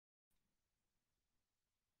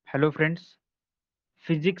Hello friends,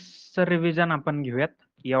 फिजिक्सचं revision आपण घेऊयात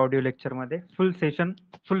या ऑडिओ लेक्चरमध्ये. फुल सेशन,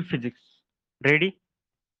 फुल फिजिक्स. रेडी?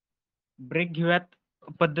 ब्रेक घेऊयात,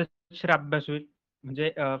 पद्धतशीर अभ्यास होईल.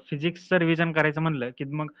 म्हणजे फिजिक्सचं रिव्हिजन करायचं म्हणलं की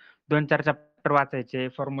मग 2-4 चॅप्टर वाचायचे,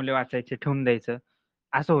 फॉर्म्युले वाचायचे, ठेवून द्यायचं,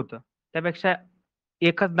 असं होतं. त्यापेक्षा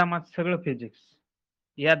एकच दमात सगळं फिजिक्स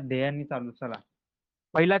या ध्येयाने चालू. चला,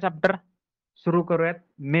 पहिला चॅप्टर सुरू करूयात.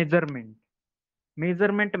 मेजरमेंट.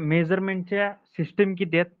 मेजरमेंटच्या सिस्टीम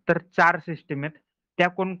किती आहेत? तर 4 सिस्टीम आहेत. त्या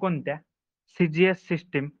कोणकोणत्या? CGS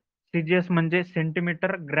system. सीजीएस म्हणजे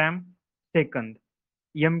centimetre gram second.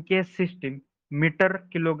 MKS system metre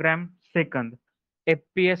kilogram second.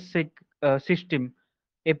 FPS system.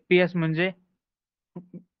 FPS म्हणजे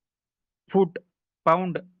फूट,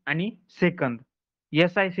 पाऊंड आणि second.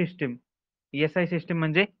 SI system. SI system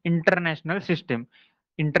म्हणजे international system.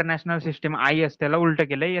 International system I S, त्याला उलट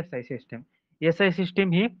केलंय एसआय सिस्टीम. एसआय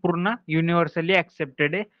सिस्टीम ही पूर्ण युनिव्हर्सली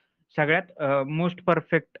ऍक्सेप्टेड आहे. सगळ्यात मोस्ट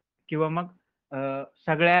परफेक्ट किंवा मग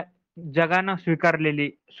सगळ्या जगानं स्वीकारलेली,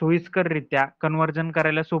 सोयीस्कररित्या कन्व्हर्जन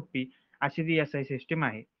करायला सोपी अशी ती एसआय सिस्टीम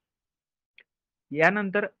आहे.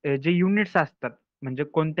 यानंतर जे युनिट्स असतात म्हणजे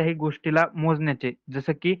कोणत्याही गोष्टीला मोजण्याचे,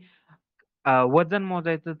 जसं की वजन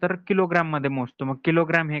मोजायचं तर किलोग्राम मध्ये मोजतो. मग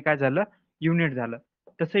किलोग्राम हे काय झालं? युनिट झालं.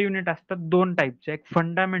 तसे युनिट असतात 2 टाईपचे, एक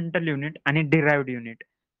फंडामेंटल युनिट आणि डिराइव्हड युनिट.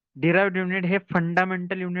 डिराइव्हड युनिट हे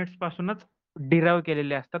फंडामेंटल युनिट्स पासूनच डिराइव्ह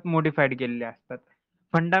केलेले असतात, मॉडिफाईड केलेले असतात.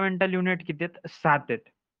 फंडामेंटल युनिट किती आहेत? 7 आहेत.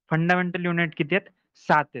 फंडामेंटल युनिट किती आहेत?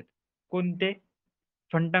 7 आहेत. कोणते?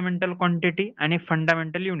 फंडामेंटल क्वांटिटी आणि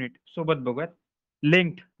फंडामेंटल युनिट सोबत बघूयात.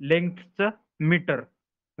 लेंथचं मीटर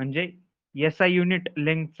म्हणजे एसआय युनिट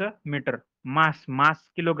लेंथचं मीटर. मास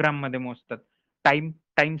किलोग्राम मध्ये मोजतात.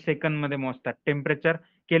 टाइम सेकंद मध्ये मोजतात. टेम्परेचर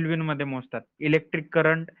केल्विन मध्ये मोजतात. इलेक्ट्रिक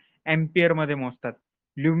करंट अँपिअर मध्ये मोजतात.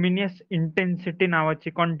 ल्युमिनियस इंटेन्सिटी नावाची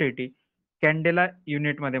क्वांटिटी कॅन्डेला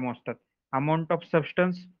युनिट मध्ये मोजतात. अमाऊंट ऑफ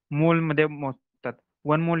सबस्टन्स मोल मध्ये मोजतात.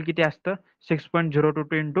 1 मोल किती असतं?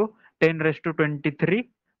 6.022 इंटू 10⁻23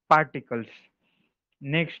 पार्टिकल्स.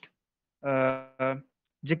 नेक्स्ट,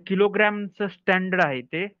 जे किलोग्रामचं स्टँडर्ड आहे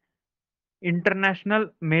ते international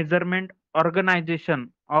measurement organisation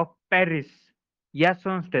of Paris या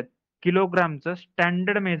संस्थेत किलोग्रामचं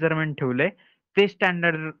स्टँडर्ड मेजरमेंट ठेवलंय. ते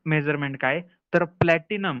स्टँडर्ड मेजरमेंट काय? तर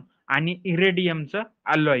प्लॅटिनम आणि इरेडियमचं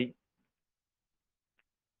अलॉय.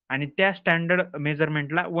 आणि त्या स्टँडर्ड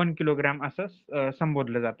मेजरमेंटला 1 किलोग्राम असं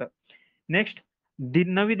संबोधलं जातं. नेक्स्ट,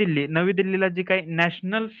 नवी दिल्लीला जी काही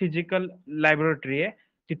नॅशनल फिजिकल लॅबोरेटरी आहे,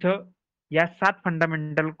 तिथं या 7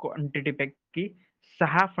 फंडामेंटल क्वांटिटी पैकी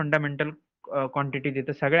 6 फंडामेंटल क्वांटिटी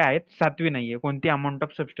तिथं सगळ्या आहेत. 7वी नाहीये, कोणती अमाऊंट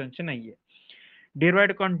ऑफ सबस्टन्सची नाहीये.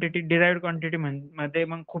 डिराइव्हड क्वांटिटी मध्ये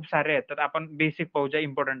मग खूप सारे आहेत. तर आपण बेसिक पाहूया,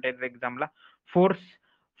 इम्पॉर्टंट आहेत एक्झामला.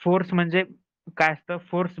 फोर्स म्हणजे काय असतं?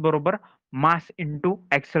 फोर्स बरोबर मास इंटू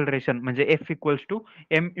ऍक्सलरेशन म्हणजे F equals to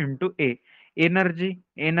M into A.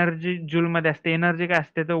 Energy joule मध्ये असते. एनर्जी काय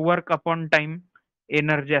असते? तर वर्क अपॉन टाइम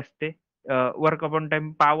एनर्जी असते. वर्क अपॉन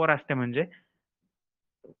टाइम पॉवर असते. म्हणजे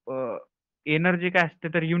एनर्जी काय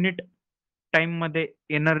असते? तर युनिट टाइम मध्ये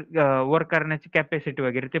वर्क करण्याची कॅपॅसिटी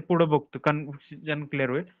वगैरे ते पुढे बघतो, कन्फ्युजन क्लिअर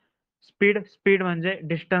होईल. स्पीड म्हणजे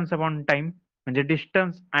डिस्टन्स अपॉन टाइम म्हणजे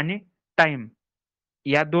डिस्टन्स आणि टाइम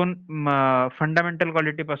या 2 फंडामेंटल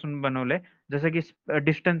क्वालिटी पासून बनवलंय. जसं की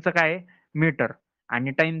डिस्टन्सचं काय आहे? मीटर.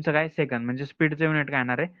 आणि टाइमचं काय? सेकंद. म्हणजे स्पीडचं युनिट काय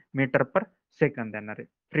येणार आहे? मीटर पर सेकंद येणार आहे.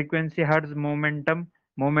 Frequency hertz.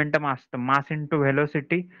 मोमेंटम असतं मास इंटू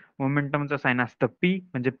व्हेलोसिटी. मोमेंटमचं साइन असतं पी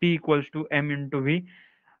म्हणजे P equals to M into V.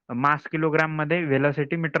 Mass kilogram मध्ये,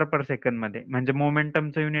 व्हेलॉसिटी मीटर पर सेकंद मध्ये. म्हणजे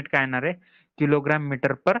मोमेंटमचं युनिट काय येणार आहे? किलोग्राम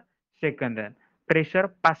मीटर पर सेकंद आहे. प्रेशर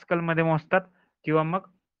पास्कल मध्ये मोजतात किंवा मग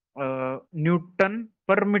न्यूटन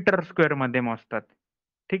पर मीटर स्क्वेअर मध्ये मोजतात.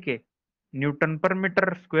 ठीक आहे, न्यूटन पर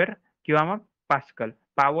मीटर स्क्वेअर किंवा मग पास्कल.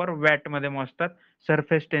 पॉवर वॅट मध्ये मोजतात.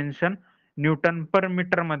 सरफेस टेन्शन न्यूटन पर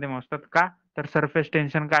मीटर मध्ये मोजतात. का? तर सरफेस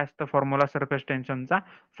टेन्शन काय असतं? Formula surface टेन्शनचा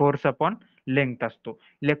force upon length असतो.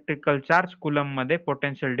 इलेक्ट्रिकल चार्ज कुलम मध्ये,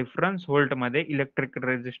 पोटेन्शियल डिफरन्स व्होल्ट मध्ये, इलेक्ट्रिक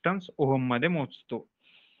रेझिस्टन्स ओहम मध्ये मोजतो.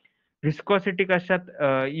 विस्कॉसिटी कशात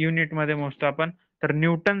युनिट मध्ये मोजतो आपण? तर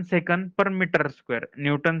न्यूटन सेकंद पर मीटर स्क्वेअर.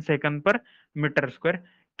 न्यूटन सेकंद पर मीटर स्क्वेअर.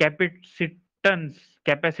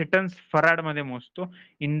 कॅपॅसिटन्स फराड मध्ये मोजतो.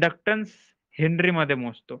 इंडक्टन्स हेनरी मध्ये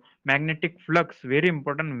मोजतो. Magnetic flux very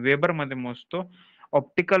important weber मध्ये मोजतो.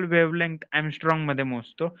 ऑप्टिकल वेव्हलेंग्थ एमस्ट्रॉंग मध्ये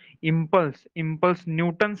मोजतो. इम्पल्स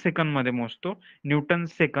न्यूटन सेकंद मध्ये मोजतो. न्यूटन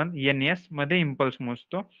सेकंद NS मध्ये इम्पल्स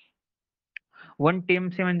मोजतो. 1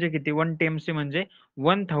 TMC म्हणजे किती? 1 TMC म्हणजे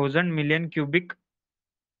 1000 मिलियन क्युबिक.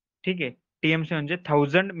 ठीक आहे, TMC म्हणजे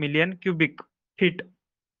 1000 मिलियन क्युबिक फीट.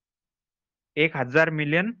 1000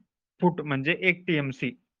 मिलियन फूट म्हणजे 1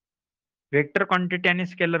 TMC. व्हेक्टर क्वांटिटी आणि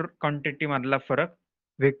स्केलर क्वांटिटी मधला फरक.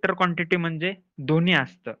 व्हेक्टर क्वांटिटी म्हणजे दोन्ही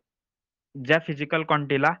असतं. ज्या फिजिकल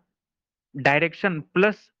क्वांटिटीला डायरेक्शन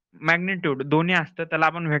प्लस मॅग्निट्यूड दोन्ही असतं त्याला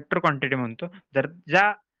आपण व्हेक्टर क्वांटिटी म्हणतो. जर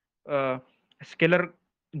स्केलर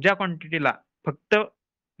ज्या क्वांटिटीला फक्त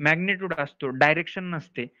मॅग्निट्यूड असतो, डायरेक्शन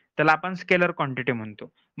नसते, त्याला आपण स्केलर क्वांटिटी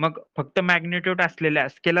म्हणतो. मग फक्त मॅग्निट्यूड असलेल्या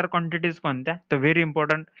स्केलर क्वांटिटीज कोणत्या? तर व्हेरी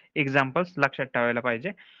इम्पॉर्टंट एक्झाम्पल्स लक्षात ठेवायला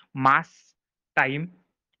पाहिजे. मास, टाइम,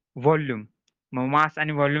 व्हॉल्यूम. मग मास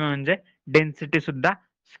आणि व्हॉल्यूम म्हणजे डेन्सिटी सुद्धा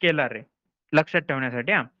स्केलर आहे. लक्षात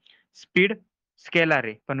ठेवण्यासाठी हा. स्पीड स्केलर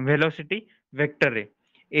आहे, पण व्हेलॉसिटी वेक्टर आहे.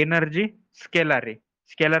 एनर्जी स्केलर आहे.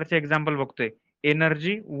 स्केलरचे एक्झाम्पल बघतोय.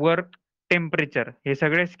 एनर्जी, वर्क, टेम्परेचर हे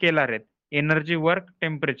सगळे स्केलर आहेत. Energy, work,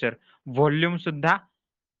 temperature. व्हॉल्यूम सुद्धा,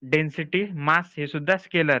 डेन्सिटी, मास हे सुद्धा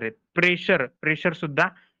स्केलर आहेत. प्रेशर सुद्धा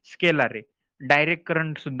स्केलर आहे. डायरेक्ट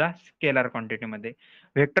करंट सुद्धा स्केलर क्वांटिटीमध्ये.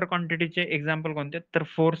 व्हेक्टर क्वांटिटीचे एक्झाम्पल कोणते? तर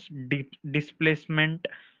force, displacement,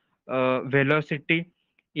 velocity,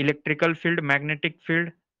 electrical field, magnetic field,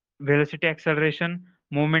 velocity acceleration,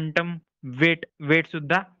 momentum, weight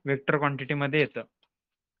सुद्धा व्हेक्टर क्वांटिटीमध्ये येतं.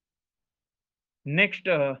 नेक्स्ट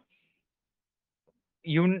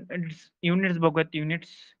युनिट्स बघूयात. युनिट्स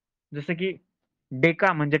जसं की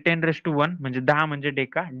डेका म्हणजे 10⁻1 म्हणजे 10 म्हणजे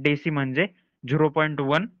डेका. डेसी म्हणजे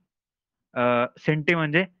 0.1. सेंटी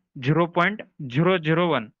म्हणजे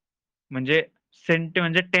 0.001 म्हणजे सेंटी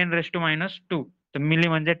म्हणजे 10⁻². तर मिली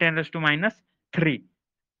म्हणजे 10⁻³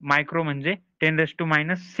 मायक्रो म्हणजे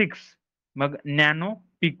 10⁻⁶. मग नॅनो,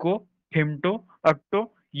 पिको, फेमटो,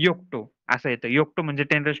 ऑक्टो, योक्टो असं येतं. योक्टो म्हणजे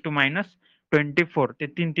 10⁻24. ते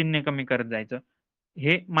 3 ने कमी करत जायचं.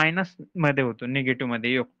 हे मायनस मध्ये होतं, निगेटिव्ह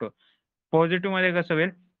मध्ये योक्टो. पॉझिटिव्ह मध्ये कसं होईल?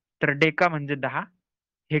 तर डेका म्हणजे 10,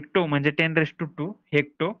 हेक्टो म्हणजे 10⁻²,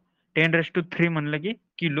 हेक्टो. 10⁻³ म्हणलं की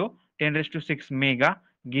किलो, 10⁻6 मेगा,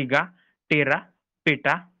 गिगा, टेरा,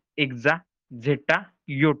 पेटा, एक्झा, झेटा,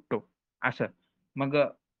 योटो असं. मग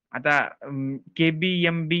आता केबी,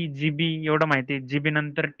 एमबी, जीबी एवढं माहिती आहे. जीबी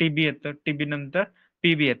नंतर टीबी येतं, टीबी नंतर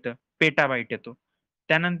पीबी येतं, पेटाबाईट येतो.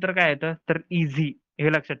 त्यानंतर काय येतं? तर इझी.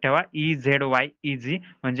 हे लक्षात ठेवा. EZY इझी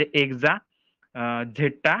म्हणजे एक्झा,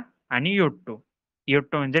 झेटा आणि योट्टो.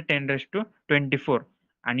 योट्टो म्हणजे 10⁻24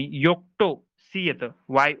 आणि योक्टो सी येतं.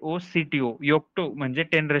 YOCTO योक्टो म्हणजे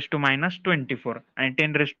 10⁻⁻24 आणि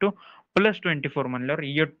 10⁻+24 म्हणल्यावर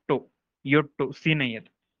योट्टो. योट्टो सी नाही येत.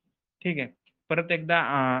 ठीक आहे. परत एकदा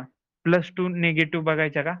 +2 निगेटिव्ह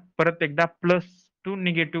बघायचा का? परत एकदा +2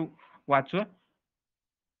 निगेटिव्ह वाचू.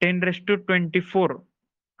 10⁻24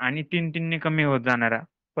 आणि 3 ने कमी होत जाणारा.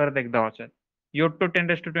 परत एकदा वाचूयात. योट्टो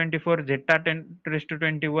 10⁻24, झेटा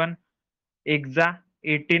 10⁻21, एक्झा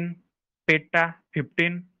 18, पेटा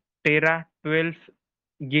 15, टेरा 12,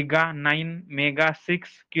 giga 9, mega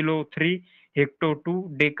 6, kilo 3, hecto 2,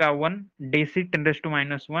 deca 1, deci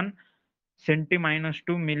 10⁻⁻1, senti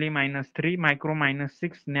 -2, milli -3, micro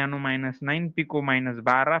 -6, nano -9, pico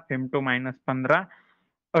 -12, femto -15,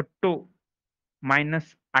 अट्टो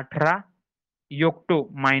 -18, योक्टो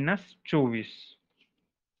 -24.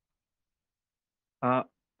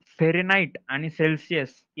 Fahrenheit आणि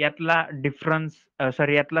सेल्सिअस यातला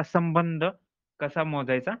यातला संबंध कसा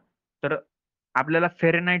मोजायचा? तर आपल्याला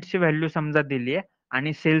फेरेनाइटची व्हॅल्यू समजा दिली आहे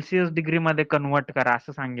आणि सेल्सिअस डिग्रीमध्ये कन्व्हर्ट करा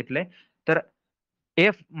असं सांगितलंय. तर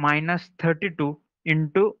F-32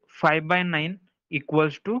 into 5/9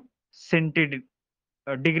 equals two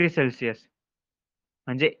degree Celsius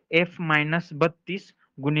म्हणजे F-32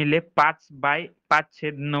 गुणिले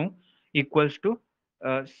 5/5/9 इक्वल्स टू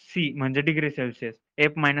सी म्हणजे degree Celsius.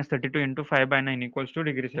 F-32 into 5/9 equals two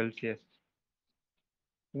degree Celsius.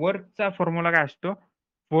 वर्कचा formula काय असतो?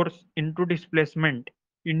 Force into displacement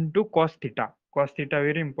into cos theta. Cos theta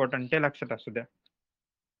very important, ते लक्षात असू द्या.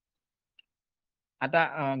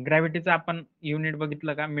 आता ग्रॅव्हिटीचं आपण युनिट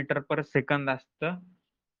बघितलं का? मीटर पर सेकंद असतं.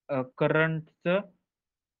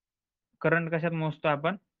 करंट कशात मोजतो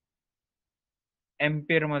आपण?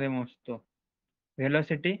 एम्पियर मध्ये मोजतो.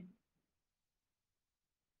 व्हेलॉसिटी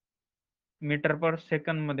मीटर पर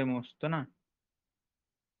सेकंद मध्ये मोजतो ना.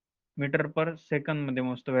 मीटर पर सेकंद मध्ये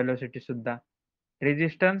मोजतो व्हेलॉसिटी सुद्धा.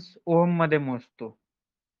 रेझिस्टन्स ओहम मध्ये मोजतो.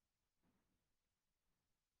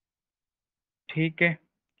 ठीक आहे.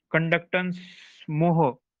 कंडक्टन्स मोह,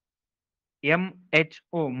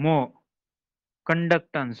 MHO मोह,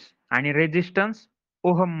 कंडक्टन्स आणि रेझिस्टन्स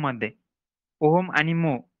ओहम मध्ये. ओहम आणि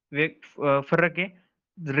मोह फरक आहे.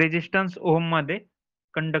 रेझिस्टन्स ओहम मध्ये,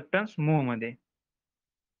 कंडक्टन्स मोह मध्ये.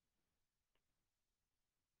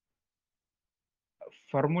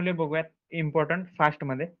 फॉर्म्युले बघूयात इम्पॉर्टंट फास्ट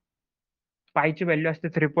मध्ये. पायची व्हॅल्यू असते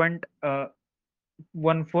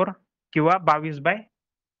 3.14 किंवा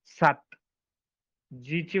 22/7.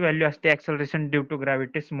 जी ची व्हॅल्यू असते acceleration due to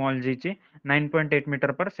gravity small जी ची 9.8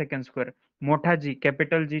 मीटर पर सेकंड स्क्वेअर. मोठा जी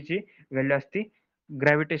कॅपिटल जी ची व्हॅल्यू असते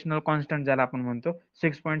ग्रॅव्हिटेशनल कॉन्स्टंट ज्याला आपण म्हणतो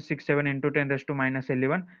 6.67 इंटू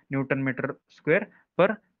 10⁻11 न्यूटन मीटर स्क्वेअर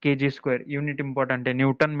पर केजी स्क्वेअर. युनिट इम्पॉर्टंट आहे,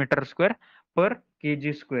 Newton metre square per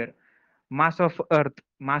KG square. Mass of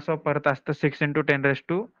earth असतं 6 ×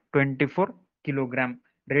 10⁻24 किलोग्राम.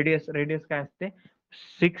 रेडियस काय असते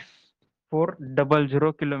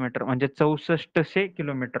 6400 किलोमीटर म्हणजे 6400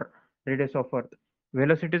 kilometre radius of earth.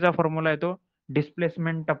 व्हेलोसिटीचा formula येतो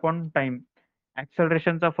डिस्प्लेसमेंट अपॉन टाइम.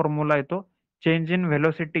 ऍक्सलरेशनचा फॉर्म्युला येतो change in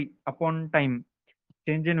velocity upon time.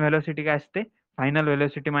 Change in velocity काय असते final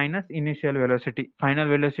velocity minus initial velocity. Final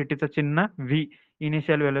व्हेलोसिटीचं चिन्ह V,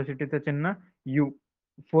 initial व्हेलोसिटीचं चिन्ह यू.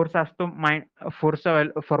 फोर्स असतो फोर्सचा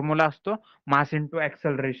फॉर्म्युला असतो मास इंटू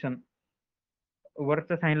ऍक्सलरेशन.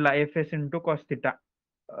 वरच्या साईनला F S into cos theta.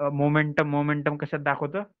 Momentum कशात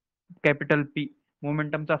दाखवतं कॅपिटल पी.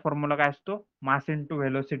 मोमेंटमचा फॉर्म्युला काय असतो मास इंटू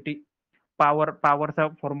व्हेलोसिटी. पॉवरचा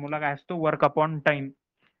फॉर्म्युला काय असतो work upon time.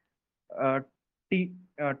 T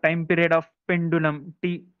time period of pendulum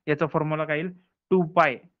T याचा फॉर्म्युला काय येईल 2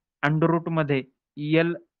 पाय अंडर रूट मध्ये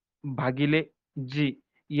एल भागिले जी.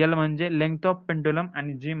 एल म्हणजे लेंग्थ ऑफ पेंडुलम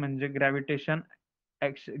आणि जी म्हणजे gravitation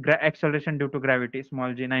acceleration due to gravity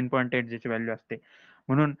small जी 9.8 जी ची व्हॅल्यू असते.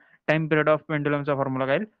 म्हणून टाइम पिरियड ऑफ पेंडुलमचा फॉर्म्युला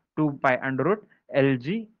काय येईल 2 pi under route L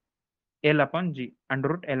G L upon G under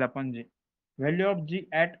route L upon G. Value of G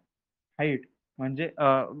at height म्हणजे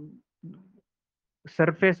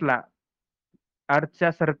सरफेसला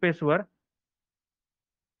अर्थच्या सरफेसवर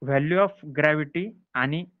value of gravity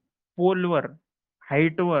आणि पोलवर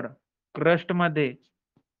हाईटवर क्रस्टमध्ये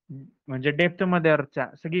म्हणजे depth मध्ये अर्थच्या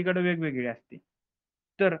सगळीकडे वेगवेगळी असते.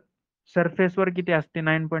 तर सरफेसवर किती असते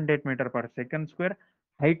 9.8 मीटर पर सेकंड स्क्वेअर.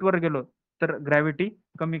 हाईटवर गेलो तर ग्रॅव्हिटी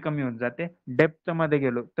कमी कमी होत जाते. डेप्थ मध्ये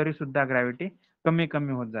गेलो तरी सुद्धा ग्रॅव्हिटी कमी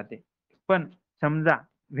कमी होत जाते. पण समजा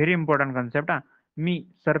व्हेरी इम्पॉर्टंट कॉन्सेप्ट मी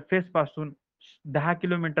सरफेस पासून 10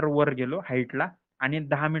 किलोमीटर वर गेलो हाईटला आणि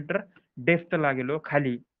 10 मीटर डेप्थला गेलो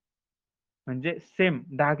खाली. म्हणजे सेम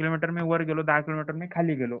 10 किलोमीटर मी वर गेलो 10 किलोमीटर मी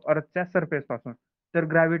खाली गेलो अर्थच्या सरफेस पासून. तर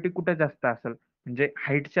ग्रॅव्हिटी कुठे जास्त असेल म्हणजे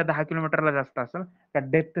हाईटच्या 10 किलोमीटरला जास्त असेल का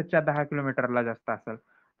डेप्थच्या 10 किलोमीटरला जास्त असेल.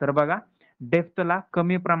 तर बघा डेप्थला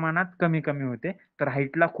कमी प्रमाणात कमी कमी होते तर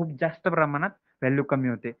हाईटला खूप जास्त प्रमाणात व्हॅल्यू कमी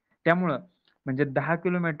होते. त्यामुळं म्हणजे 10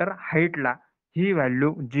 किलोमीटर हाईटला ही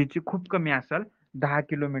व्हॅल्यू जी ची खूप कमी असेल 10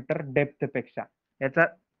 किलोमीटर डेप्थ पेक्षा. याचा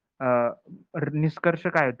निष्कर्ष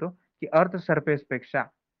काय होतो की अर्थ सरफेस पेक्षा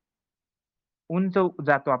उंच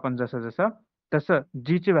जातो आपण जसं जसं तसं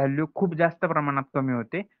जी ची व्हॅल्यू खूप जास्त प्रमाणात कमी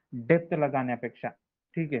होते डेप्थला जाण्यापेक्षा.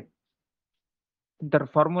 ठीक आहे. तर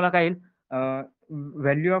फॉर्म्युला काय येईल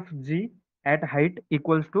value of G at height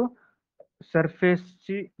equals to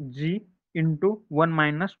सरफेसची G into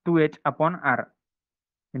 1 - 2h upon R.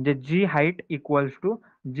 म्हणजे जी height equals to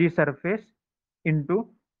G surface into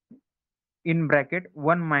in bracket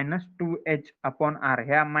 1 - 2h upon R.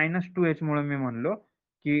 ह्या -2h मुळे मी म्हणलो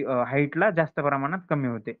की हाईटला जास्त प्रमाणात कमी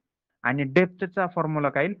होते. आणि डेप्थचा फॉर्म्युला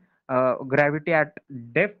काय येईल gravity at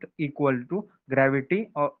depth equal to gravity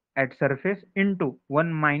at surface into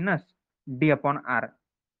 1 - d upon R.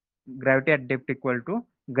 Gravity at depth equal to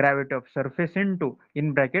gravity of surface into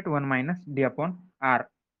in bracket 1 - d upon R.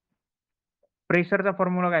 प्रेशरचा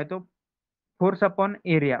formula काय तो force upon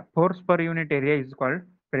area. Force per unit area is called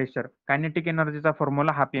pressure. Kinetic एनर्जीचा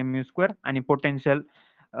formula half mu square आणि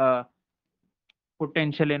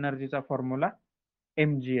potential एनर्जीचा formula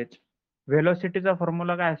mgh. व्हेलोसिटीचा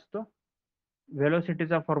formula काय असतो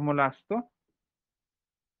व्हेलोसिटीचा formula असतो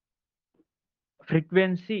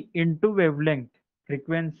frequency into wavelength.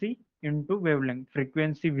 Frequency into wavelength.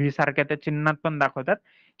 Frequency V सारख्या त्या चिन्हात पण दाखवतात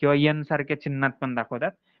किंवा एन सारख्या चिन्हात पण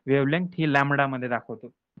दाखवतात. वेव्हलेंग्थ ही लॅम्बडा मध्ये दाखवतो.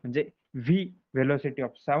 म्हणजे V velocity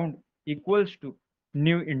of sound equals to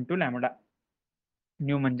new into lambda.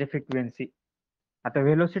 New म्हणजे फ्रिक्वेन्सी. आता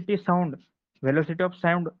व्हेलोसिटी ऑफ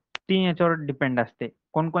साऊंड 3 याच्यावर डिपेंड असते.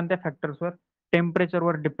 कोणकोणत्या फॅक्टर्सवर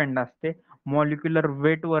टेम्परेचरवर डिपेंड असते, मॉलिक्युलर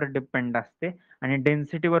वेटवर डिपेंड असते आणि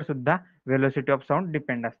डेन्सिटीवर सुद्धा व्हेलोसिटी ऑफ साऊंड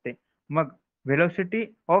डिपेंड असते. मग velocity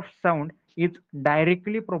of sound is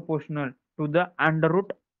directly proportional to the under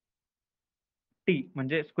route T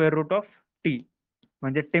म्हणजे स्क्वेअर रूट ऑफ टी.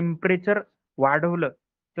 म्हणजे टेम्परेचर वाढवलं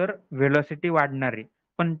तर व्हेलोसिटी वाढणार आहे,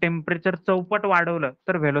 पण टेम्परेचर चौपट वाढवलं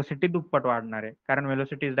तर व्हेलोसिटी दुप्पट वाढणार आहे, कारण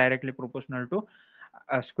velocity is directly proportional to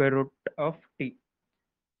square route of T.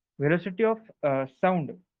 Velocity of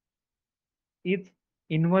sound is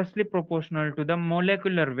inversely proportional to the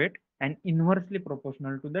molecular weight and inversely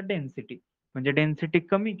proportional to the density. म्हणजे डेन्सिटी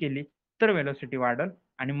कमी केली तर व्हेलोसिटी वाढेल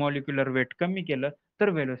आणि मॉलिक्युलर वेट कमी केलं तर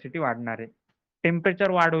व्हेलोसिटी वाढणार आहे.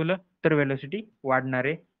 टेम्परेचर वाढवलं तर व्हेलोसिटी वाढणार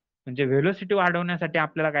आहे. म्हणजे व्हेलोसिटी वाढवण्यासाठी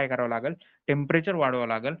आपल्याला काय करावं लागेल, टेम्परेचर वाढवावं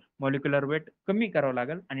लागेल, मॉलिक्युलर वेट कमी करावं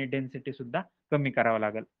लागेल आणि डेन्सिटी सुद्धा कमी करावं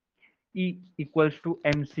लागेल. E equals to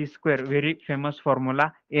mc square, very famous formula.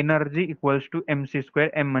 Energy equals to mc square,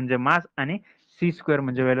 m म्हणजे मास आणि c स्क्वेअर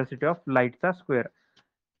म्हणजे व्हेलोसिटी ऑफ लाईटचा square.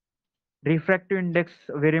 Refractive index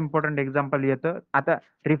very important example येतं. आता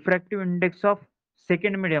refractive index of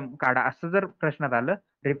second medium काढा असं जर प्रश्नात आलं,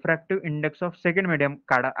 refractive index of second medium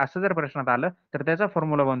काढा असं जर प्रश्नात आलं, तर त्याचा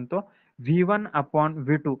फॉर्म्युला बनतो v1 अपॉन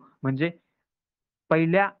v2, म्हणजे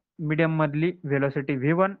पहिल्या मीडियम मधली व्हेलोसिटी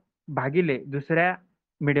v1 भागिले दुसऱ्या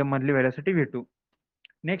मीडियम मधली velocity v2.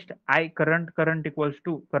 Next I current, current equals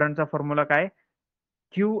to, करंटचा फॉर्म्युला काय,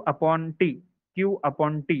 Q upon T, Q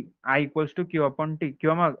upon T, I equals to Q upon T.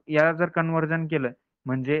 किंवा मग याला जर कन्व्हर्जन केलं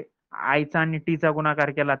म्हणजे आयचा आणि टीचा गुणाकार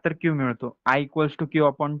केला तर क्यू मिळतो. I equals to Q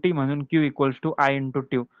upon T, म्हणून Q equals to I into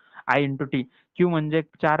T. I into T. Q म्हणजे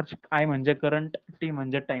चार्ज, आय म्हणजे करंट, टी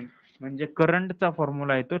म्हणजे टाइम. म्हणजे करंटचा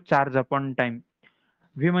फॉर्म्युला येतो चार्ज अपॉन टाइम.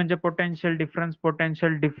 व्ही म्हणजे पोटेन्शियल डिफरन्स,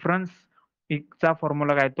 पोटेन्शियल डिफरन्स चा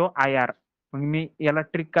फॉर्म्युला काय तो आय आर. मग मी याला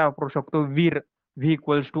ट्रिक काय वापरू शकतो, वीर. V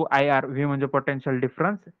equals to I R, V म्हणजे potential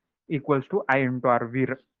difference equals to I into R,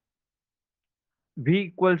 Veer. V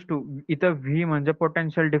equals to, इथं व्ही म्हणजे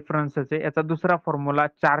पोटेन्शियल डिफरन्सच आहे, याचा दुसरा फॉर्म्युला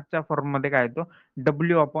चार्जच्या फॉर्म मध्ये काय येतो,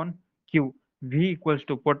 W upon Q. V equals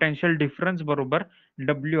to potential difference बरोबर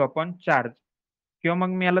डब्ल्यू अपॉन चार्ज. किंवा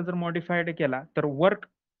मग मी याला जर मॉडिफाईड केला तर वर्क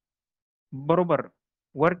बरोबर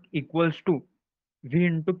work equals to V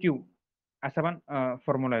into Q असा पण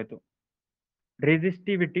फॉर्म्युला येतो.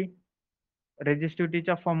 रेझिस्टिव्हिटी,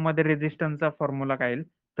 रेझिस्टिव्हिटीच्या फॉर्म मध्ये रेझिस्टन्सचा फॉर्म्युला काय येईल,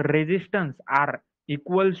 तर रेझिस्टन्स आर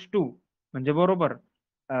इक्वल्स टू, म्हणजे बरोबर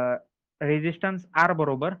रेझिस्टन्स आर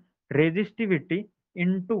बरोबर resistivity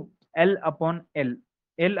into L upon L,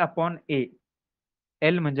 L upon ए.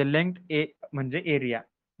 एल म्हणजे लेंथ, ए म्हणजे एरिया.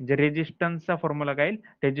 म्हणजे रेझिस्टन्सचा फॉर्म्युला काय येईल,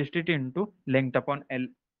 resistivity into length upon L.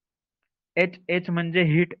 H, H म्हणजे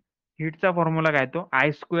हीट, हीटचा फॉर्म्युला काय तो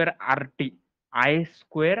I square R T, I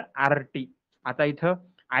square R T. आता इथं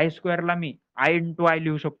I स्क्वेअरला me I into I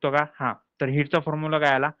लिहू शकतो का, हा. तर हीटचा फॉर्म्युला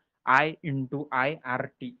काय आला, I into I R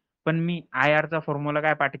T. पण मी आय आर चा फॉर्म्युला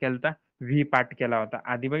काय पाठ केला होता, व्ही पाठ केला होता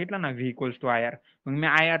आधी, बघितला ना, V equals to I R. मग मी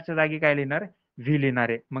आय आर च्या जागी काय लिहिणार, व्ही लिहिणार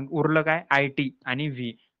आहे. मग उरलं काय, आय टी आणि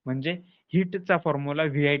व्ही. म्हणजे हीटचा फॉर्म्युला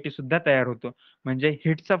व्ही आय टी सुद्धा तयार होतो. म्हणजे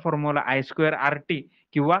हीटचा formula I square R T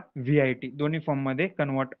किंवा व्हीआयटी दोन्ही फॉर्म मध्ये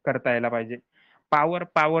कन्वर्ट करता यायला पाहिजे. पॉवर,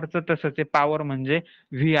 पॉवरचं तसंच आहे, पॉवर म्हणजे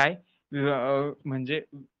व्ही आय म्हणजे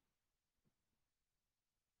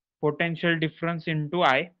potential difference into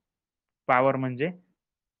I, power म्हणजे.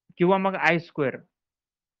 किंवा मग आय स्क्वेअर,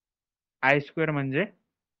 आय स्क्वेअर म्हणजे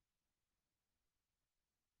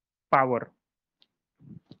पॉवर.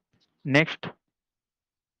 नेक्स्ट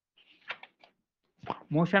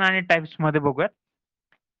मोशन आणि टाइप्स मध्ये बघूयात.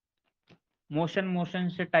 मोशन,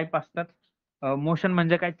 मोशनचे टाइप असतात. मोशन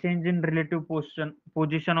म्हणजे काय, change in relative position,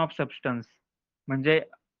 position of substance. म्हणजे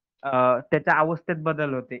त्याच्या अवस्थेत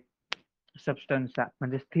बदल होते सबस्टन्सचा,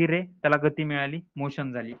 म्हणजे स्थिर आहे त्याला गती मिळाली,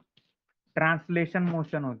 मोशन झाली. ट्रान्सलेशन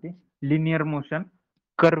मोशन होती, लिनियर मोशन,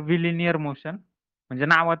 कर्व्हिलिनियर मोशन म्हणजे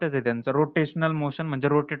नावातच आहे त्यांचं. रोटेशनल मोशन म्हणजे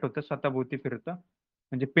रोटेट होतं, स्वतःभोवती फिरतं,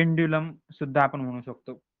 म्हणजे पेंड्युलम सुद्धा आपण म्हणू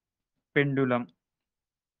शकतो, पेंड्युलम.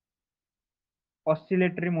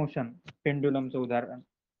 ऑसिलेटरी मोशन, पेंड्युलमचं उदाहरण,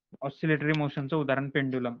 ऑसिलेटरी मोशनचं उदाहरण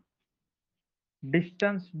पेंड्युलम.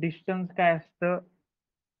 डिस्टन्स, डिस्टन्स काय असतं,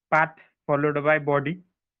 path followed by body.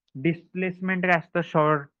 Displacement काय असतं,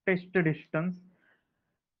 शॉर्टेस्ट डिस्टन्स.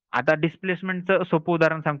 आता डिस्प्लेसमेंटचं सोपं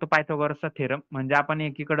उदाहरण सांगतो, पायथागोरसचा थेरम. म्हणजे आपण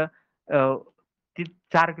एकीकडं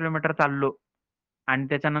 4 किलोमीटर चाललो आणि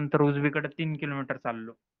त्याच्यानंतर उजवीकडे 3 किलोमीटर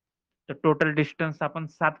चाललो, तर टोटल डिस्टन्स आपण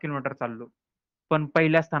 7 किलोमीटर चाललो. पण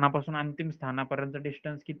पहिल्या स्थानापासून अंतिम स्थानापर्यंत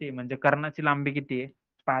डिस्टन्स किती आहे, म्हणजे कर्णाची लांबी किती आहे,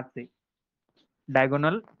 5 आहे.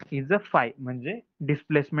 डायगोनल इज अ 5, म्हणजे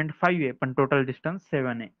डिस्प्लेसमेंट 5 आहे पण टोटल डिस्टन्स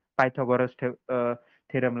 7 आहे. पायथागोरस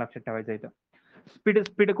थेरम लक्षात ठेवायचा इथं. स्पीड,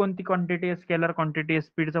 स्पीड कोणती क्वांटिटी आहे, स्केलर क्वांटिटी आहे.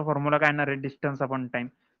 स्पीडचा फॉर्म्युला काय येणार आहे, distance upon time.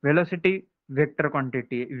 Velocity vector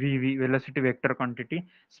quantity, V V velocity vector quantity.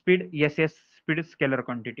 Speed S S, speed scalar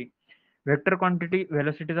quantity. Vector quantity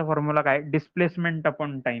व्हेलोसिटीचा formula काय, डिस्प्लेसमेंट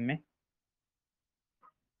अपॉन टाइम आहे.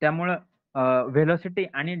 त्यामुळं व्हेलोसिटी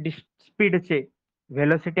आणि स्पीडचे,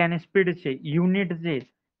 व्हेलोसिटी आणि स्पीडचे युनिट जे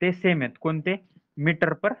ते सेम आहेत, कोणते,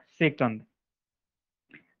 metre per second.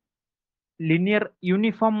 Linear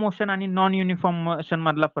uniform motion आणि नॉन युनिफॉर्म मोशन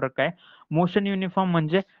मधला फरक काय, मोशन युनिफॉर्म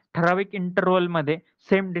म्हणजे ठराविक इंटरवल मध्ये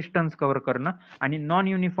सेम डिस्टन्स कव्हर करणं, आणि नॉन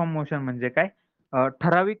युनिफॉर्म मोशन म्हणजे काय,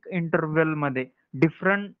 ठराविक इंटरवल मध्ये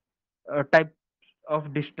different type of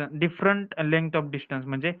distance, different length of distance.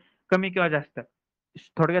 म्हणजे कमी किंवा जास्त.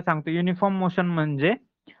 थोडक्यात सांगतो, युनिफॉर्म मोशन म्हणजे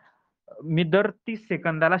मी दर 30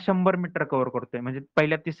 सेकंदाला 100 मीटर कव्हर करतोय. म्हणजे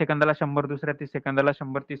पहिल्या 30 सेकंदाला 100, दुसऱ्या 30 सेकंदाला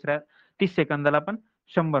 100, तिसऱ्या 30 सेकंदाला पण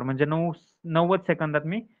 100, म्हणजे 90 सेकंदात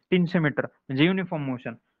मी 300 मीटर, म्हणजे युनिफॉर्म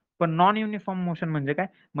मोशन. पण नॉन युनिफॉर्म मोशन म्हणजे काय?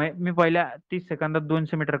 मी पहिल्या 30 सेकंदात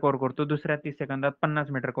 200 मीटर कव्हर करतो, दुसऱ्या 30 सेकंदात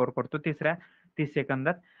 50 मीटर कव्हर करतो, तिसऱ्या 30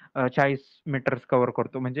 सेकंदात 40 मीटर्स कव्हर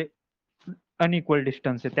करतो. म्हणजे अनइक्वल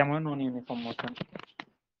डिस्टन्स आहे, त्यामुळे non uniform motion.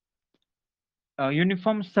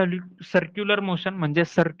 Uniform circular motion म्हणजे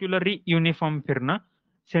सर्क्युलरी युनिफॉर्म फिरणं.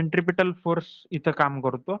 सेंट्रिपिटल फोर्स इथं काम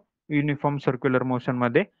करतो युनिफॉर्म सर्क्युलर मोशन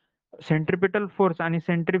मध्ये. सेंट्रिपिटल फोर्स आणि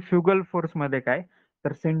सेंट्रिफ्युगल फोर्स मध्ये काय,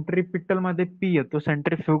 तर सेंट्रिपिटल मध्ये पी येतो,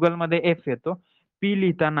 सेंट्रिफ्युगल मध्ये एफ येतो. पी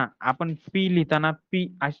लिहिताना पी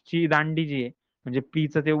अशी दांडी जी आहे, म्हणजे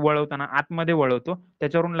पीचं ते वळवताना आतमध्ये वळवतो,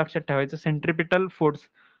 त्याच्यावरून लक्षात ठेवायचं सेंट्रिपिटल फोर्स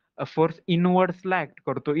फोर्स इनवर्ड्सला ऍक्ट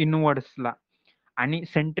करतो, इनवर्ड्सला. आणि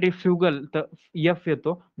सेंट्रिफ्युगल तर एफ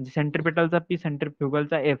येतो, म्हणजे सेंट्रिपिटलचा पी,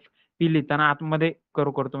 सेंट्रिफ्युगलचा एफ. पी लिहिताना आतमध्ये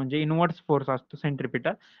करू करतो, म्हणजे इनवर्ड्स फोर्स असतो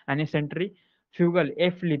सेंट्रिपिटल. आणि सेंट्रिफ्युगल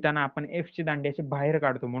एफ लिहिताना आपण एफ ची दांडी अशी बाहेर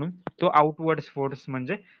काढतो, म्हणून तो आउटवर्ड्स फोर्स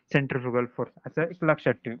म्हणजे सेंट्रिफ्युगल फोर्स, असं एक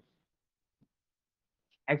लक्षात ठेव.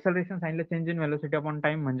 ऍक्सलरेशन सांगितलं, change in velocity upon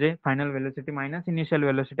time म्हणजे final velocity minus initial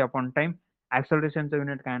velocity upon time. ऍक्सलरेशनचं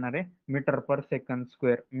unit काय येणार आहे? मीटर पर सेकंड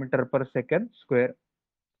स्क्वेअर. मीटर पर सेकंड स्क्वेअर.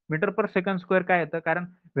 मीटर पर सेकंड स्क्वेअर काय येतं? कारण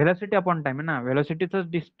व्हेलोसिटी अपॉन टाइम आहे ना,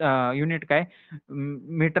 व्हेलोसिटीचं युनिट काय?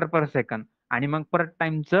 मीटर पर सेकंड. आणि मग परत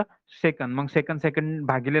टाइमचं सेकंड, मग सेकंड सेकंड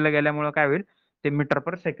भागिलेलं गेल्यामुळे काय होईल? ते मीटर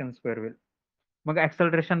पर सेकंड स्क्वेअर होईल. मग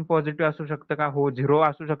ऍक्सलरेशन पॉझिटिव्ह असू शकतं का? हो. झिरो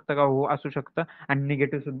असू शकतं का? हो असू शकतं. आणि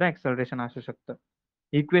निगेटिव्ह सुद्धा ऍक्सलरेशन असू शकतं.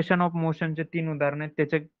 इक्वेशन ऑफ मोशनचे 3 उदाहरण आहेत,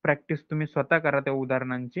 त्याचे प्रॅक्टिस तुम्ही स्वतः करा त्या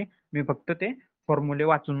उदाहरणांची. मी फक्त ते फॉर्म्युले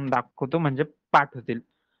वाचून दाखवतो, म्हणजे पाठ होतील.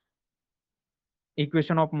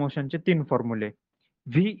 Equation of मोशनचे 3 फॉर्म्युले.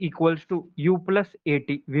 V equals to you plus A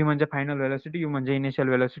T. V म्हणजे फायनल व्हेलोसिटी, यू म्हणजे इनिशियल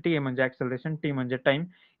व्हेलोसिटी, ए म्हणजे ऍक्सलरेशन, टी म्हणजे टाइम,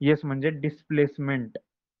 एस म्हणजे डिस्प्लेसमेंट.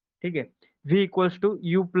 ठीक आहे. V equals to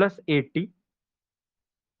you plus A T.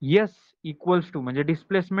 S equals to म्हणजे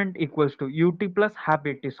displacement equals to U T plus half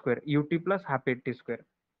A T square, U T plus half A T square.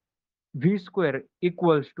 V square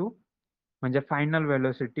equals to म्हणजे final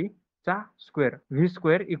व्हेलोसिटीचा square, V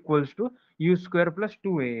square equals to you square plus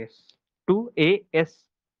 2as.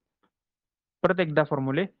 परत एकदा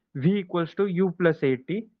फॉर्म्युले. V equals to you plus A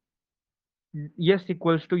T, S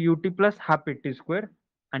equals to U T plus half A T square.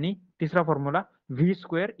 आणि तिसरा formula, V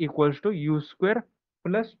square equals to you square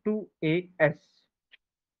plus 2as.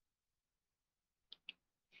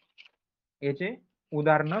 याचे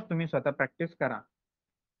उदाहरणं तुम्ही स्वतः practice करा.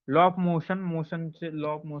 Law of motion, मोशनचे law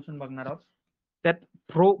of motion बघणार आहोत. त्यात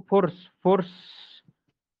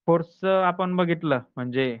फोर्सचं आपण बघितलं,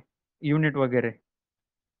 म्हणजे युनिट वगैरे.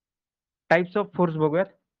 टाइप्स ऑफ फोर्स बघूयात.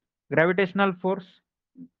 ग्रॅव्हिटेशनल फोर्स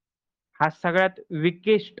हा सगळ्यात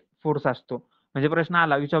विकेस्ट फोर्स असतो. म्हणजे प्रश्न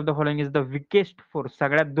आला, which of the following is the weakest force,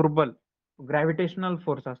 सगळ्यात दुर्बल ग्रॅव्हिटेशनल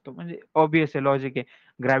फोर्स असतो. म्हणजे ऑब्विस आहे, लॉजिक आहे.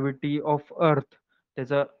 ग्रॅव्हिटी ऑफ अर्थ,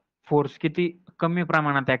 त्याचं फोर्स किती कमी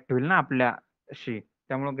प्रमाणात ऍक्ट होईल ना आपल्याशी,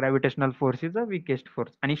 त्यामुळे gravitational force is a weakest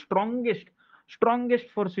force. आणि स्ट्रॉंगेस्ट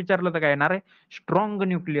फोर्स विचारलं तर काय येणार आहे? Strong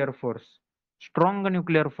nuclear force. Strong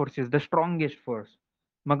nuclear force is the strongest force.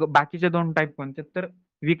 मग बाकीचे 2 टाईप कोणते? तर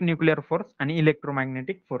वीक न्यूक्लिअर फोर्स आणि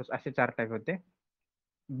इलेक्ट्रोमॅग्नेटिक फोर्स, असे 4 टाईप होते.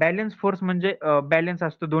 बॅलेन्स फोर्स म्हणजे बॅलेन्स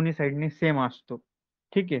असतो, दोन्ही साईडनी सेम असतो.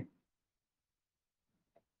 ठीक आहे.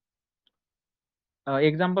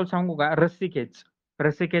 एक्झाम्पल सांगू का? रस्सी खेच.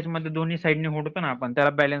 रस्सी खेच मध्ये दोन्ही साईडनी ओढतो ना आपण, त्याला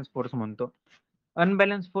बॅलन्स फोर्स म्हणतो.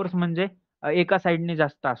 अनबॅलन्स फोर्स म्हणजे एका साईडने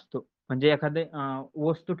जास्त असतो. म्हणजे एखादी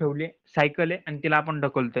वस्तू ठेवली, सायकल आहे, आणि तिला आपण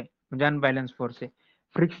ढकलतोय, म्हणजे अनबॅलन्स फोर्स आहे.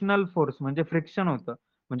 फ्रिक्शनल फोर्स म्हणजे फ्रिक्शन होतं,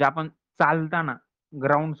 म्हणजे आपण चालताना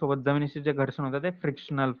ग्राउंड सोबत जमिनीशी जे घर्षण होतं ते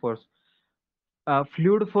फ्रिक्शनल फोर्स.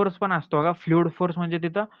 फ्लुइड फोर्स पण असतो का? फ्लुइड फोर्स म्हणजे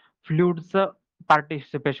तिथं फ्लुइडचं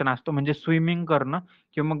पार्टिसिपेशन असतो, म्हणजे स्विमिंग करणं,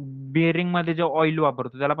 किंवा मग बिअरिंग मध्ये जे ऑइल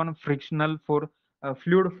वापरतो त्याला पण फ्रिक्शनल फोर्स,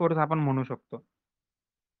 फ्लुइड फोर्स आपण म्हणू शकतो.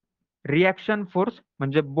 रिॲक्शन फोर्स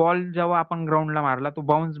म्हणजे बॉल जेव्हा आपण ग्राउंडला मारला, तो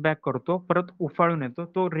बाउन्स बॅक करतो, परत उफाळून येतो,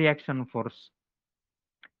 तो रिॲक्शन फोर्स.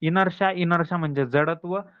 इनर्शा म्हणजे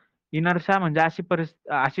जडत्व. इनर्शा म्हणजे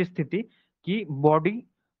अशी स्थिती की बॉडी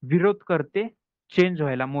विरोध करते चेंज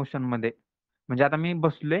व्हायला मोशन मध्ये. म्हणजे आता मी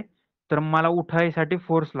बसलोय, तर मला उठायसाठी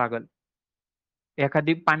फोर्स लागल.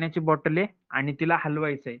 एखादी पाण्याची बॉटल आहे आणि तिला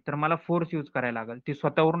हलवायचंय, तर मला फोर्स यूज करायला लागेल, ती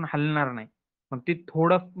स्वतःवरून हलणार नाही. मग ती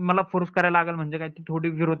थोडं मला फोर्स करायला लागेल, म्हणजे काय, ती थोडी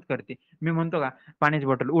विरोध करते. मी म्हणतो का पाण्याची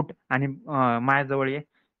बॉटल उठ आणि माझ्याजवळ ये?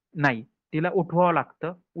 नाही, तिला उठवावं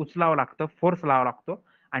लागतं, उचलावं लागतं, फोर्स लावावा लागतो,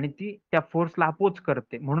 आणि ती त्या फोर्सला अपोज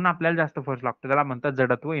करते, म्हणून आपल्याला जास्त फोर्स लागतो. त्याला म्हणतात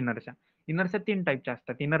जडत्व, इनर्शा. इनर्शिया 3 टाईपचे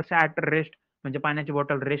असतात. इनर्शिया ॲट रेस्ट म्हणजे पाण्याची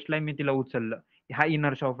बॉटल रेस्टला मी तिला उचललं. हा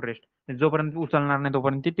इनर्शिया ऑफ रेस्ट. जोपर्यंत उचलणार नाही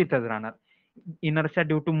तोपर्यंत ती तिथंच राहणार. इनर्शिया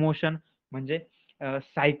ड्यू टू मोशन म्हणजे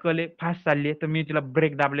सायकल आहे फास्ट चालली आहे तर मी तिला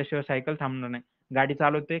ब्रेक दाबल्याशिवाय सायकल थांबणार नाही. गाडी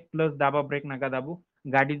चालवते क्लच दाबा ब्रेक नका दाबू.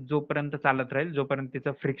 गाडी जोपर्यंत चालत राहील जोपर्यंत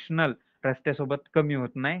तिचं फ्रिक्शनल रस्त्यासोबत कमी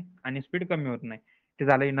होत नाही आणि स्पीड कमी होत नाही. ते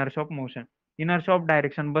झालं inertia of motion. Inertia of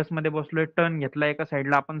direction बसमध्ये बसलोय टर्न घेतला एका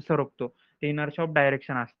साईडला आपण सरकतो. ते इनर्शिया ऑफ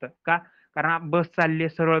डायरेक्शन असतं. का? कारण बस चालली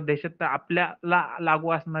आहे सरळ देशात तर आपल्याला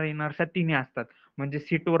लागू असणारे इनर्शिया तिन्ही असतात. म्हणजे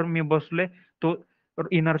सीटवर मी बसलोय तो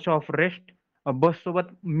इनर्शिया ऑफ रेस्ट. बस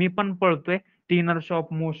सोबत मी पण पळतोय ती इनर्शिया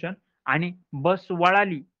ऑफ मोशन. आणि बस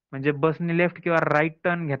वळाली म्हणजे बसने लेफ्ट किंवा राईट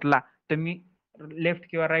टर्न घेतला तर मी लेफ्ट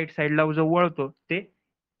किंवा राईट साईडला जो वळतो ते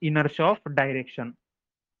इनर्शिया ऑफ डायरेक्शन.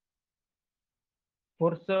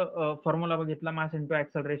 फोर्सचं फॉर्म्युला बघितला मास इंटू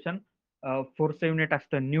ऍक्सलरेशन. फोर्सचं युनिट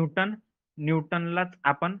असतं न्यूटन. न्यूटनलाच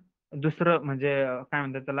आपण दुसरं म्हणजे काय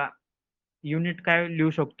म्हणतात त्याला युनिट काय लिहू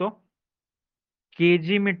शकतो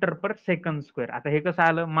केजी मीटर पर सेकंड स्क्वेअर. आता हे कसं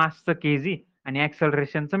आलं मासचं केजी आणि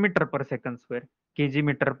ऍक्सलरेशनचं मीटर पर सेकंड स्क्वेअर. केजी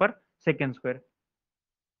मीटर पर सेकंड स्क्वेअर.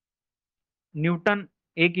 न्यूटन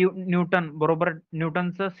न्यूटन बरोबर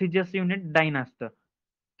न्यूटनचं सीजीएस युनिट डाईन असतं.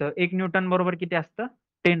 तर 1 न्यूटन बरोबर किती असतं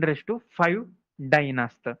 10⁵ डाईन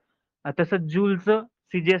असतं. तसं जूलचं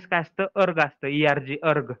सीजीएस काय असतं अर्ग असतं ERG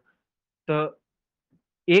अर्ग. तर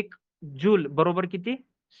 1 जूल बरोबर किती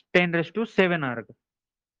 10⁷ अर्ग.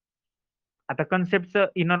 आता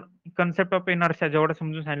कन्सेप्ट ऑफ इनर्शिया जेवढं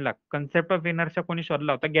समजून सांगितलं. कन्सेप्ट ऑफ इनर्शिया कोणी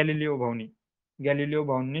शोधला होता गॅलिलिओ भाऊनी. गॅलिलिओ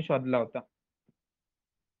भाऊंनी शोधला होता.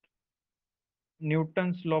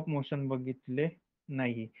 न्यूटन्स लॉ ऑफ मोशन बघितले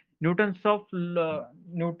नाही. Newton's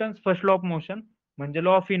first law of motion म्हणजे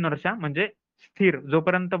लॉ ऑफ इनर्शिया म्हणजे स्थिर.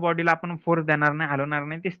 जोपर्यंत बॉडीला आपण फोर्स देणार नाही हलवणार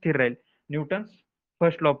नाही ती स्थिर राहील. Newton's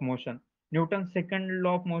first law of motion. Newton's second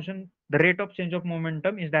law of motion the rate of change of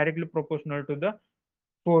momentum is directly proportional to the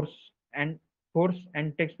force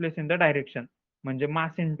and text place in the direction. म्हणजे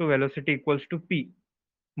mass into velocity equals to P.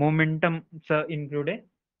 मोमेंटमचं include आहे.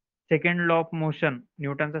 Second law of motion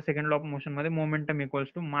न्यूटनचा second law of motion मध्ये momentum equals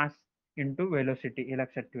to mass into velocity हे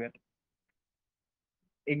लक्षात ठेवूयात.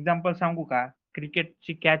 Example सांगू का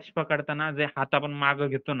क्रिकेटची catch पकडताना जे हात आपण मागं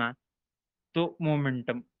घेतो ना तो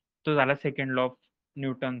मोमेंटम तो झाला second law of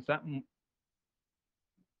न्यूटनचा.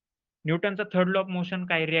 न्यूटनचा third law of motion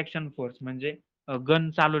काय रिॲक्शन फोर्स म्हणजे गन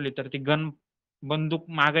चालवली तर ती गन बंदूक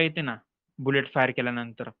मागं येते ना बुलेट फायर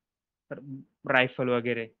केल्यानंतर रायफल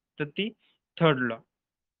वगैरे तर ती थर्ड लॉ.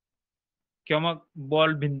 किंवा मग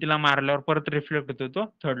बॉल भिंतीला मारल्यावर परत रिफ्लेक्ट होतो तो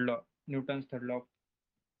third law Newton's third law of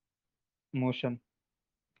motion.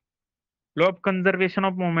 Law of conservation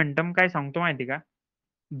of momentum काय सांगतो माहिती का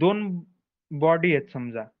 2 बॉडी आहेत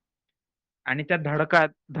समजा आणि त्या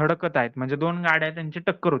धडकत आहेत म्हणजे 2 गाड्या त्यांची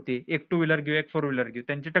टक्कर होती. एक 2 व्हीलर घेऊ एक 4 व्हीलर घेऊ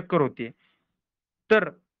त्यांची टक्कर होती. तर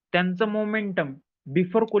त्यांचं मोमेंटम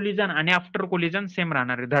बिफोर कोलिजन आणि आफ्टर कोलिजन सेम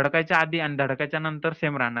राहणार आहे. धडकायच्या आधी आणि धडकायच्या नंतर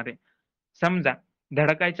सेम राहणार आहे. समजा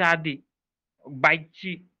धडकायच्या आधी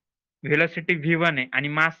बाईकची व्हेलॉसिटी V1 आहे आणि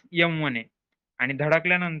मास M1 आहे आणि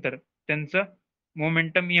धडकल्यानंतर त्यांचं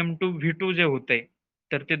मोमेंटम M2 V2 जे होतंय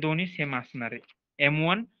तर ते दोन्ही सेम असणार आहे.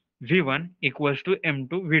 M1 V1 equals to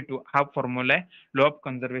M2 V2 हा फॉर्म्युला आहे law of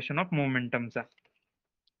conservation of मोमेंटमचा.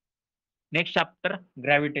 Next chapter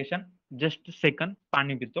gravitation. Just second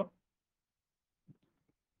पाणी पितो.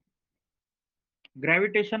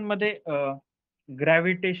 ग्रॅव्हिटेशन मध्ये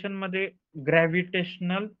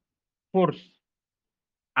ग्रॅव्हिटेशनल फोर्स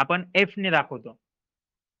आपण F ने दाखवतो.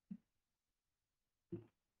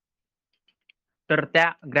 तर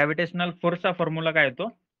त्या ग्रॅव्हिटेशनल फोर्सचा फॉर्म्युला काय येतो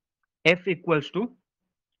F equals to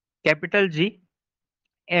capital G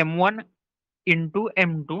M1 into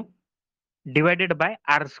M2 divided by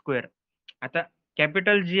R square. आता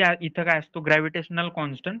कॅपिटल G इथं काय असतो ग्रॅव्हिटेशनल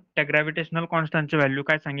कॉन्स्टंट. त्या ग्रॅव्हिटेशनल कॉन्स्टंटची व्हॅल्यू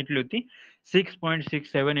काय सांगितली होती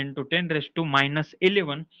 6.67 इंटू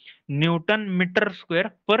 10⁻11 न्यूटन मीटर स्क्वेअर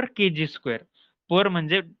पर केजी स्क्वेअर. पर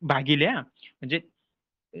म्हणजे भागिले म्हणजे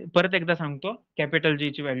परत एकदा सांगतो कॅपिटल G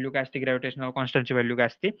ची व्हॅल्यू काय असते ग्रॅव्हिटेशनल कॉन्स्टंटची व्हॅल्यू काय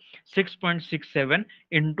असते 6.67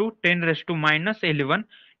 इंटू 10⁻11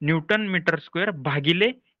 न्यूटन मीटर स्क्वेअर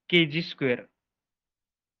भागिले केजी स्क्वेअर.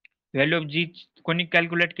 व्हॅल्यू ऑफ जी कोणी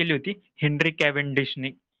कॅल्क्युलेट केली होती हेनरी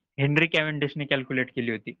कॅव्हेंडिशने कॅल्क्युलेट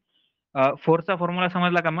केली होती. फोर्सचा फॉर्म्युला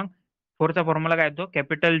समजला का मग फोर्सचा फॉर्म्युला काय येतो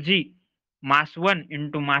कॅपिटल G मास 1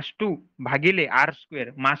 इंटू मास 2 भागिले R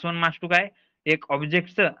स्क्वेअर. मास 1 मास 2 काय एक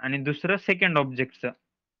ऑब्जेक्टचं आणि दुसरं सेकंड ऑब्जेक्टचं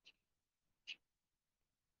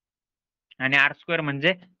आणि R स्क्वेअर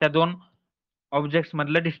म्हणजे त्या 2 ऑब्जेक्ट्स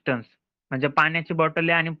मधलं डिस्टन्स. म्हणजे पाण्याची बॉटल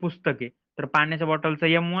आहे आणि पुस्तक आहे तर पाण्याच्या बॉटलचं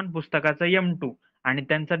M1 पुस्तकाचं M2 आणि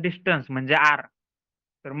त्यांचा डिस्टन्स म्हणजे R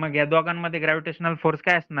तर मग या दोघांमध्ये ग्रॅव्हिटेशनल फोर्स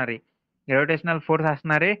काय असणार आहे? ग्रॅव्हिटेशनल फोर्स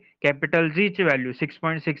असणार आहे कॅपिटल जी ची value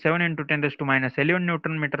 6.67 into 10⁻11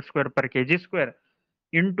 Newton metre square per KG square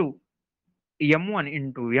into M1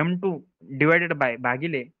 into M2 divided by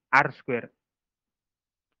भागिले R square.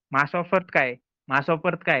 Mass of earth काय? मास ऑफ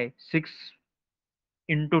अर्थ काय? 6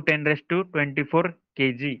 इंटू 10⁻24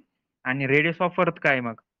 केजी आणि रेडियस ऑफ अर्थ काय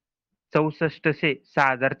मग?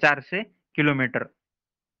 6400 kilometre.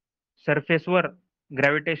 सरफेसवर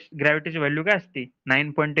ग्रॅव्हिटीची व्हॅल्यू काय असते?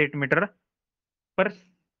 9.8 मीटर पर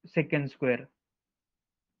सेकंड स्क्वेअर.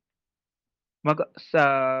 मग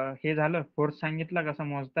हे झालं, फोर्स सांगितला कसा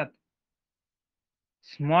मोजतात.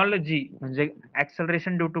 स्मॉल जी म्हणजे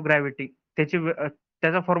ऍक्सलरेशन ड्यू टू ग्रॅव्हिटी,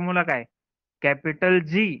 त्याचा फॉर्म्युला काय? Capital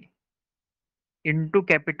G into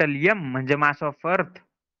capital M म्हणजे mass of earth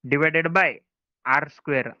divided by R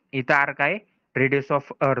square. इथं आर काय? Radius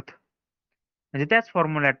of earth. म्हणजे त्याच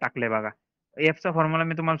फॉर्म्युल्यात टाकलंय बघा. एफचा फॉर्म्युला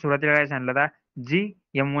मी तुम्हाला सुरुवातीला काय सांगितलं होता? जी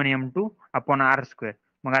M1 M2 upon R square.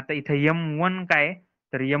 मग आता इथं M1 काय?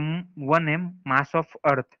 तर M1 आहे mass of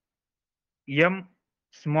earth. M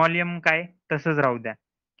small M काय? तसंच राहू द्या.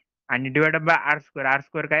 आणि divided by R square. R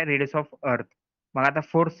square काय? Radius of earth. मग आता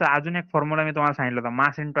फोर्सचा अजून एक फॉर्म्युला मी तुम्हाला सांगितलं होता,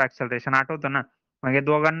 मास इंटू ऍक्सलरेशन, आठवतं ना? मग या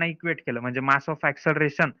दोघांना इक्वेट केलं म्हणजे mass of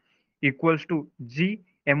acceleration equals to G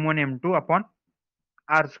M1 M2 upon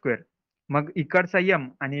R square. मग इकडचा एम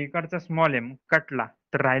आणि इकडचा स्मॉल एम कटला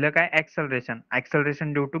तर राहिलं काय? Acceleration.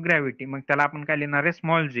 Acceleration due to gravity. मग त्याला आपण काय लिहिणार आहे?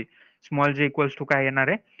 Small G. Small G equals to काय येणार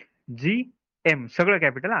आहे? जी एम सगळं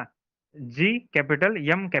कॅपिटल, हा, जी capital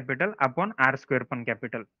M capital upon R square पण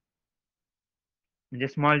कॅपिटल. म्हणजे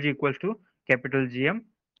small G equals to capital G M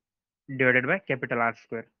divided by capital R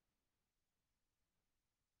square.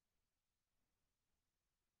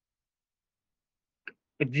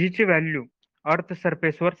 जी ची व्हॅल्यू अर्थ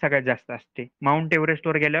सरफेसवर सगळ्यात जास्त असते. माउंट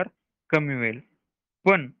एव्हरेस्टवर गेल्यावर कमी होईल.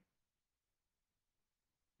 पण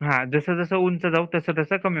हा, जसं जसं उंच जाऊ तसं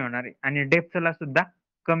तसं कमी होणार आहे आणि डेप्थला सुद्धा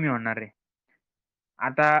कमी होणार आहे.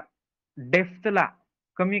 आता डेप्थला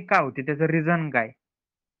कमी का होते? त्याचं रिझन काय?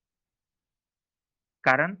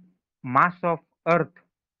 कारण मास ऑफ अर्थ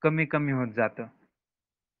कमी कमी होत जातं.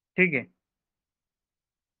 ठीक आहे.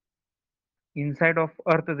 इनसाइड ऑफ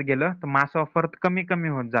अर्थच गेलं तर मास ऑफ अर्थ कमी कमी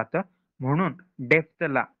होत जातं. म्हणून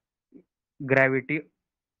डेप्थला gravity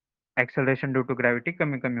acceleration due to gravity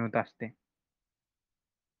कमी कमी होत असते.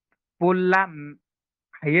 पोलला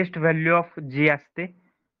हायेस्ट व्हॅल्यू ऑफ जी असते,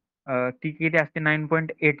 ती किती असते?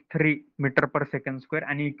 9.83 मीटर पर सेकंड स्क्वेअर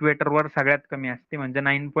आणि इक्वेटरवर सगळ्यात कमी असते म्हणजे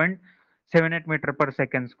 9.78 मीटर पर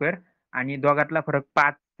सेकंड स्क्वेअर. आणि दोघातला फरक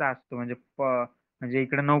 5चा असतो म्हणजे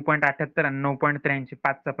इकडे 9.78 आणि 9.83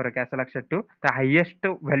 5चा फरक आहे असं लक्षात ठेवू. तर हायेस्ट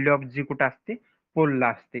व्हॅल्यू ऑफ जी कुठं असते? पोलला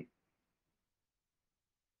असते.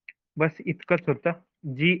 बस इतकंच होतं.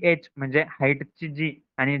 जी एच म्हणजे हाईटची जी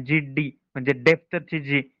आणि जी डी म्हणजे डेप्थची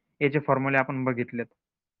जी, याचे फॉर्म्युले आपण बघितलेत.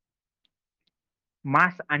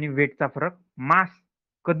 मास आणि वेटचा फरक. मास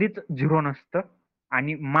कधीच झिरो नसतं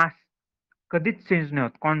आणि मास कधीच चेंज नाही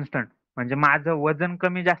होत, कॉन्स्टंट. म्हणजे माझं वजन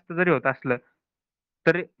कमी जास्त जरी होत असलं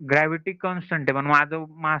तरी ग्रॅव्हिटी कॉन्स्टंट आहे, पण माझं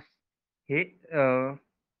मास हे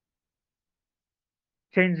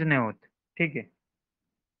चेंज नाही होत. ठीक आहे.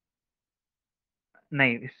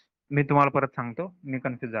 नाही, मी तुम्हाला परत सांगतो, मी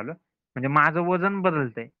कन्फ्युज झालो. म्हणजे माझं वजन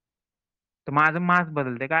बदलतंय तर माझं मास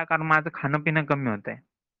बदलतंय का? कारण माझं खाणं पिणं कमी होतंय.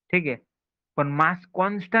 ठीक आहे. पण मास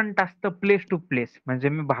कॉन्स्टंट असतं प्लेस टू प्लेस. म्हणजे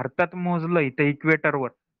मी भारतात मोजलं इथं इक्वेटरवर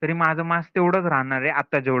तरी माझं मास तेवढंच राहणार आहे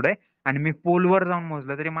आता जेवढं आहे. आणि मी पोलवर जाऊन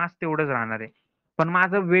मोजलं तरी मास तेवढंच राहणार आहे. पण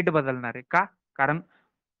माझं वेट बदलणार आहे का? कारण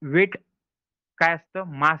वेट काय असतं?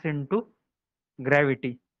 Mass into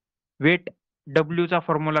gravity. Weight डब्ल्यूचा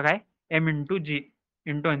formula काय? एम इंटू जी.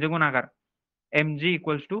 इंटू म्हणजे गुणाकार. M G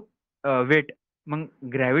equals to weight. मग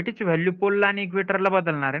ग्रॅव्हिटीची व्हॅल्यू पोलला आणि इक्वेटरला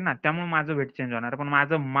बदलणार आहे ना, त्यामुळे माझं वेट चेंज होणार आहे. पण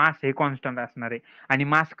माझं मास हे कॉन्स्टंट असणार आहे आणि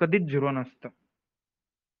मास कधीच झिरो नसतं.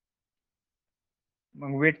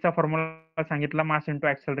 मग वेटचा फॉर्म्युला सांगितला, मास इंटू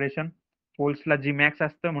ऍक्सलरेशन. पोल्सला जी मॅक्स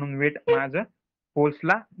असतं म्हणून वेट माझं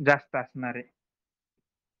पोल्सला जास्त असणार आहे.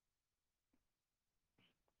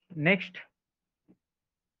 नेक्स्ट,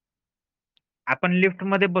 आपण लिफ्ट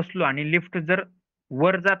मध्ये बसलो आणि लिफ्ट जर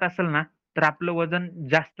वर जात असेल ना तर आपलं वजन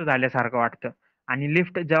जास्त झाल्यासारखं वाटतं आणि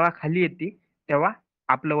लिफ्ट जेव्हा खाली येते तेव्हा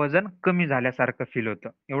आपलं वजन कमी झाल्यासारखं फील होतं.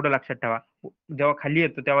 एवढं लक्षात ठेवा. जेव्हा खाली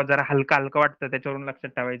येतो तेव्हा जरा हलका हलका वाटतं, त्याच्यावरून लक्षात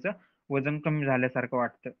ठेवायचं. वजन कमी झाल्यासारखं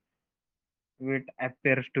वाटतं. Weight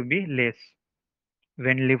appears to be less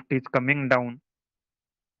when lift is coming down.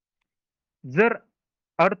 जर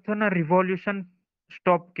अर्थनं रिव्हॉल्युशन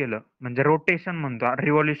स्टॉप केलं म्हणजे रोटेशन म्हणतो,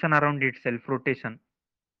 revolution around it self, rotation,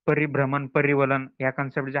 परिभ्रमण, परिवलन या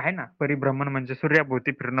कन्सेप्ट जे आहे ना, परिभ्रमण म्हणजे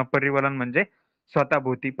सूर्याभोवती फिरणं, परिवलन म्हणजे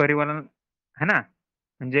स्वतःभोवती परिवलन है ना,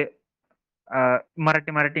 म्हणजे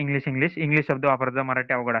Marathi Marathi English English English शब्द वापरता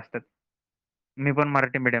मराठी अवघड असतात. मी पण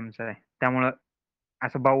मराठी मीडियमचा आहे. त्यामुळं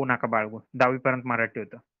असं बावू नका बाळगू. 10वी पर्यंत मराठी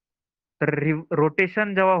होतं. तर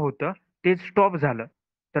रोटेशन जेव्हा होतं ते स्टॉप झालं,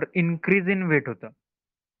 तर इन्क्रीज इन वेट होतं.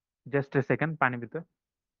 जस्ट अ सेकंड पाणी पितो.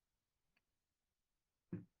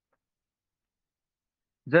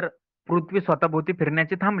 जर पृथ्वी स्वतःभोवती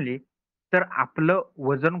फिरण्याची थांबली, तर आपलं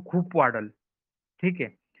वजन खूप वाढल. ठीक आहे.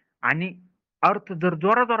 आणि अर्थ जर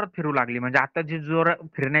जोरात-जोरात फिरू लागली, म्हणजे आता जी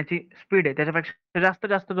फिरण्याची स्पीड आहे त्याच्यापेक्षा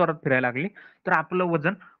जास्त जोरात फिरायला लागली, तर आपलं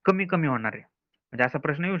वजन कमी-कमी होणार आहे. म्हणजे असा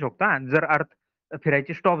प्रश्न येऊ शकतो हां, जर अर्थ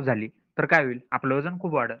फिरायची स्टॉप झाली, तर काय होईल? आपलं वजन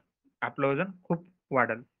खूप वाढेल. आपलं वजन खूप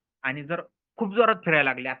वाढेल. आणि जर खूप जोरात फिरायला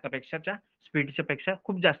लागली आतापेक्षाच्या स्पीडच्या पेक्षा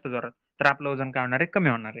खूप जास्त जोरात, तर आपलं वजन काय होणार आहे? कमी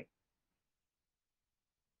होणार आहे.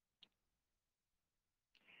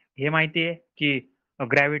 हे माहिती आहे, की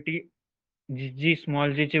ग्रॅव्हिटी जी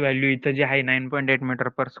स्मॉल जीची व्हॅल्यू इथं जी आहे 9.8 मीटर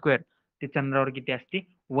पर स्क्वेअर ती चंद्रावर किती असते?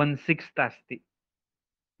 1/6 असते.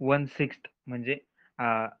 1/6 म्हणजे अ,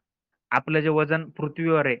 आपलं जे वजन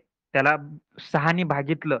पृथ्वीवर आहे त्याला 6 ने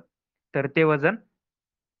भागितलं तर ते वजन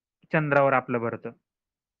चंद्रावर आपलं भरतं.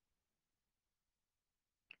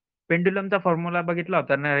 पेंड्युलमचा फॉर्म्युला बघितला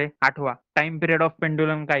होता ना रे? आठवा. टाईम पिरियड ऑफ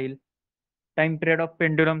पेंड्युलम काय येईल? टाईम पिरियड ऑफ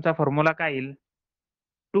पेंड्युलमचा फॉर्म्युला काय येईल?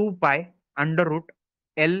 2 pi under route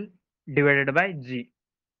L divided by G.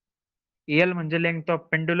 L म्हणजे लेंग्थ ऑफ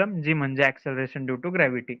पेंड्युलम, जी म्हणजे ॲक्सेलरेशन ड्यू टू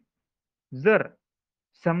ग्रॅव्हिटी. जर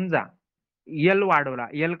समजा एल वाढवला,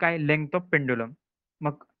 एल काय लेंग्थ ऑफ पेंड्युलम.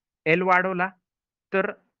 मग एल वाढवला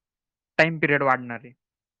तर टाईम पिरियड वाढणार आहे.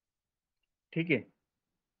 ठीक आहे.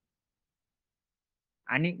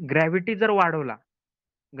 आणि ग्रॅव्हिटी जर वाढवला,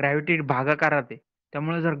 ग्रॅव्हिटी भागाकारात आहे.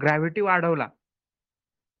 त्यामुळे जर ग्रॅव्हिटी वाढवला,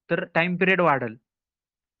 तर टाईम पिरियड वाढेल.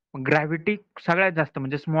 मग ग्रॅव्हिटी सगळ्यात जास्त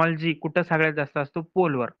म्हणजे स्मॉल जी कुठं सगळ्यात जास्त असतो?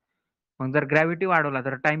 पोलवर. मग जर ग्रॅव्हिटी वाढवला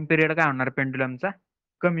तर टाईम पिरियड काय होणार पेंड्युलमचा?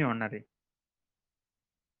 कमी होणार आहे.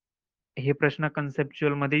 हे प्रश्न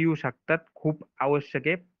कन्सेप्च्युअलमध्ये येऊ शकतात. खूप आवश्यक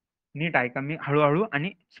आहे. नीट ऐका. मी हळू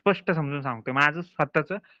आणि स्पष्ट समजून सांगतोय. माझं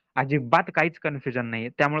स्वतःचं अजिबात काहीच कन्फ्युजन नाहीये.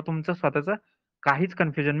 त्यामुळे तुमचं स्वतःचं काहीच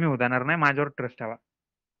कन्फ्युजन मी होऊ देणार नाही. माझ्यावर ट्रस्ट ठेवा.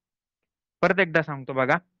 परत एकदा सांगतो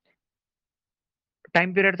बघा.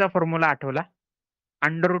 टाईम पिरियडचा फॉर्म्युला आठवला.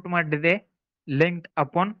 अंडर रूटमध्ये लेंग्थ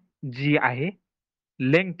अपॉन जी आहे.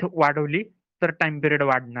 लेंग्थ वाढवली तर टाईम पिरियड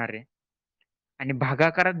वाढणार आहे. आणि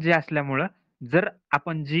भागाकारात जे असल्यामुळं जर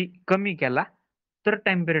आपण जी कमी केला, तर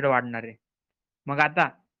टाईम पिरियड वाढणार आहे. मग आता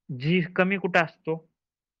जी कमी कुठं असतो?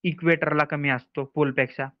 इक्वेटरला कमी असतो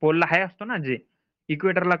पोलपेक्षा. पोलला हाय असतो ना जी.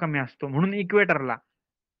 इक्वेटरला कमी असतो. म्हणून इक्वेटरला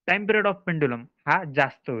टाईम पिरियड ऑफ पेंड्युलम हा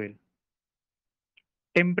जास्त होईल.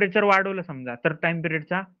 टेम्परेचर वाढवलं समजा, तर टाईम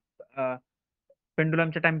पिरियडचा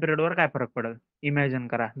पेंडुलमच्या टाईम पिरियडवर काय फरक पडेल? इमॅजिन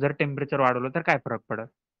करा. जर टेम्परेचर वाढवलं तर काय फरक पडेल?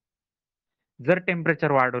 जर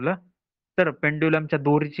टेम्परेचर वाढवलं, तर पेंड्युलमच्या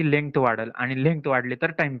दोरीची लेंग्थ वाढेल आणि लेंग्थ वाढली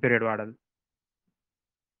तर टाईम पिरियड वाढेल.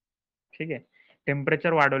 ठीक आहे.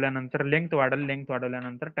 टेम्परेचर वाढवल्यानंतर लेंग्थ वाढेल, लेंग्थ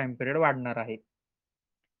वाढवल्यानंतर टाईम पिरियड वाढणार आहे.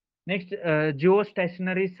 नेक्स्ट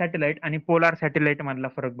जिओस्टेशनरी सॅटेलाइट आणि पोलार सॅटेलाइट मधला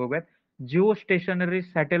फरक बघूयात. जिओस्टेशनरी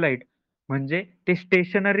सॅटेलाइट म्हणजे ते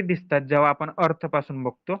स्टेशनरी दिसतात जेव्हा आपण अर्थपासून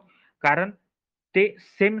बघतो. कारण ते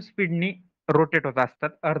सेम स्पीडनी रोटेट होत असतात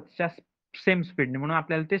अर्थच्या सेम स्पीडने म्हणून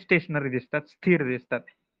आपल्याला ते स्टेशनरी दिसतात, स्थिर दिसतात.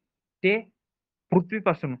 ते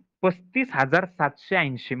पृथ्वीपासून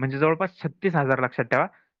 35,780 म्हणजे जवळपास 36,000 लक्षात ठेवा.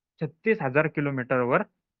 36,000 किलोमीटरवर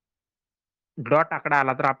डॉट आकडा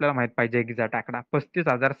आला तर आपल्याला माहीत पाहिजे एक्झॅक्ट आकडा.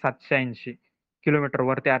 35,780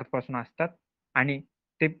 किलोमीटरवर ते अर्थपासून असतात आणि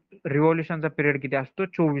ते रिव्होल्यूशनचा पिरियड किती असतो?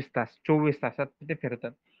 24 तास. 24 तासात ते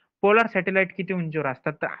फिरतात. पोलार सॅटेलाइट किती उंचीवर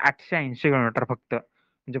असतात? तर 880 किलोमीटर फक्त.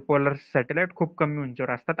 म्हणजे पोलार सॅटेलाइट खूप कमी उंचीवर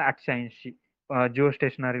असतात 880 जिओ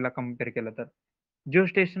स्टेशनरीला कंपेअर केलं तर. जिओ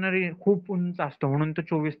स्टेशनरी खूप उंच असतो म्हणून तो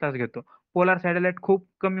 24 तास घेतो. पोलार सॅटेलाइट खूप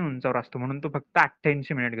कमी उंचावर असतो म्हणून तो फक्त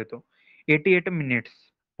 88 मिनिट घेतो. 88 minutes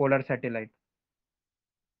polar satellite.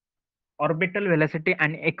 Orbital velocity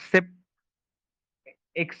आणि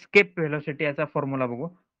एस्केप व्हेलॉसिटी याचा फॉर्म्युला बघू.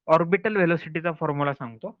 ऑर्बिटल व्हेलॉसिटीचा फॉर्म्युला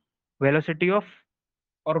सांगतो. Velocity of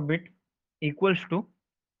orbit equals to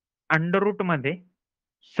under रूटमध्ये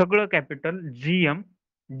सगळं capital GM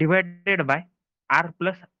divided by R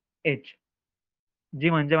plus H. जी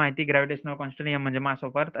म्हणजे माहिती ग्रॅव्हिटेशनल कॉन्स्टंट, एम म्हणजे mass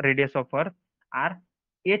of earth, radius of earth, R,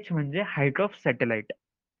 H म्हणजे height of satellite.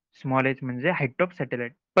 Small H म्हणजे height of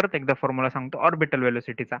satellite. परत एकदा formula सांगतो orbital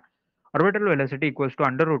व्हेलॉसिटीचा. Orbital velocity equals to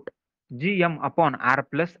under route GM upon R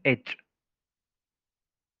plus H.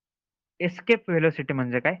 Escape velocity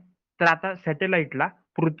म्हणजे काय? तर आता सॅटेलाइटला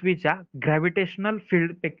पृथ्वीच्या ग्रॅव्हिटेशनल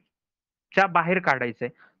फील्ड च्या बाहेर काढायचंय.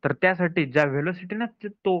 तर त्यासाठी ज्या व्हेलॉसिटीने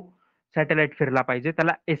तो सॅटेलाइट फिरला पाहिजे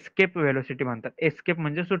त्याला एस्केप व्हेलोसिटी म्हणतात. एस्केप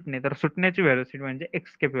म्हणजे सुटणे, तर सुटण्याची व्हेलोसिटी म्हणजे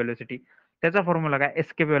एस्केप व्हेलोसिटी. त्याचा फॉर्म्युला काय?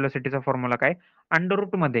 एस्केप व्हेलोसिटीचा फॉर्म्युला काय? अंडर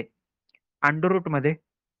रूट मध्ये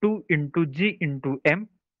 2 इंटू जी इंटू एम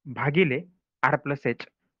भागिले आर प्लस एच,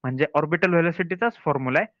 म्हणजे ऑर्बिटल व्हेलोसिटीचाच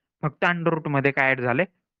फॉर्म्युला आहे, फक्त अंडर रूट मध्ये काय ऍड झाले?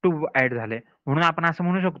 2 ऍड झाले. म्हणून आपण असं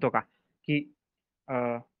म्हणू शकतो का की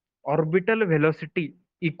orbital velocity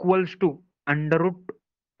equals to under route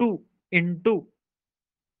 2 into,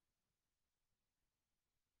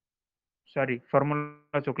 sorry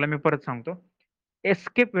formula चुकला, मी परत सांगतो.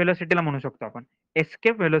 एस्केप व्हेलोसिटीला म्हणू शकतो आपण,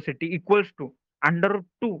 escape velocity equals to under route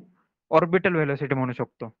 2 orbital velocity म्हणू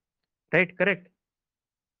शकतो. Right, correct.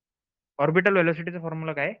 ऑर्बिटल व्हेलोसिटीचा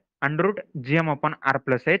फॉर्म्युला काय? Under route GM upon R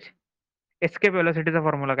plus H. Escape व्हेलोसिटीचा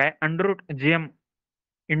formula काय? Under route GM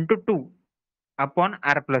into 2 upon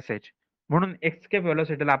R plus H. म्हणून एस्केप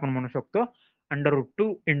व्हेलोसिटीला आपण म्हणू शकतो under route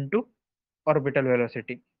 2 into orbital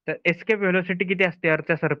velocity. तर escape velocity किती असते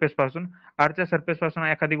अर्थच्या सरफेस पासून? अर्थच्या सरफेस पासून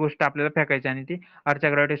एखादी गोष्ट आपल्याला फेकायची आणि ती अर्थच्या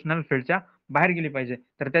ग्रॅव्हिटेशनल फील्डच्या बाहेर गेली पाहिजे,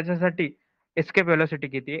 तर त्याच्यासाठी एस्केप व्हेलोसिटी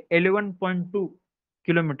किती आहे? 11.2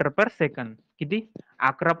 किलोमीटर पर सेकंद. किती?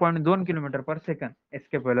 11.2 kilometre per second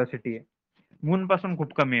escape velocity आहे. मून पासून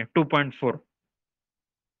खूप कमी आहे, 2.4.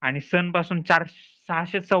 आणि सन पासून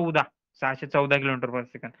 614 किलोमीटर पर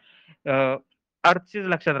सेकंद. अर्थचीच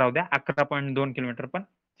लक्षात राहू द्या, 11.2 kilometre per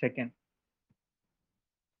second.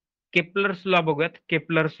 Kepler's law बघूयात.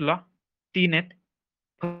 केपलर्स लॉ 3 आहेत.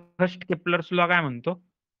 फर्स्ट केपलर्स लॉ काय म्हणतो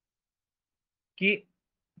की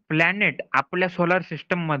प्लॅनेट आपल्या सोलार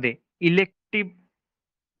सिस्टम मध्ये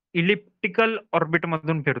इलिप्टिकल ऑर्बिट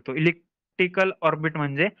मधून फिरतो. इलिप्टिकल ऑर्बिट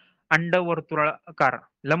म्हणजे अंडवर्तुळाकार,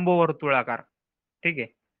 लंबवर्तुळाकार. ठीक आहे.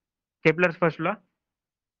 Kepler's first law,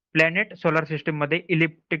 planet solar system मध्ये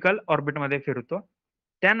इलिप्टिकल ऑर्बिट मध्ये फिरतो.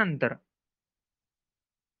 त्यानंतर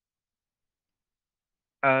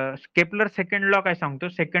केपलर सेकंड लॉ काय सांगतो?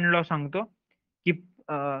 सेकंड लॉ सांगतो की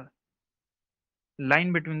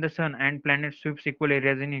line between the sun and planet sweeps equal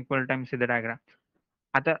areas in equal time. See the diagram.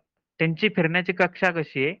 आता त्यांची फिरण्याची कक्षा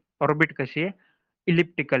कशी आहे? ऑर्बिट कशी आहे?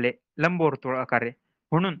 इलिप्टिकल आहे, लंबवर्तुळाकार आहे.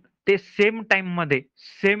 म्हणून ते सेम टाइम मध्ये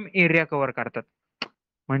सेम एरिया कव्हर करतात.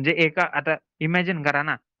 म्हणजे एका, आता इमॅजिन करा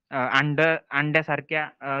ना, अंड्यासारख्या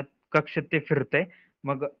कक्षेत ते फिरतंय,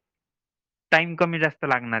 मग टाइम कमी जास्त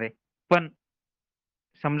लागणार आहे. पण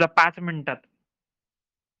समजा 5 मिनिटात,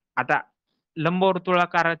 आता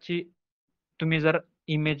लंबवर्तुळाकाराची तुम्ही जर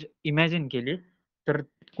इमॅजिन केली, तर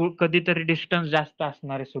कधीतरी डिस्टन्स जास्त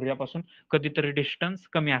असणार आहे सूर्यापासून, कधीतरी डिस्टन्स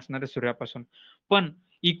कमी असणार आहे सूर्यापासून. पण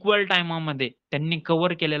इक्वल टाइमामध्ये त्यांनी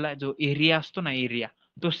कव्हर केलेला जो एरिया असतो ना, एरिया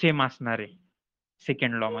तो सेम असणार आहे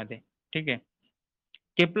सेकंड लॉ मध्ये. ठीक आहे.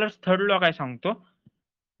 केपलर्स थर्ड लॉ काय सांगतो?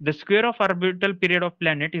 The square of orbital period of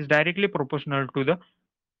planet is directly proportional to the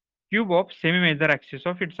cube of semi major axis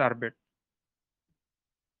of its orbit.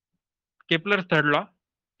 Kepler third law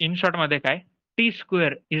in short मध्ये काय? T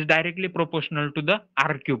square is directly proportional to the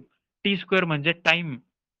R cube. T square म्हणजे time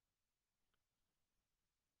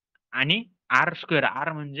आणि R square,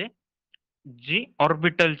 R म्हणजे जी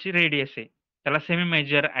ऑर्बिटलची radius आहे, त्याला semi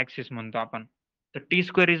major axis म्हणतो आपण. तर T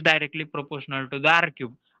square is directly proportional to the R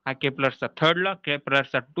cube. हा केपलरचा थर्ड लॉ.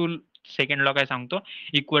 केपलरचा सेकंड लॉ काय सांगतो?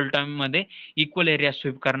 इक्वल टाइम मध्ये इक्वल एरिया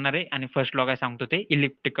स्वीप करणार आहे. आणि फर्स्ट लॉ काय सांगतो? ते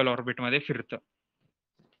इलिप्टिकल ऑर्बिट मध्ये फिरतं.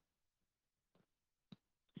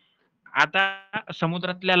 आता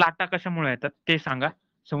समुद्रातल्या लाटा कशामुळे येतात ते सांगा?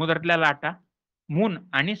 समुद्रातल्या लाटा मून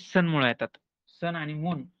आणि सन मुळे येतात. सन आणि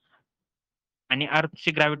मून आणि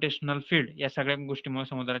अर्थची ग्रॅव्हिटेशनल फील्ड या सगळ्या गोष्टीमुळे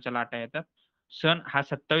समुद्राच्या लाटा येतात. सन हा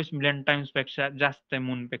 27 मिलियन टाइम्स पेक्षा जास्त आहे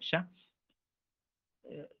मून पेक्षा.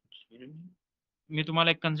 मी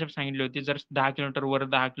तुम्हाला एक कन्सेप्ट सांगितली होती, जर 10 किलोमीटर वर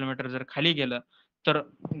 10 किलोमीटर जर खाली गेलं, तर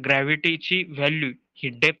ग्रॅव्हिटीची व्हॅल्यू ही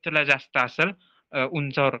डेप्थला जास्त असेल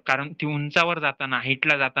उंचावर, कारण ती उंचावर जाताना,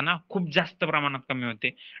 हाईटला जाताना खूप जास्त प्रमाणात कमी होते.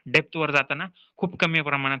 डेप्थवर जाताना खूप कमी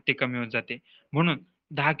प्रमाणात ती कमी होत जाते. म्हणून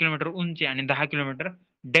 10 किलोमीटर उंची आणि 10 किलोमीटर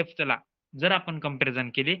डेप्थला जर आपण कंपॅरिझन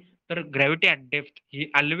केली, तर gravity at depth he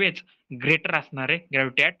always greater असणार आहे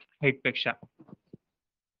ग्रॅव्हिटी ॲट हाईट पेक्षा.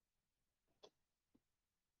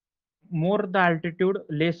 More the altitude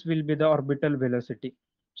less will be the orbital velocity.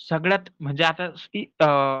 सगळ्यात म्हणजे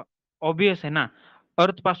आता ऑब्विस आहे ना,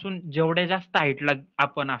 अर्थ पासून जेवढ्या जास्त हाईटला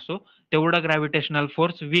आपण असो, तेवढं ग्रॅव्हिटेशनल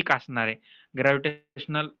फोर्स वीक असणार आहे.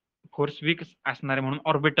 ग्रॅव्हिटेशनल फोर्स वीक असणार आहे, म्हणून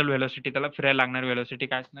ऑर्बिटल व्हेलोसिटी, त्याला फिरायला लागणारी व्हेलोसिटी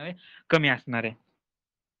काय असणार आहे? कमी असणार आहे.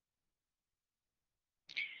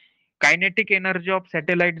 कायनेटिक एनर्जी ऑफ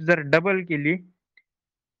सॅटेलाइट जर डबल केली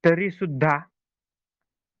तरी सुद्धा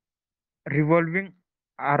रिव्हॉल्विंग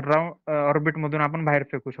ऑर्बिट मधून आपण बाहेर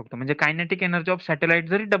फेकू शकतो. म्हणजे कायनेटिक एनर्जी ऑफ सॅटेलाइट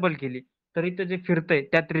जरी डबल केली, तरी ते जे फिरतंय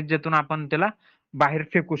त्या त्रिज्येतून आपण त्याला बाहेर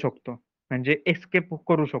फेकू शकतो, म्हणजे एस्केप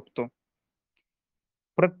करू शकतो.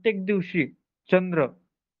 प्रत्येक दिवशी चंद्र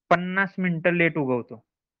 50 मिनिटं लेट उगवतो.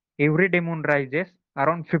 Every day moon rises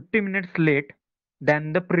around 50 minutes late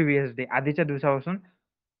than the previous day. आधीच्या दिवसापासून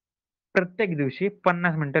प्रत्येक दिवशी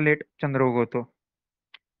 50 मिनिटं लेट चंद्र उगवतो.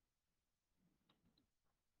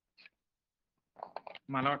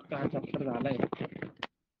 मला वाटतं हा चॅप्टर झालाय.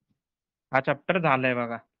 हा चॅप्टर झालाय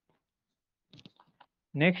बघा.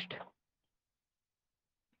 नेक्स्ट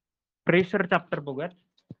प्रेशर चॅप्टर बघूयात.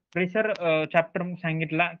 प्रेशर चॅप्टर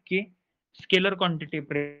सांगितला की स्केलर क्वांटिटी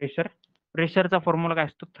प्रेशर. प्रेशरचा फॉर्म्युला काय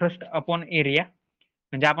असतो? Thrust upon area.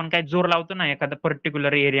 म्हणजे आपण काय जोर लावतो ना एखाद्या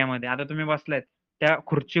पर्टिक्युलर एरियामध्ये. आता तुम्ही बसलायत त्या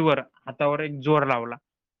खुर्चीवर, हातावर एक जोर लावला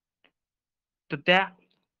तर त्या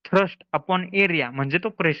थ्रस्ट अपॉन एरिया म्हणजे तो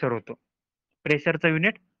प्रेशर होतो. प्रेशरचं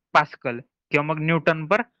युनिट पास्कल किंवा मग न्यूटन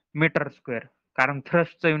पर मीटर स्क्वेअर, कारण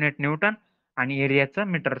थ्रस्टचं युनिट न्यूटन आणि एरियाचं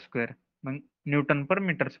मीटर स्क्वेअर. मग न्यूटन पर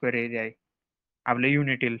मीटर स्क्वेअर एरिया आहे आपलं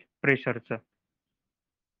युनिट येईल प्रेशरचं.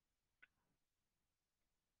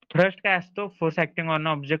 थ्रस्ट काय असतो? Force acting on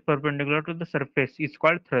object perpendicular to the surface is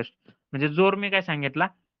called thrust. म्हणजे जोर मी काय सांगितला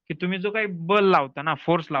की तुम्ही जो काही बल लावता ना,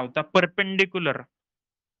 फोर्स लावता परपेंडिक्युलर,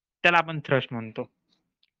 त्याला आपण थ्रस्ट म्हणतो.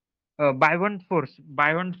 बायवंट फोर्स,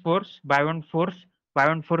 बायवंट फोर्स, बायवंट फोर्स,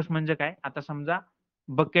 बायवंट फोर्स म्हणजे काय? आता समजा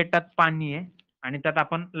बकेटात पाणी आहे आणि त्यात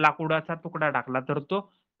आपण लाकूडाचा तुकडा टाकला तर तो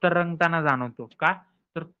तरंगताना जाणवतो. का?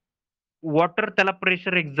 तर वॉटर त्याला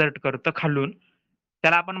प्रेशर एक्झर्ट करतं खालून,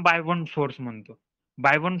 त्याला आपण बायवंट फोर्स म्हणतो.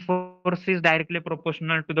 बायवंट force is directly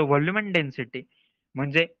proportional to the volume and density.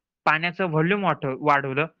 म्हणजे पाण्याचं व्हॉल्यूम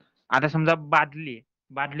वाढवलं. आता समजा बादली आहे,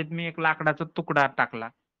 बादलीत मी एक लाकडाचा तुकडा टाकला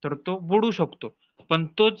तर तो बुडू शकतो. पण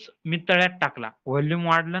तोच मी तळ्यात टाकला, व्हॉल्यूम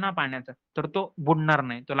वाढलं ना पाण्याचं, तर तो बुडणार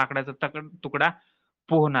नाही. तो लाकडाचा तुकडा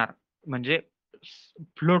पोहणार, म्हणजे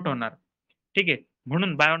फ्लोट होणार. ठीक आहे.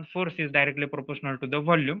 म्हणून बायवंट force is directly proportional to the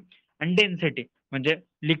volume and density. म्हणजे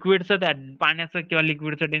लिक्विडचं त्या पाण्याचं किंवा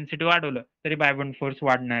लिक्विडचं डेन्सिटी वाढवलं तरी बायवंट फोर्स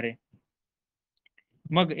वाढणार आहे.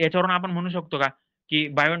 मग याच्यावरून आपण म्हणू शकतो का की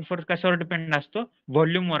बायवंट फोर्स कशावर डिपेंड असतो?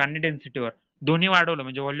 व्हॉल्यूमवर आणि डेन्सिटीवर. दोन्ही वाढवलं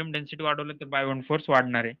म्हणजे व्हॉल्यूम डेन्सिटी वाढवलं तर बायवंट फोर्स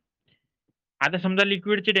वाढणार आहे. आता समजा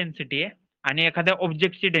लिक्विडची डेन्सिटी आहे आणि एखाद्या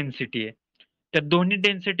ऑब्जेक्टची डेन्सिटी आहे. त्या दोन्ही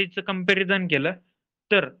डेन्सिटीचं कंपॅरिझन केलं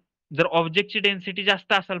तर जर ऑब्जेक्टची डेन्सिटी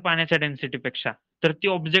जास्त असेल पाण्याच्या डेन्सिटीपेक्षा तर ती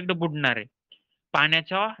ऑब्जेक्ट बुडणार आहे.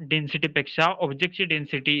 पाण्याच्या डेन्सिटीपेक्षा ऑब्जेक्टची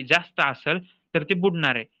डेन्सिटी जास्त असेल तर ती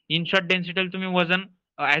बुडणार आहे. इन शॉर्ट डेन्सिटीला तुम्ही वजन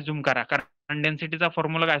अझ्युम करा, कारण डेन्सिटीचा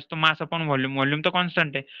फॉर्म्युला काय असतो? Mass upon volume. व्हॉल्यूम तर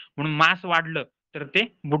कॉन्स्टंट आहे, म्हणून मास वाढलं तर ते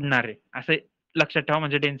बुडणार आहे. असं लक्षात ठेवा,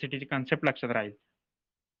 म्हणजे डेन्सिटीची कन्सेप्ट लक्षात राहील.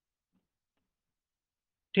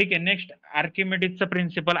 ठीक आहे. Next आर्किमिडीजचा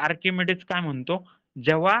principal. आर्किमिडीज काय म्हणतो?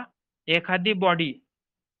 जेव्हा एखादी बॉडी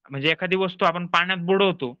म्हणजे एखादी वस्तू आपण पाण्यात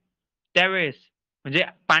बुडवतो त्यावेळेस, म्हणजे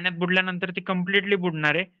पाण्यात बुडल्यानंतर ती कम्प्लिटली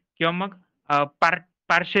बुडणार आहे किंवा मग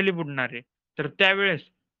पार्शियली बुडणार आहे. तर त्यावेळेस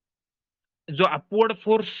जो अपवर्ड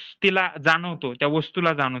फोर्स तिला जाणवतो, त्या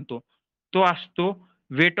वस्तूला जाणवतो, तो असतो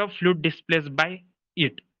weight of fluid displace bye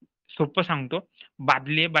it. सोपं सांगतो.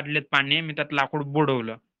 बादली आहे, बादलीत पाणी आहे, मी त्यात लाकूड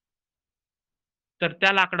बुडवलं तर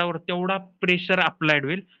त्या लाकडावर तेवढा प्रेशर अप्लाइड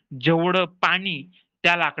होईल जेवढं पाणी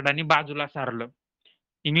त्या लाकडाने बाजूला सारलं.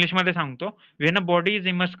 इंग्लिशमध्ये सांगतो, when a body is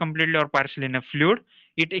immerse completely or partially in a fluid,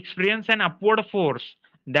 it experience an upward force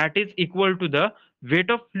that is equal to the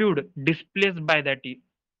weight of fluid displaced by that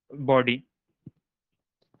body.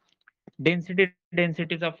 Density,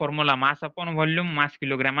 डेन्सिटीचा formula mass upon volume. Mass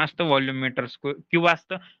kilogram असतं, volume metre cube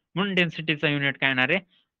असतं, म्हणून डेन्सिटीचा unit काय येणार आहे?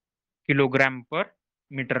 Kilogram पर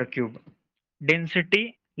metre cube. Density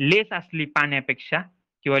लेस असली पाण्यापेक्षा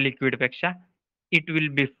किंवा लिक्विडपेक्षा it will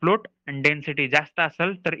be float, आणि डेन्सिटी जास्त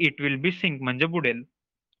असेल तर इट विल बी सिंक म्हणजे बुडेल.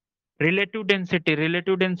 रिलेटिव्ह डेन्सिटी,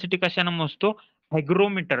 रिलेटिव्ह डेन्सिटी कशाने मोजतो?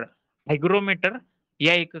 हायग्रोमीटर. हायग्रोमीटर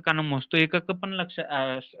या एककानं मोजतो. एकक पण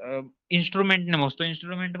इन्स्ट्रुमेंटने मोजतो.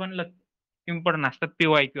 इन्स्ट्रुमेंट पण इम्पॉर्टंट असतात.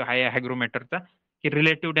 पीवायक्यू हा हायग्रोमीटरचा, की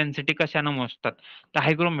रिलेटिव्ह डेन्सिटी कशाने मोजतात. तर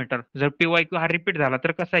हायग्रोमीटर जर पीवायक्यू हा रिपीट झाला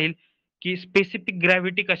तर कसा येईल की स्पेसिफिक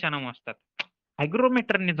ग्रॅव्हिटी कशाने मोजतात?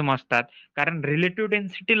 हायग्रोमीटरनेच मोजतात. कारण रिलेटिव्ह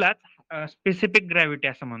डेन्सिटीलाच स्पेसिफिक ग्रॅव्हिटी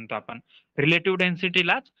असं म्हणतो आपण. रिलेटिव्ह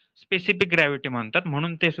डेन्सिटीलाच स्पेसिफिक ग्रॅव्हिटी म्हणतात,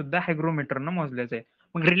 म्हणून ते सुद्धा हायग्रोमीटरनं मोजले जाईल.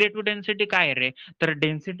 मग रिलेटिव्ह डेन्सिटी काय रे? तर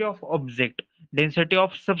density of object, density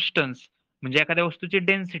of substance, म्हणजे एखाद्या वस्तूची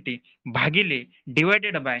डेन्सिटी भागिले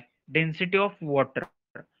divided by density of water.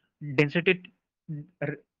 Density,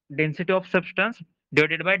 density of substance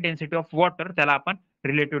divided by density of water, त्याला आपण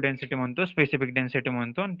रिलेटिव्ह डेन्सिटी म्हणतो, स्पेसिफिक डेन्सिटी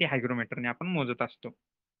म्हणतो, आणि ती हायग्रोमीटरने आपण मोजत असतो.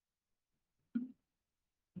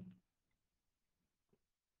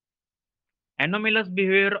 Anomalous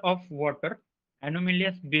behavior of water,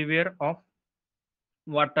 anomalous behavior of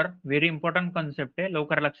water very important concept आहे,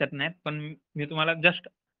 लवकर लक्षात नाही पण मी तुम्हाला जस्ट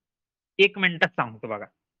 1 मिनिटात सांगतो बघा.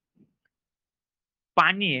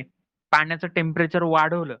 पाणी आहे, पाण्याचं टेम्परेचर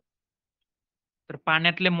वाढवलं तर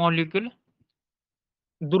पाण्यातले मॉलिक्यूल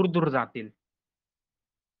दूर दूर जातील.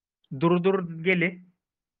 दूर दूर गेले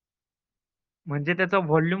म्हणजे त्याचा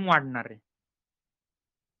व्हॉल्यूम वाढणार आहे.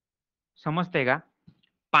 समजतंय का?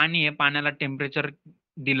 पाणी आहे, पाण्याला टेम्परेचर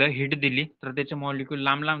दिलं, हीट दिली तर त्याचे मॉलिक्यूल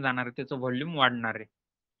लांब लांब जाणार आहे, त्याचं व्हॉल्यूम वाढणार आहे.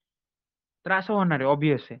 तर असं होणार आहे,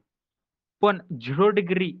 ऑब्व्हियस आहे. पण 0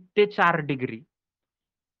 डिग्री ते 4 डिग्री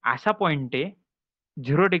असा पॉइंट आहे,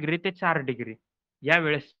 0 डिग्री ते 4 डिग्री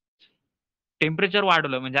यावेळेस टेम्परेचर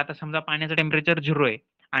वाढवलं म्हणजे आता समजा पाण्याचं टेम्परेचर 0 आहे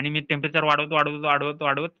आणि मी टेम्परेचर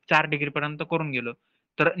वाढवत 4 डिग्री पर्यंत करून गेलो.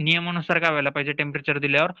 तर नियमानुसार काय व्हायला पाहिजे, टेम्परेचर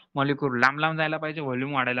दिल्यावर मॉलिक्यूल लांब लांब जायला पाहिजे,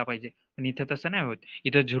 व्हॉल्यूम वाढायला पाहिजे. पण इथं तसं नाही होत.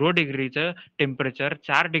 इथं 0 डिग्रीचं टेम्परेचर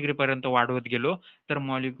 4 डिग्री पर्यंत वाढवत गेलो तर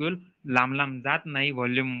मॉलिक्यूल लांब लांब जात नाही,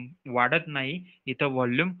 व्हॉल्यूम वाढत नाही. इथं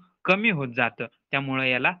व्हॉल्यूम कमी होत जातं. त्यामुळे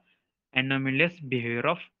याला एनोमलियस बिहेवियर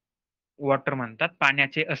ऑफ वॉटर म्हणतात.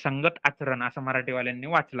 पाण्याचे असंगत आचरण असं मराठीवाल्यांनी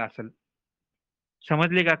वाचलं असेल.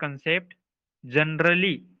 समजली का कन्सेप्ट?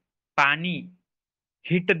 जनरली पाणी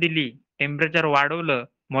हीट दिली, टेम्परेचर वाढवलं,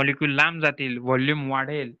 मॉलिक्यूल लांब जातील, व्हॉल्यूम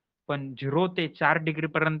वाढेल. पण 0 ते 4 डिग्री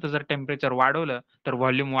पर्यंत जर टेम्परेचर वाढवलं तर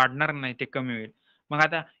व्हॉल्यूम वाढणार नाही, ते कमी होईल. मग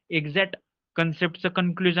आता एक्झॅक्ट कन्सेप्टचं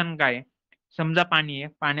कन्क्लुजन काय आहे? समजा पाणी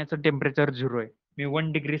आहे, पाण्याचं टेम्परेचर 0 आहे. मी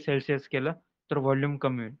 1 डिग्री सेल्सिअस केलं तर व्हॉल्यूम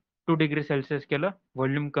कमी होईल. 2 डिग्री सेल्सिअस केलं,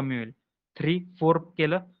 व्हॉल्यूम कमी होईल. 3, 4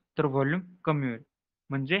 केलं तर व्हॉल्यूम कमी होईल.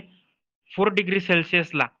 म्हणजे 4 डिग्री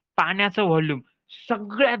सेल्सिअसला पाण्याचं व्हॉल्यूम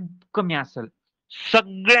सगळ्यात कमी असेल.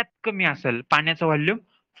 सगळ्यात कमी असेल पाण्याचं व्हॉल्यूम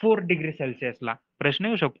 4 डिग्री सेल्सिअसला. प्रश्न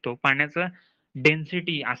येऊ शकतो, पाण्याचं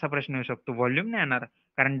डेन्सिटी असा प्रश्न येऊ शकतो. व्हॉल्यूम नाही येणार.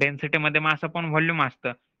 कारण डेन्सिटीमध्ये मास पण व्हॉल्यूम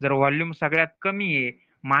असतं. जर व्हॉल्यूम सगळ्यात कमी आहे,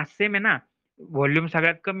 मास सेम आहे ना, व्हॉल्यूम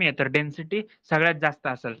सगळ्यात कमी आहे, तर डेन्सिटी सगळ्यात जास्त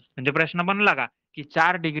असेल. म्हणजे प्रश्न बनला का, की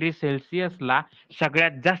 4 डिग्री सेल्सिअसला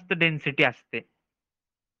सगळ्यात जास्त डेन्सिटी असते.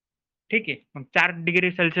 ठीक आहे. मग 4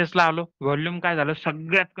 डिग्री सेल्सिअसला आलो. व्हॉल्यूम काय झालं?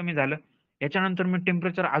 सगळ्यात कमी झालं. याच्यानंतर मी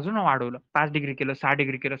टेम्परेचर अजून वाढवलं. 5 डिग्री केलं, 6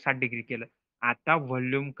 डिग्री केलं, 7 डिग्री केलं. आता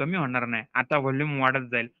व्हॉल्यूम कमी होणार नाही. आता व्हॉल्यूम वाढत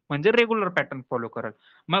जाईल. म्हणजे रेग्युलर पॅटर्न फॉलो करेल.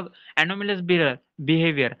 मग एनोमलियस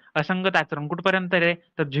बिहेवियर असंगत आचरण कुठपर्यंत आहे?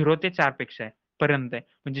 तर 0 ते 4 पेक्षा आहे पर्यंत आहे.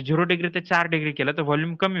 म्हणजे 0 डिग्री ते 4 डिग्री केलं तर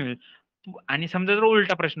व्हॉल्यूम कमी होईल. आणि समजा जर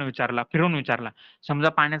उलटा प्रश्न विचारला, फिरवून विचारला. समजा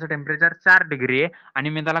पाण्याचं टेम्परेचर 4 डिग्री आहे आणि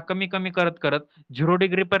मी त्याला कमी करत 0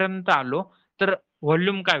 डिग्री पर्यंत आलो, तर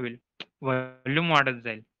व्हॉल्यूम काय होईल? व्हॉल्यूम वाढत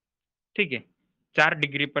जाईल. ठीक आहे. 4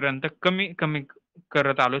 डिग्री पर्यंत कमी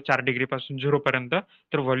करत आलो 4 डिग्री पासून 0 पर्यंत,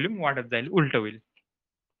 तर व्हॉल्यूम वाढत जाईल, उलट होईल.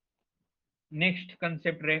 नेक्स्ट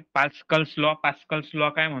कन्सेप्ट रे, पास्कल्स लॉ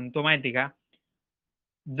काय म्हणतो माहिती का?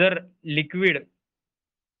 जर लिक्विड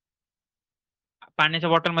पाण्याच्या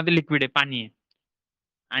बॉटलमध्ये लिक्विड आहे, पाणी आहे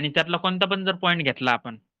आणि त्यातला कोणता पण जर पॉइंट घेतला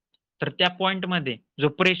आपण, तर त्या पॉइंटमध्ये जो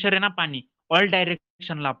प्रेशर आहे ना पाणी, ऑल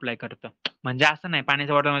डायरेक्शनला अप्लाय करतं. म्हणजे असं नाही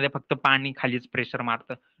पाण्याच्या बॉटलमध्ये फक्त पाणी खालीच प्रेशर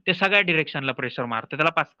मारतं. ते सगळ्या डिरेक्शनला प्रेशर मारतं.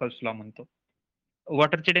 त्याला पास्कल्स लॉ म्हणतो.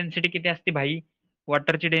 वॉटरची डेन्सिटी किती असते भाई?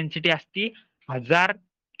 वॉटरची डेन्सिटी असती 1000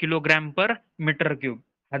 किलोग्रॅम पर मीटर क्यूब.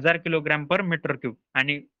 1000 किलोग्रॅम पर मीटर क्यूब.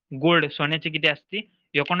 आणि गोल्ड सोन्याची किती असती?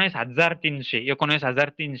 19,300.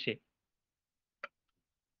 19,300.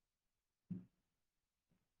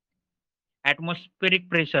 ऍटमॉस्फेरिक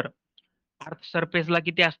प्रेशर अर्थ सरफेसला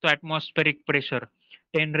किती असतो ऍटमॉस्फेरिक प्रेशर?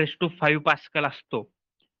 10⁵ पास्कल असतो.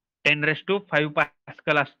 10⁵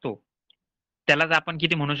 पास्कल असतो. त्यालाच आपण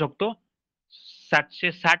किती म्हणू शकतो?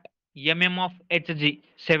 760 mm of Hg,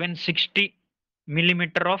 760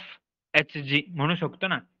 millimetre of Hg म्हणू शकतो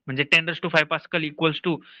ना. म्हणजे 10⁵ pascal equals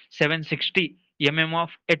to 760 mm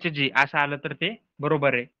of Hg असं आलं तर ते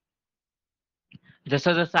बरोबर आहे.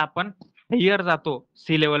 जसं जसं आपण हायर जातो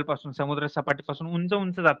सी लेवल पासून, समुद्र सपाटीपासून उंच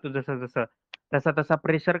उंच जातो, जसं जसं तसा तसा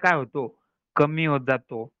प्रेशर काय होतो? कमी होत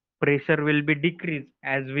जातो. Pressure will be decrease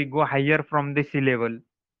as we go hire from the C level.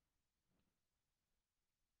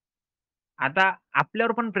 आता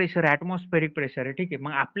आपल्यावर पण प्रेशर आहे, ऍटमॉस्फेरिक प्रेशर आहे. ठीक आहे.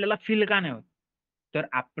 मग आपल्याला फील का नाही होत? तर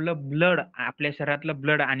आपलं ब्लड, आपल्या शरीरातलं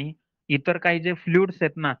ब्लड आणि इतर काही जे फ्लुइड्स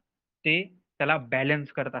आहेत ना, ते त्याला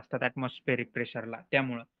बॅलन्स करत असतात ऍटमॉस्फेरिक प्रेशरला.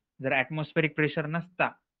 त्यामुळं जर ऍटमॉस्फेरिक प्रेशर नसता,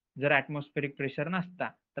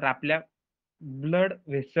 तर आपल्या ब्लड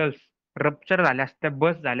व्हेसल्स रप्चर झाल्या असत्या,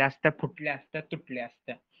 बस्ट झाल्या असत्या, फुटल्या असत्या, तुटल्या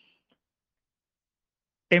असत्या.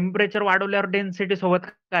 टेम्परेचर वाढवल्यावर डेन्सिटी सोबत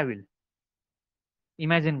काय होईल?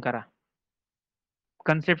 इमॅजिन करा.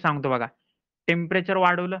 कन्सेप्ट सांगतो बघा. टेम्परेचर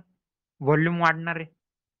वाढवलं, व्हॉल्यूम वाढणार आहे.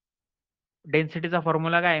 डेन्सिटीचा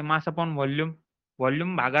फॉर्म्युला काय आहे? Mass upon volume.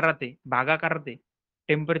 व्हॉल्यूम भागाकारात आहे.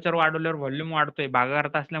 टेम्परेचर वाढवल्यावर व्हॉल्यूम वाढतोय,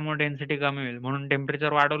 भागाकार असल्यामुळे डेन्सिटी कमी होईल, म्हणून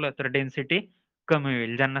टेम्परेचर वाढवलं तर डेन्सिटी कमी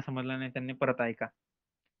होईल. ज्यांना समजलं नाही त्यांनी परत ऐका,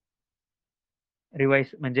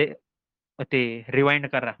 रिवाइज म्हणजे ते रिवाइंड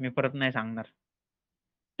करा, मी परत नाही सांगणार.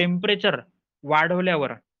 टेम्परेचर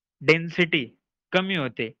वाढवल्यावर डेन्सिटी कमी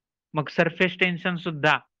होते, मग सरफेस टेन्शन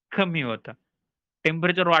सुद्धा कमी होतं.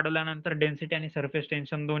 टेम्परेचर वाढवल्यानंतर डेन्सिटी आणि सरफेस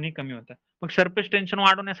टेन्शन दोन्ही कमी होतं. मग सरफेस टेन्शन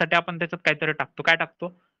वाढवण्यासाठी आपण त्याच्यात काहीतरी टाकतो. काय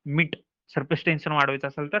टाकतो? मीठ. सरफेस टेन्शन वाढवायचं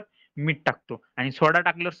असेल तर मीठ टाकतो, आणि सोडा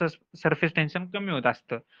टाकल्यावर सरफेस टेन्शन कमी होत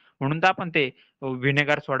असतं, म्हणून तर आपण ते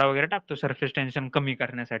व्हिनेगर सोडा वगैरे टाकतो सरफेस टेन्शन कमी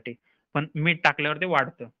करण्यासाठी. पण मीठ टाकल्यावर ते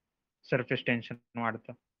वाढतं, सरफेस टेन्शन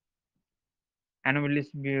वाढतं.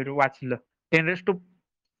 अॅनोमलीस वाचलं. 10⁵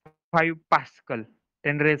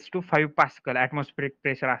 पास्कल ऍटमॉस्फेरिक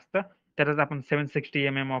प्रेशर असतं. त्यातच आपण 760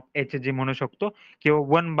 mm ऑफ Hg म्हणू शकतो किंवा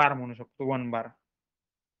 1 बार म्हणू शकतो. 1 बार.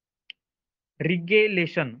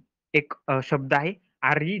 रिगेलेशन एक शब्द आहे.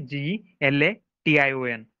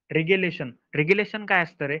 REGLATION. रिगेलेशन काय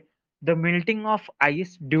असतं रे? The melting of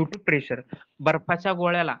ice due to pressure. बर्फाच्या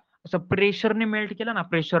गोळ्याला असं प्रेशरने मेल्ट केलं ना,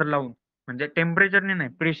 प्रेशर लावून, म्हणजे टेम्परेचरने नाही,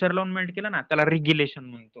 प्रेशर लावून मेल्ट केलं ना, त्याला रिगेलेशन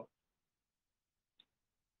म्हणतो.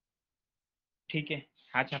 ठीक आहे,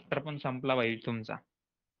 हा चॅप्टर पण संपला भाई तुमचा.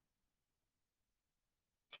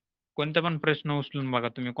 कोणता पण प्रश्न उचलून बघा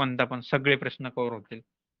तुम्ही, कोणता पण, सगळे प्रश्न कव्हर होतील.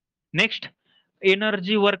 Next,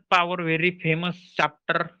 energy work power, very famous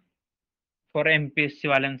chapter for MPSC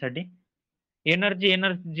वाल्यांसाठी.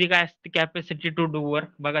 Energy काय असते? Capacity to do work.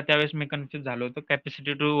 बघा त्यावेळेस मी कन्फ्युज झालो होतो.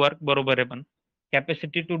 कॅपॅसिटी टू वर्क बरोबर आहे, पण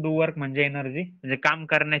कॅपॅसिटी टू डू वर्क म्हणजे एनर्जी, म्हणजे काम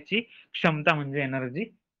करण्याची क्षमता म्हणजे एनर्जी.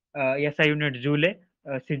 SI युनिट जूल आहे.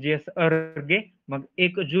 CGS अर्ग आहे. मग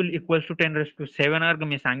 1 जूल इक्वल्स टू 10⁻⁷ अर्ग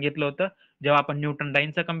मी सांगितलं होतं जेव्हा आपण न्यूटन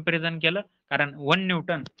डाईनचं कंपॅरिझन केलं, कारण 1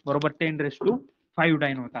 न्यूटन बरोबर 10⁵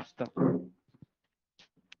 डाईन होत असतं.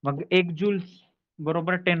 मग 1 जूल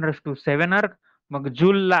बरोबर 10⁷ अर्ग. मग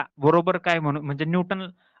जूलला बरोबर काय म्हणू, म्हणजे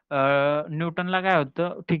न्यूटनला काय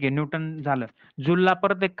होतं, ठीक आहे न्यूटन झालं. जूलला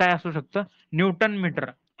परत एक काय असू शकतं, न्यूटन मीटर,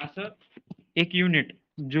 असं एक युनिट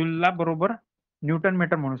जूलला बरोबर न्यूटन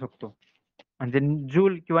मीटर म्हणू शकतो. म्हणजे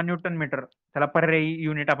जूल किंवा न्यूटन मीटर, त्याला पर्यायी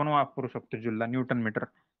युनिट आपण वापरू शकतो जूलला, Newton metre.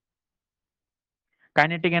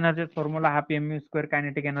 Kinetic energy formula हा mv².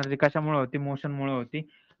 कायनेटिक एनर्जी कशामुळे होती? मोशनमुळे होती.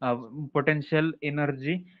 पोटेन्शियल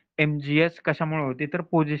एनर्जी mgs कशामुळे होती? तर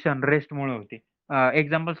पोझिशन रेस्टमुळे होती.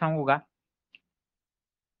 एक्झाम्पल सांगू का?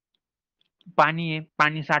 पाणी आहे,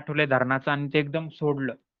 पाणी साठवलंय धरणाचं आणि ते एकदम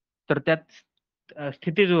सोडलं, तर त्यात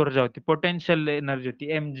स्थितीज ऊर्जा होती, पोटेन्शियल एनर्जी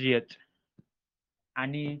होती mgh.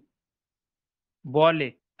 आणि बॉल आहे,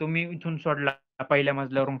 तुम्ही इथून सोडला पहिल्या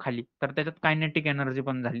मजल्यावरून खाली, तर त्याच्यात कायनेटिक एनर्जी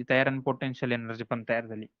पण झाली तयार आणि पोटेन्शियल एनर्जी पण तयार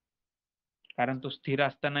झाली, कारण तो स्थिर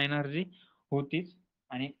असताना एनर्जी होतीच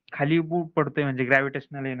आणि खाली पडतोय म्हणजे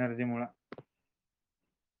gravitational एनर्जीमुळे.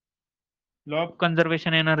 Law of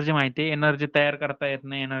conservation energy माहिती आहे. एनर्जी तयार करता येत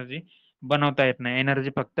नाही, एनर्जी बनवता येत नाही. एनर्जी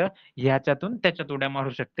फक्त ह्याच्यातून त्याच्यात उड्या मारू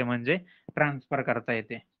शकते, म्हणजे ट्रान्सफर करता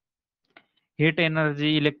येते. Heat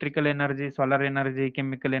energy, electrical energy, solar energy,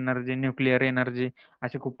 chemical energy, nuclear energy,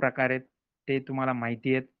 असे खूप प्रकार आहेत, ते तुम्हाला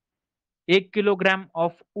माहिती आहेत. 1 किलोग्रॅम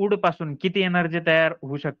ऑफ वूड पासून किती एनर्जी तयार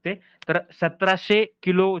होऊ शकते? तर 1700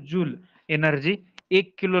 किलो जूल एनर्जी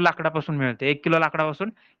 1 किलो लाकडापासून मिळते. 1 किलो लाकडापासून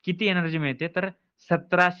किती एनर्जी मिळते? तर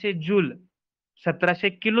 1700 joule,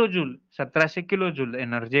 1700 kilo joule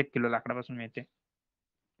energy 1 kilo लाकडापासून मिळते.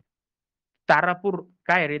 तारापूर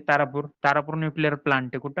काय रे? तारापूर न्यूक्लिअर प्लांट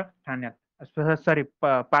आहे कुठं? ठाण्यात, सॉरी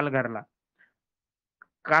पालघरला.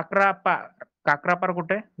 काक्रापार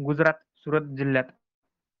कुठे? गुजरात, सुरत जिल्ह्यात.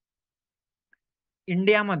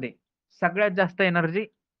 इंडियामध्ये सगळ्यात जास्त एनर्जी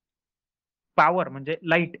पॉवर म्हणजे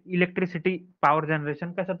लाईट, इलेक्ट्रिसिटी पॉवर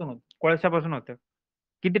जनरेशन कशातून होतं? कोळशापासून होतं.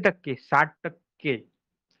 किती टक्के? 60%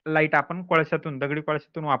 लाईट आपण कोळशातून, दगडी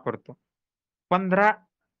कोळशातून वापरतो.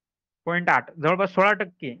 15.8, जवळपास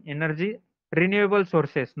 16% एनर्जी रिन्युएबल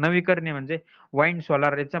सोर्सेस, नवीकरणीय म्हणजे वाईंड,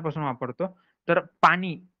 सोलार याच्यापासून वापरतो. तर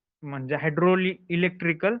पाणी म्हणजे हायड्रो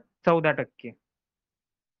इलेक्ट्रिकल 14%.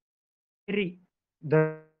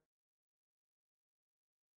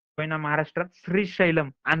 महाराष्ट्रात, श्रीशैलम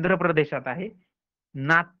आंध्र प्रदेशात आहे.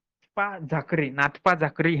 नाथपा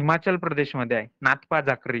झाकरी हिमाचल प्रदेशमध्ये आहे. नाथपा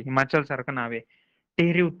झाकरी हिमाचल सारखं नाव आहे.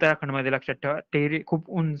 टेहरी उत्तराखंड मध्ये, लक्षात ठेवा. टेहरी खूप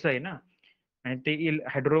उंच आहे ना, आणि ते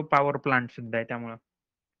हायड्रो पॉवर प्लांट सुद्धा आहे. त्यामुळे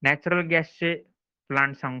नॅचरल गॅसचे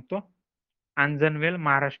प्लांट सांगतो. अंजनवेल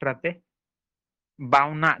महाराष्ट्रात आहे.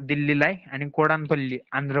 बावना दिल्लीला आहे आणि कोडानपल्ली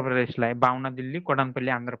आंध्र प्रदेशला आहे. बावना Delhi, कोडानपल्ली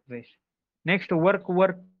Andhra Pradesh. Next,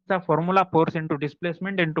 वर्कचा formula, force into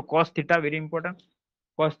displacement into cos theta. Very important.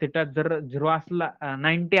 Cos theta जर 0 असला,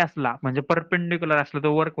 90 असला म्हणजे परपेंडिक्युलर असला तर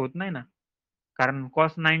वर्क होत नाही ना, कारण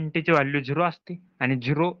cos 90 ची व्हॅल्यू 0 असते आणि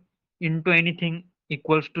 0 इंटू एनिथिंग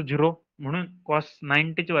इक्वल्स टू 0 म्हणून cos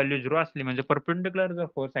 90 ची व्हॅल्यू 0 असली म्हणजे परपेंडिक्युलर जर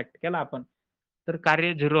फोर्स ऍक्ट केला आपण तर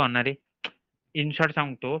कार्य 0 होणार आहे. इन शॉर्ट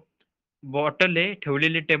सांगतो, बॉटल आहे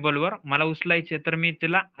ठेवलेली टेबलवर, मला उचलायची तर मी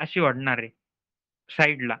तिला अशी ओढणार आहे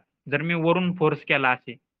साईडला. जर मी वरून फोर्स केला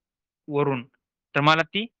असे वरून, तर मला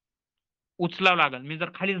ती उचलावं लागेल. मी जर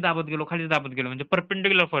खालीच दाबत गेलो म्हणजे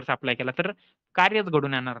परपेंडिक्युलर फोर्स अप्लाय केला तर कार्यच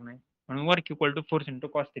घडून येणार नाही. म्हणून work equal to force into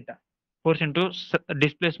cos theta. Force into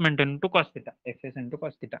displacement into cos theta. Access into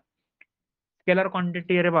cos theta. Scalar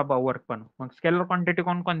quantity रे बाबा वर्क पण. मग स्केलर क्वांटिटी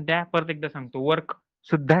कोणकोणत्या? परत एकदा सांगतो. वर्क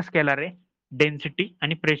सुद्धा स्केलर आहे. डेन्सिटी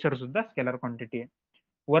आणि प्रेशर सुद्धा स्केलर क्वांटिटी आहे.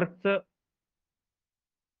 वर्कचं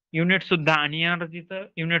युनिट सुद्धा आणि एनर्जीचं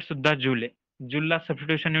युनिट सुद्धा जूल आहे. जूलला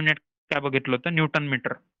सबस्टिट्यूशन युनिट काय बघितलं होतं? Newton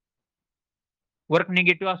metre. वर्क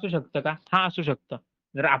निगेटिव्ह असू शकतं का? हा असू शकतं.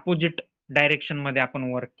 जर अपोजिट डायरेक्शन मध्ये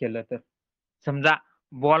आपण वर्क केलं तर. समजा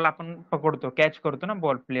बॉल आपण पकडतो, कॅच करतो ना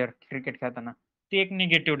बॉल प्लेअर क्रिकेट खेळताना. ती एक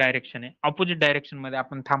निगेटिव्ह डायरेक्शन आहे. अपोजिट डायरेक्शन मध्ये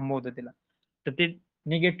आपण थांबवतो तिला. तर ते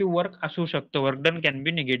निगेटिव्ह वर्क असू शकतं. Work done can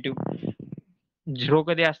be negative. 0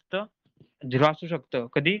 कधी असतं? 0 असू शकतं.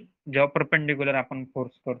 कधी? जेव्हा परपेंडिक्युलर आपण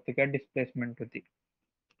फोर्स करतो किंवा डिस्प्लेसमेंट होती.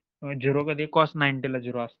 0 कधी? cos 90 ला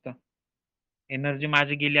 0 असतं. एनर्जी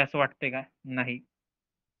माझी गेली असं वाटतंय का? नाही.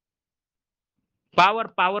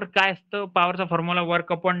 पॉवर काय असतं? पॉवरचा फॉर्म्युला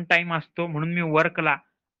वर्क अपॉन टाइम असतो. म्हणून मी वर्कला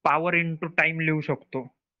पॉवर इंटू टाइम लिहू शकतो.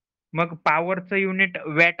 मग पॉवरचं युनिट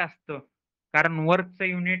वॅट असतं. कारण वर्कचं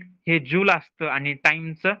युनिट हे जूल असतं आणि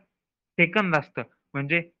टाइमचं सेकंद असतं.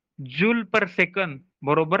 म्हणजे जूल पर सेकंद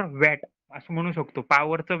बरोबर वॅट असं म्हणू शकतो.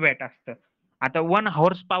 पॉवरचं वॅट असतं. आता 1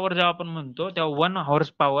 हॉर्स पॉवर जेव्हा आपण म्हणतो तेव्हा 1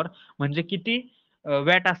 हॉर्स पॉवर म्हणजे किती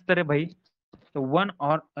वॅट असतं रे भाई? 1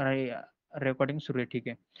 हॉर रेकॉर्डिंग सुरू आहे ठीक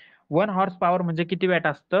आहे. 1 हॉर्स पॉवर म्हणजे किती वॅट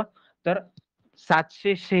असतं? तर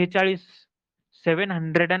 746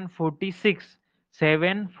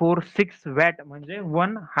 746 वॅट म्हणजे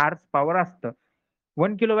 1 हॉर्स पॉवर असतं.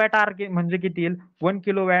 1 किलोवॅट आवर म्हणजे किती येईल? 1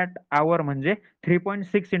 किलोवॅट आवर म्हणजे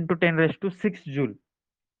 3.6 इंटू 10⁶ जूल.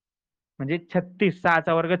 म्हणजे 36,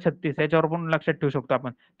 6चा वर्ग 36 याच्यावर पण लक्षात ठेवू शकतो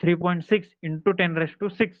आपण. 3.6 इंटू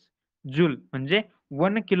 10⁶ जूल म्हणजे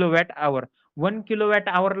 1 किलोवॅट आवर. 1 किलोवॅट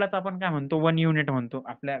आवरलाच आपण काय म्हणतो? 1 युनिट म्हणतो.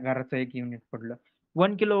 आपल्या घराचं एक युनिट पडलं.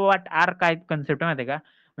 1 किलोवॅट आवर काय कन्सेप्ट माहिती का?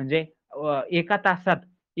 म्हणजे एका तासात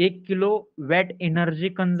 1 किलो वॅट एनर्जी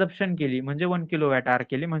कन्झम्पशन केली म्हणजे 1 किलोवॅट आवर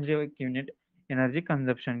केली म्हणजे 1 युनिट एनर्जी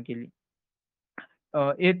कन्झम्पशन केली.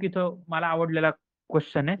 एक इथं मला आवडलेला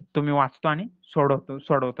क्वेश्चन आहे. तो मी वाचतो आणि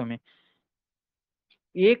सोडवतो मी.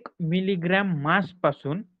 1 मिलीग्रॅम मास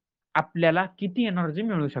पासून आपल्याला किती एनर्जी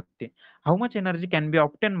मिळू शकते? How much energy can be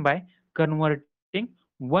obtain bye converting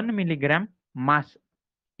 1 milligram mass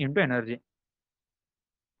into energy?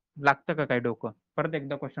 लागतं का काय डोकं? परत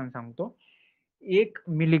एकदा क्वेश्चन सांगतो. 1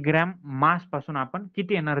 मिलीग्रॅम मास पासून आपण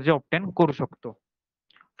किती एनर्जी ऑब्टेन करू शकतो?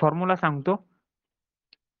 फॉर्म्युला सांगतो.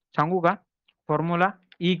 सांगू का? Formula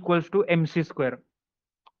E equals to mc square.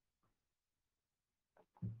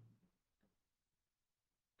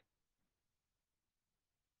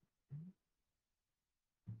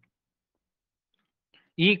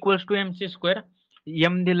 E equals to mc square.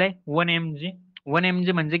 m दिलंय 1 mg. 1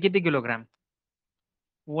 mg म्हणजे किती किलोग्राम?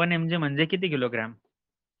 1 mg म्हणजे किती किलोग्राम?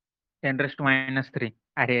 10⁻³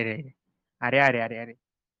 अरे अरे अरे अरे अरे अरे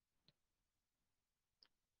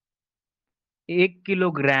 1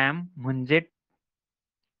 किलोग्राम म्हणजे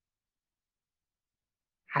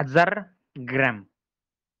 1000 ग्रॅम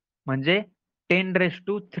म्हणजे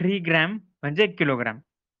 10⁻³ ग्रॅम म्हणजे 1 किलोग्राम.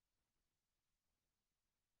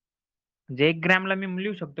 म्हणजे 1 ग्रॅमला मी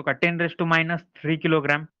लिहू शकतो का 10⁻³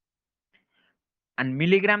 किलोग्राम? आणि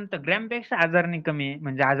मिलीग्राम तर ग्रॅमपेक्षा 1000ने कमी आहे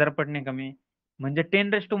म्हणजे 1000 पटने कमी आहे. म्हणजे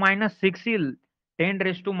 10⁻⁶ येईल.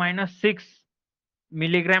 10⁻⁶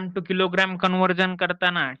 मिलीग्राम टू किलोग्राम कन्व्हर्जन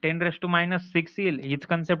करताना 10⁻⁶ येईल. हीच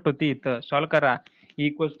कन्सेप्ट होती इथं. सॉल्व्ह करा. E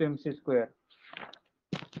equals to mc square.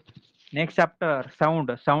 Next chapter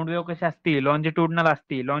sound. Sound wave कशी असती? लॉन्जिट्युडनल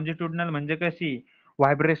असती. लॉन्जिट्युडनल म्हणजे कशी?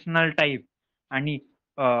 Vibrational type. आणि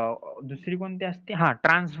दुसरी कोणती असते? हा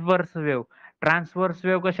ट्रान्सव्हर्स वेव्ह. ट्रान्सव्हर्स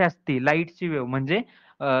वेव्ह कशी असती? लाईटची वेव्ह म्हणजे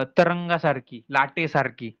तरंगासारखी,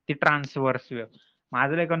 लाटेसारखी ती ट्रान्सव्हर्स वेव्ह.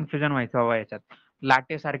 माझं लय कन्फ्युजन व्हायचं बाबा याच्यात.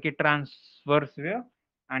 लाटेसारखी ट्रान्सव्हर्स वेव्ह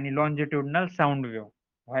आणि लॉन्जिट्युडनल साऊंड वेव्ह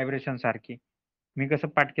व्हायब्रेशन सारखी. मी कसं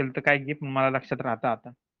पाठ केलं तर काय की मला लक्षात राहतं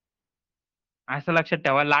आता. असं लक्षात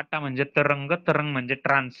ठेवा, लाटा म्हणजे तरंग, तरंग म्हणजे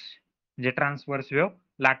म्हणजे transverse wave,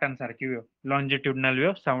 लाटांसारखी wave. Longitudinal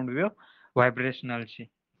wave, sound wave, व्हायब्रेशनलची.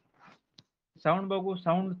 Sound बघू.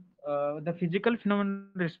 Sound the physical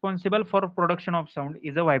phenomena responsible for production of sound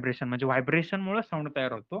is a vibration. म्हणजे व्हायब्रेशनमुळे साऊंड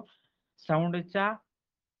तयार होतो. साऊंडच्या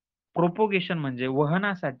प्रोपोगेशन म्हणजे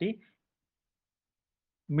वहनासाठी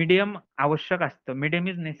मीडियम आवश्यक असतं. Medium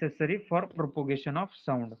is necessary for propagation of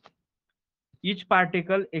sound. Each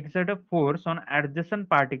particle exerts a force on adjacent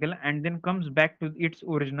particle and then comes back to its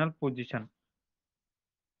original position.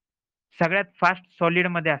 सगळ्यात fast solid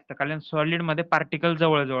मध्ये असतं, कारण सॉलिड मध्ये पार्टिकल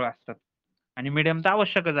जवळ असतात. आणि मीडियम तर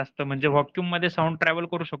आवश्यकच असतं. म्हणजे व्हॅक्यूम मध्ये साऊंड ट्रॅव्हल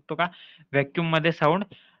करू शकतो का? व्हॅक्यूम मध्ये साऊंड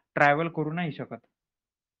ट्रॅव्हल करू नाही शकत.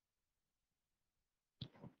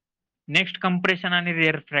 नेक्स्ट कंप्रेशन आणि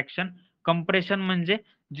रेअरफ्रॅक्शन. कंप्रेशन म्हणजे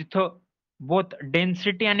जिथं बोथ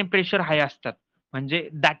डेन्सिटी आणि प्रेशर हाय असतात, म्हणजे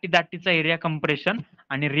दाटीचा एरिया कंप्रेशन.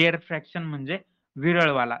 आणि रेअरफ्रॅक्शन म्हणजे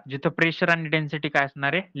विरळवाला, जिथं प्रेशर आणि डेन्सिटी काय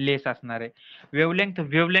असणार आहे? लेस असणार आहे.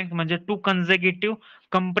 वेवलेंथ म्हणजे टू कन्झिक्युटिव्ह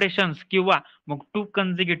कंप्रेशन्स किंवा मग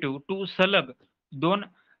टू सलग दोन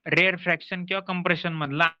रेअरफ्रॅक्शन किंवा कंप्रेशन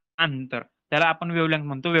मधला अंतर, त्याला आपण वेवलेंथ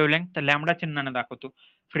म्हणतो. वेवलेंथ लॅम्बडा चिन्हाने दाखवतो.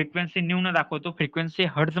 फ्रिक्वेन्सी न्यून दाखवतो. फ्रिक्वेन्सी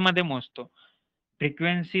हर्ट्झ मध्ये मोजतो.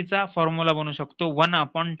 फ्रिक्वेन्सीचा फॉर्म्युला बनू शकतो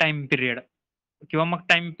 1 टाइम पिरियड, किंवा मग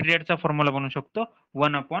टाइम पिरियडचा फॉर्म्युला बनू शकतो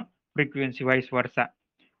 1 फ्रिक्वेन्सी, व्हाईस वर्सा.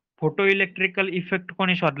 फोटो इलेक्ट्रिकल इफेक्ट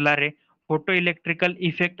कोणी शोधला रे? फोटो इलेक्ट्रिकल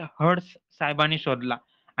इफेक्ट हर्ट्झ साहेबांनी शोधला.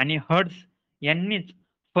 आणि हर्ट्झ यांनीच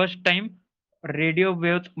first time radio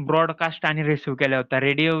wave broadcast आणि रिसिव्ह केल्या होत्या.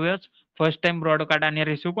 Radio wave first time broadcast आणि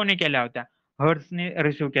रिसिव्ह कोणी केल्या होत्या? हर्ट्झने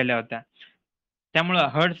रिसिव्ह केल्या होत्या. त्यामुळं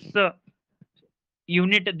हर्ट्झचं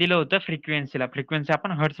युनिट दिलं होतं फ्रिक्वेन्सीला. फ्रिक्वेन्सी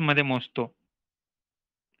आपण हर्ट्झ मध्ये मोजतो.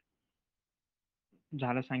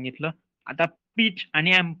 झालं सांगितलं. आता पिच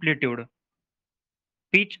आणि अँप्लिट्यूड.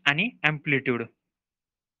 पिच आणि अँप्लिट्यूड.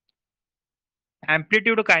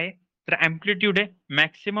 अँप्लिट्यूड काय आहे? तर अँप्लिट्यूड आहे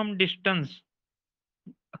मॅक्सिमम डिस्टन्स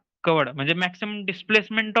कवर्ड, म्हणजे मॅक्सिमम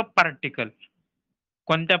डिस्प्लेसमेंट ऑफ पार्टिकल.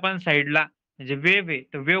 कोणत्या पण साईडला म्हणजे वेव्ह आहे,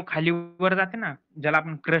 तर वेव्ह खाली वर जाते ना, ज्याला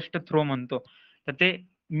आपण क्रस्ट थ्रो म्हणतो. तर ते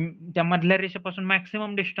त्या मधल्या रेषेपासून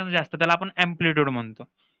मॅक्सिमम डिस्टन्स जास्त, त्याला आपण अँप्लिट्यूड म्हणतो.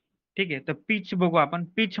 ठीक आहे. तर पिच बघू आपण.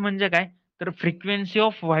 पिच म्हणजे काय? तर फ्रिक्वेन्सी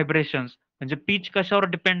ऑफ व्हायब्रेशन्स. म्हणजे पिच कशावर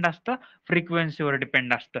डिपेंड असतं? फ्रिक्वेन्सीवर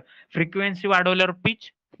डिपेंड असतं. फ्रिक्वेन्सी वाढवल्यावर पिच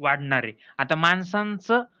वाढणार आहे. आता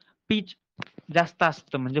माणसांचं पिच जास्त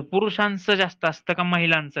असतं, म्हणजे पुरुषांचं जास्त असतं का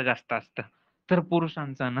महिलांचं जास्त असतं? तर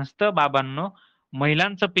पुरुषांचं नसतं बाबांनो,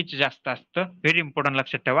 महिलांचं पिच जास्त असतं. व्हेरी इम्पॉर्टंट,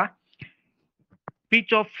 लक्षात ठेवा.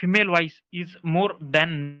 Pitch of female voice is more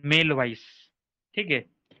than mail voice. ठीक आहे.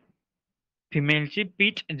 फिमेलची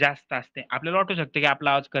पिच जास्त असते. आपल्याला वाटू शकते की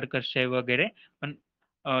आपला आवाज कर्कश आहे वगैरे, पण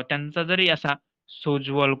त्यांचा जरी असा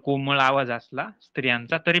सोज्वल कोमळ आवाज असला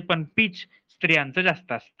स्त्रियांचा, तरी पण पिच स्त्रियांचं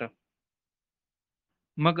जास्त असतं.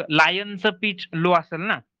 मग लायनचं पिच लो असेल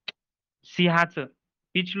ना, सिंहाचं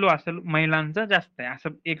पिच लो असेल, महिलांचं जास्त आहे,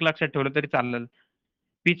 असं एक लक्षात ठेवलं तरी चालेल.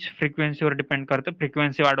 पिच फ्रिक्वेन्सीवर डिपेंड करतं.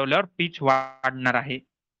 फ्रिक्वेन्सी वाढवल्यावर पिच वाढणार आहे.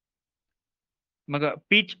 मग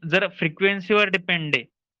पिच जर फ्रिक्वेन्सीवर डिपेंड आहे,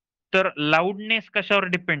 तर लाऊडनेस कशावर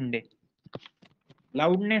डिपेंड आहे?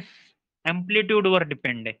 लाऊडनेस वर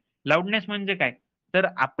डिपेंड आहे. लाऊडनेस म्हणजे काय? तर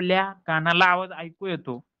आपल्या कानाला आवाज ऐकू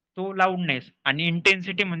येतो, तो लाऊडनेस. आणि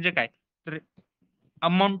इंटेन्सिटी म्हणजे काय? तर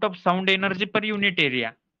amount of sound energy per unit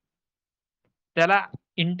area, त्याला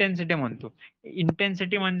इंटेन्सिटी म्हणतो.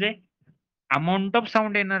 इंटेन्सिटी म्हणजे amount of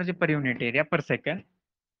sound energy per unit area per second.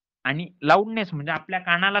 आणि लाऊडनेस म्हणजे आपल्या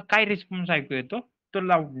कानाला काय रिस्पॉन्स ऐकू येतो, तो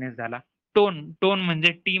लाऊडनेस झाला. टोन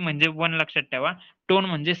म्हणजे टी म्हणजे 1, लक्षात ठेवा. टोन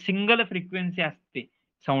म्हणजे सिंगल फ्रिक्वेन्सी असते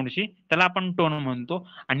साऊंडची, त्याला आपण टोन म्हणतो.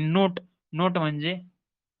 आणि नोट म्हणजे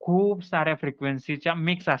खूप साऱ्या फ्रिक्वेन्सीच्या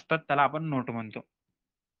मिक्स असतात, त्याला आपण नोट म्हणतो.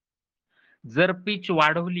 जर पिच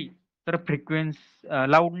वाढवली तर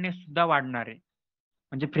लाऊडनेस सुद्धा वाढणार आहे.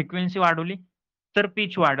 म्हणजे फ्रिक्वेन्सी वाढवली तर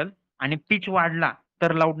पिच वाढल, आणि पिच वाढला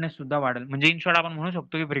तर लाऊडनेस सुद्धा वाढेल. म्हणजे इन शॉर्ट आपण म्हणू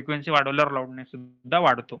शकतो की फ्रिक्वेन्सी वाढवल्यावर लाऊडनेस सुद्धा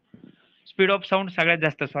वाढतो. स्पीड ऑफ साऊंड सगळ्यात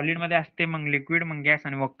जास्त सॉलिड मध्ये असते, मग लिक्विड, मग गॅस,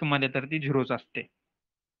 आणि व्हॅक्यूम मध्ये तर ती 0च असते.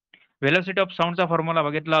 व्हेलॉसिटी ऑफ साऊंडचा फॉर्म्युला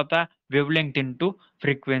बघितला होता, wavelength into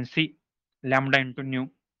frequency, lambda into new.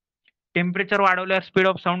 Temperature वाढवल्यावर speed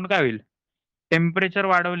of sound काय होईल? टेम्परेचर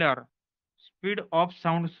वाढवल्यावर स्पीड ऑफ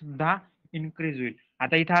साऊंड सुद्धा इन्क्रीज होईल.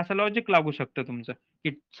 आता इथं असं लॉजिक लागू शकतं तुमचं,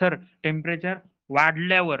 की सर टेम्परेचर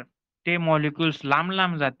वाढल्यावर ते मॉलिक्युल्स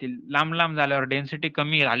लांब जातील, लांब झाल्यावर डेन्सिटी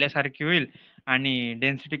कमी झाल्यासारखी होईल, आणि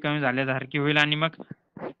डेन्सिटी कमी झाल्यासारखी होईल, आणि मग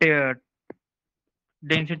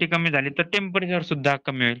डेन्सिटी कमी झाली तर टेम्परेचर सुद्धा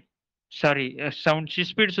कमी होईल. सॉरी, साऊंडची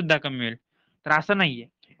स्पीड सुद्धा कमी होईल. तर असं नाहीये.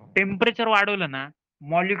 टेम्परेचर वाढवलं ना,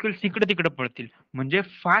 मॉलिक्युल्स इकडे तिकडे पळतील, म्हणजे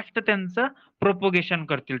फास्ट त्यांचं प्रोपोगेशन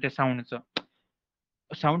करतील ते साऊंडचं.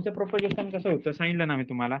 साऊंडचं प्रोपोगेशन कसं होतं सांगितलं ना मी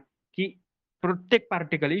तुम्हाला, की प्रत्येक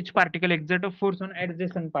particle, each particle exert a force on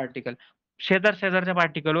adjacent particle. शेजारच्या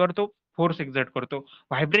पार्टिकलवर तो फोर्स एक्झर्ट करतो.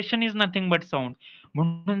 Vibration is nothing but sound.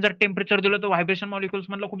 म्हणून जर टेम्परेचर दिलं तर व्हायब्रेशन मॉलिक्युल्स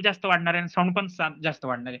मधलं खूप जास्त वाढणार आहे आणि साऊंड पण जास्त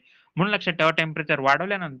वाढणार आहे. म्हणून लक्षात ठेवा, टेम्परेचर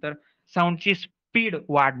वाढवल्यानंतर साऊंडची स्पीड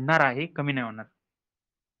वाढणार आहे, कमी नाही होणार.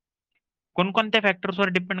 कोणकोणत्या फॅक्टर्सवर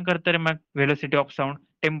डिपेंड करतं रे मग व्हेलोसिटी ऑफ साऊंड?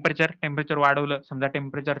 टेम्परेचर वाढवलं, समजा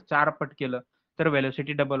टेम्परेचर 4 पट केलं तर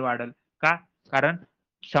व्हेलोसिटी डबल वाढेल. का? कारण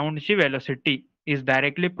साऊंडची velocity is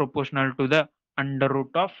directly proportional to the under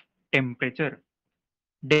route of temperature.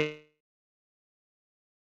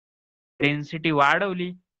 Density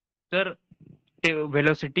वाढवली तर ते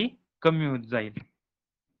व्हेलोसिटी कमी होत जाईल.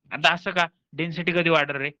 आता असं का? डेन्सिटी कधी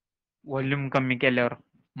वाढेल रे? व्हॉल्यूम कमी केल्यावर,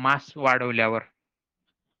 मास वाढवल्यावर.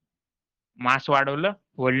 मास वाढवलं,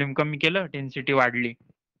 व्हॉल्यूम कमी केलं, डेन्सिटी वाढली.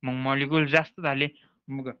 मग मॉलिक्युल जास्त झाले,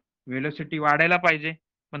 मग व्हेलोसिटी वाढायला पाहिजे,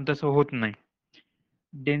 पण तसं होत नाही.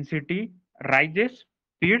 Density rises,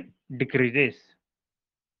 speed decreases.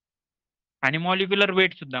 आणि मॉलिक्युलर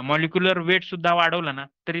वेट सुद्धा वाढवलं ना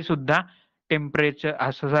तरी सुद्धा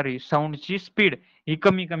टेम्परेचर साऊंडची स्पीड ही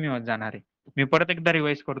कमी होत जाणार आहे. मी परत एकदा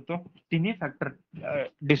रिवाइज करतो, तिन्ही फॅक्टर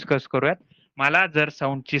डिस्कस करूयात. मला जर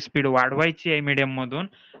साऊंडची स्पीड वाढवायची आहे मीडियम मधून,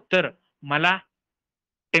 तर मला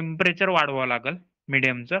टेम्परेचर वाढवावं लागेल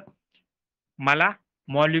मीडियमचं. मला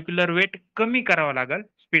मॉलिक्युलर वेट कमी करावं लागेल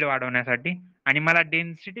स्पीड वाढवण्यासाठी, आणि मला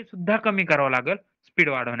डेन्सिटी सुद्धा कमी करावं लागेल स्पीड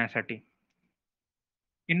वाढवण्यासाठी.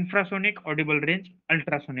 इन्फ्रासोनिक, ऑडिबल रेंज,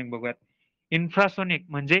 अल्ट्रासोनिक बघूयात. इन्फ्रासोनिक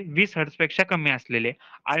म्हणजे 20 हर्ट्ज पेक्षा कमी असलेले.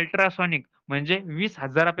 अल्ट्रासोनिक म्हणजे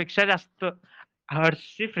 20,000 पेक्षा जास्त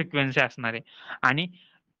हर्ट्जची फ्रिक्वेन्सी असणारे. आणि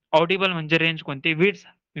ऑडिबल म्हणजे रेंज कोणती?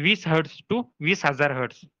 20 हर्ट्ज टू 20,000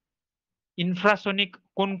 हर्ट्ज. इन्फ्रासोनिक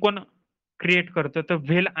कोण कोण क्रिएट करतं? तर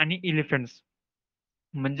व्हेल आणि इलिफंट्स,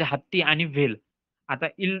 म्हणजे हत्ती आणि व्हेल. आता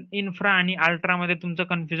इन्फ्रा आणि अल्ट्रा मध्ये तुमचं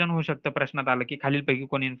कन्फ्युजन होऊ शकतं प्रश्नात आलं की खालीलपैकी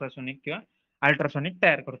कोण इन्फ्रासोनिक किंवा अल्ट्रासोनिक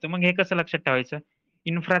तयार करतो. मग हे कसं लक्षात ठेवायचं?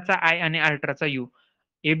 इन्फ्राचा आय आणि अल्ट्राचा यू.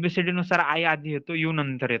 एबीसीडी नुसार आय आधी येतो, यू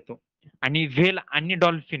नंतर येतो. आणि व्हेल आणि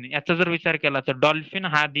डॉल्फिन याचा जर विचार केला तर डॉल्फिन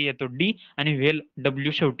हा आधी येतो डी आणि व्हेल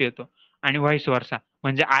डब्ल्यू शेवटी येतो. आणि व्हाईस वर्सा,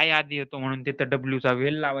 म्हणजे आय आधी येतो म्हणून तिथं डब्ल्यूचा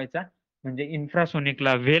व्हेल लावायचा, म्हणजे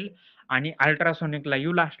इन्फ्रासोनिकला व्हेल आणि अल्ट्रासोनिकला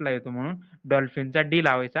यू लास्टला येतो म्हणून डॉल्फिनचा डी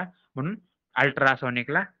लावायचा, म्हणून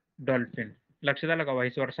अल्ट्रासोनिकला डॉल्फिन. लक्षात आलं का?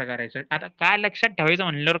 व्हाईस वर्सा करायचं. आता काय लक्षात ठेवायचं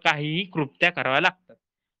म्हणल्यावर काहीही कृत्या कराव्या लागतात,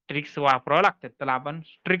 ट्रिक्स वापराव्या लागतात, त्याला आपण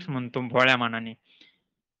ट्रिक्स म्हणतो भोळ्या मानाने.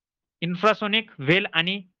 इन्फ्रासोनिक व्हेल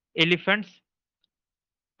आणि एलिफंट्स,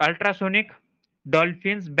 अल्ट्रासोनिक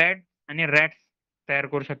डॉल्फिन्स, बॅट आणि रॅट्स तयार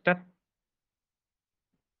करू शकतात.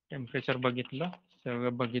 टेम्परेचर बघितलं,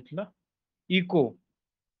 सगळं बघितलं.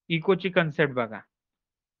 इकोची कन्सेप्ट बघा.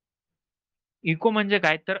 इको म्हणजे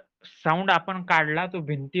काय? तर साऊंड आपण काढला तो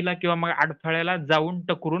भिंतीला किंवा मग अडथळ्याला जाऊन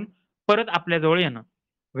टकरून परत आपल्या जवळ येणं.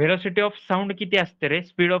 व्हेलॉसिटी ऑफ साऊंड किती असते रे?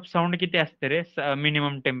 स्पीड ऑफ साऊंड किती असते रे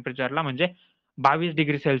मिनिमम टेम्परेचरला, म्हणजे 22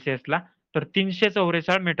 डिग्री सेल्सिअसला? तर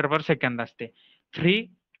 344 मीटर पर सेकंद असते.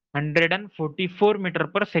 344 मीटर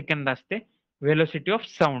पर सेकंद असते व्हेलॉसिटी ऑफ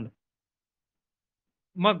साऊंड.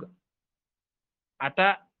 मग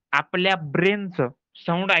आता आपल्या ब्रेनचं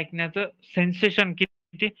साऊंड ऐकण्याचं सेन्सेशन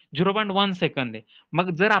किती? 0.1 सेकंद आहे. मग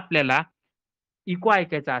जर आपल्याला इको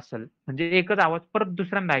ऐकायचा असेल, म्हणजे एकच आवाज परत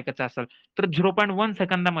दुसऱ्यांदा ऐकायचा असेल, तर 0.1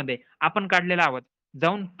 सेकंदामध्ये आपण काढलेला आवाज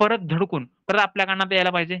जाऊन परत धडकून परत आपल्या कानात यायला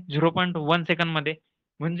पाहिजे 0.1 सेकंद मध्ये.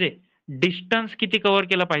 म्हणजे डिस्टन्स किती कव्हर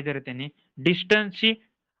केलं पाहिजे रे त्यांनी? डिस्टन्सची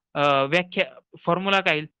व्याख्या, फॉर्म्युला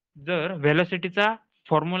काय येईल? जर व्हेलॉसिटीचा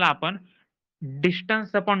फॉर्म्युला आपण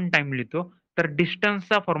डिस्टन्स अपॉन टाइम लिहितो, तर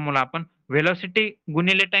डिस्टन्सचा फॉर्म्युला आपण व्हेलॉसिटी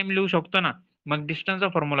गुणिले टाइम लिहू शकतो ना. मग डिस्टन्सचा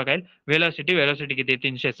फॉर्म्युला काय? व्हेलॉसिटी किती?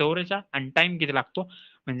 344 आणि टाइम किती लागतो?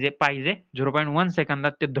 म्हणजे पाहिजे 0.1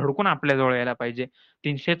 सेकंदात ते धडकून आपल्या जवळ यायला पाहिजे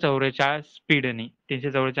 344 स्पीडने,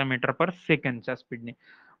 344 मीटर पर सेकंडच्या स्पीडने.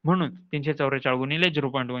 म्हणून 344 गुणिले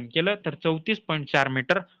 0.1 केलं तर 34.4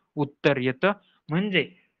 मीटर उत्तर येतं. म्हणजे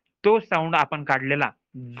तो साऊंड आपण काढलेला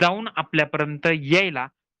जाऊन आपल्यापर्यंत यायला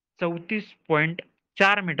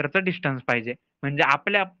 34.4 मीटरचं डिस्टन्स पाहिजे. म्हणजे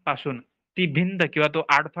आपल्यापासून ती भिंत किंवा तो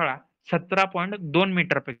अडथळा 17.2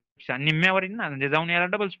 मीटर पेक्षा निम्म्यावर ना, म्हणजे जाऊन यायला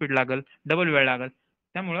डबल स्पीड लागेल, डबल वेळ लागेल,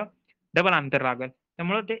 त्यामुळं डबल अंतर लागेल.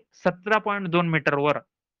 त्यामुळं ते 17.2 मीटरवर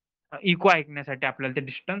इको ऐकण्यासाठी आपल्याला ते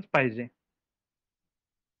डिस्टन्स पाहिजे.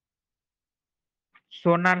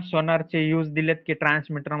 सोनारचे यूज दिलेत की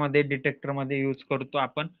ट्रान्समीटर मध्ये, डिटेक्टर मध्ये यूज करतो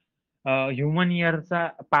आपण. ह्युमन इयरचा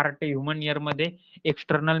पार्ट आहे. ह्युमन इयर मध्ये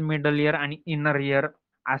एक्सटर्नल, मिडल इयर आणि इनर इयर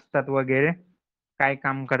असतात वगैरे. काय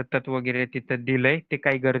काम करतात वगैरे तिथं दिलंय, ते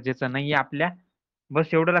काही गरजेचं नाहीये आपल्या.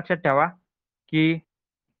 बस एवढं लक्षात ठेवा की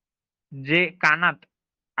जे कानात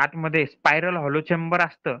आतमध्ये स्पायरल हॉलो चेंबर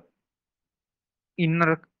असतं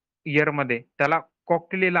इनर इयर मध्ये, त्याला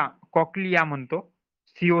कॉक्लिया म्हणतो.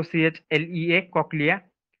 COCHLEA cochlea.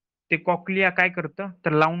 ते कॉक्लिया काय करतं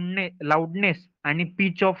तर लाऊडनेस आणि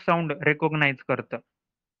पिच ऑफ साऊंड रेकॉग्नाइज करतं.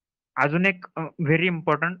 अजून एक व्हेरी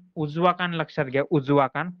इम्पॉर्टंट, उजवा कान लक्षात घ्या, उजवा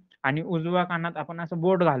कान. आणि उजव्या कानात आपण असं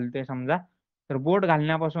बोट घालतोय समजा, तर बोट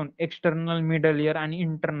घालण्यापासून एक्सटर्नल, मिडल इयर आणि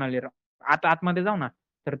इंटरनल इयर, आता आतमध्ये जाऊ ना,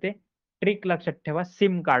 तर ते ट्रिक लक्षात ठेवा,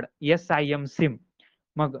 सिम कार्ड, SIM सिम.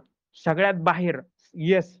 मग सगळ्यात बाहेर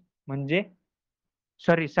यस म्हणजे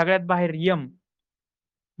सगळ्यात बाहेर यम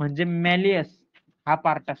म्हणजे मॅलियस हा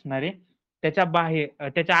पार्ट असणार आहे. त्याच्या बाहेर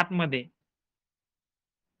त्याच्या आतमध्ये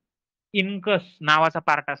इनकस नावाचा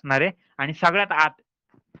पार्ट असणार आहे. आणि सगळ्यात आत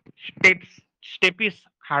स्टेपिस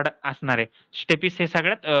हाड असणार आहे. स्टेपिस हे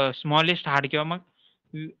सगळ्यात स्मॉलेस्ट हाड किंवा मग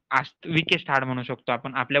विकेस्ट हाड म्हणू शकतो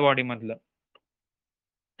आपण आपल्या बॉडी मधलं.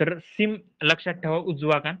 तर सिम लक्षात ठेवा,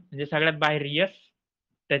 उजवा कान म्हणजे सगळ्यात बाहेर यस,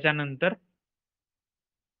 त्याच्यानंतर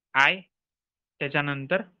आय,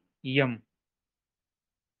 त्याच्यानंतर यम.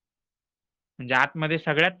 म्हणजे आतमध्ये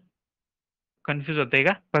सगळ्यात कन्फ्युज होतंय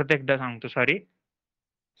का, परत एकदा सांगतो, सॉरी.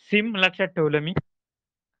 सिम लक्षात ठेवलं मी.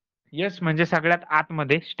 यस म्हणजे सगळ्यात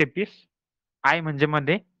आतमध्ये स्टेपिस, आय म्हणजे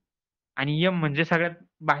मध्ये, आणि यम म्हणजे सगळ्यात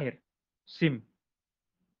बाहेर. सिम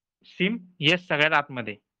सिम यस सगळ्यात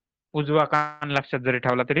आतमध्ये. उजवा कान लक्षात जरी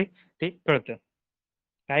ठेवला तरी ते कळतं.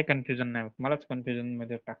 काय कन्फ्युजन नाही होत, मलाच कन्फ्युजन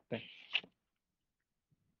मध्ये टाकताय.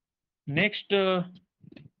 नेक्स्ट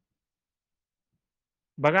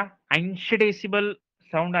बघा, 80 डेसिबल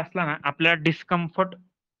साऊंड असला ना, आपल्याला डिस्कम्फर्ट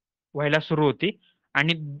व्हायला सुरू होती.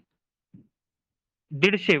 आणि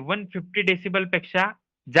 150 डेसिबल पेक्षा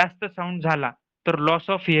जास्त साऊंड झाला तर लॉस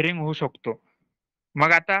ऑफ हिअरिंग होऊ शकतो.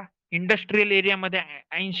 मग आता इंडस्ट्रियल एरियामध्ये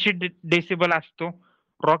 80 डेसिबल असतो.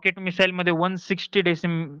 रॉकेट मिसाईल मध्ये 160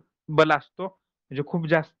 डेसिबल असतो, म्हणजे खूप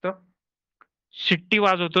जास्त. शिट्टी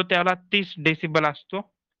वाजवतो त्याला 30 डेसिबल असतो.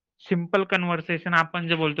 सिंपल कन्व्हर्सेशन आपण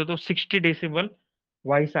जे बोलतो तो 60 डेसिबल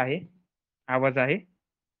व्हॉइस आहे, आवाज आहे.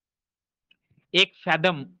 एक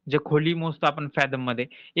फॅदम, जे खोली मोजतो आपण फॅदम मध्ये,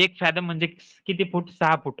 एक फॅदम म्हणजे किती फूट,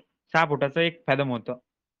 6 फूट. 6 फुटाचं एक फॅदम होतं.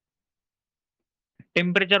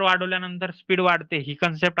 टेम्परेचर वाढवल्यानंतर स्पीड वाढते, ही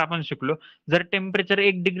कन्सेप्ट आपण शिकलो. जर टेम्परेचर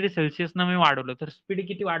 1 डिग्री सेल्सिअस न मी वाढवलं तर स्पीड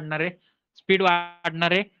किती वाढणार आहे, स्पीड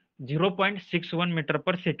वाढणार आहे 0.61 मीटर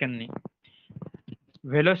पर सेकंदनी.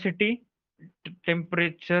 व्हेलोसिटी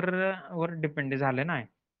टेम्परेचर वर डिपेंड झालं ना.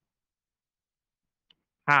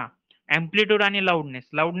 हा, अँप्लिट्यूड आणि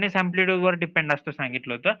लाऊडनेस अँप्लिट्यूड वर डिपेंड असतं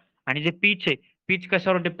सांगितलं होतं. आणि जे पिच आहे, पिच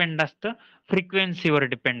कशावर डिपेंड असतं, फ्रिक्वेन्सीवर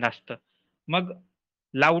डिपेंड असतं. मग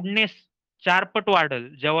लाऊडनेस 4 पट वाढेल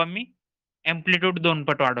जेव्हा मी अँप्लिट्यूड 2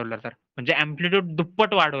 पट वाढवला तर, म्हणजे अँप्लिट्यूड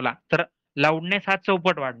दुप्पट वाढवला तर लाऊडनेस हा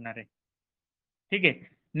चौपट वाढणार आहे. ठीक आहे.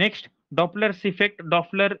 नेक्स्ट,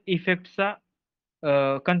 डॉपलर इफेक्टचा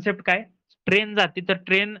कन्सेप्ट काय, ट्रेन जाते तर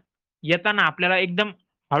ट्रेन येताना आपल्याला एकदम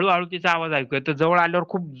हळूहळू तिचा आवाज ऐकू येतो, जवळ आल्यावर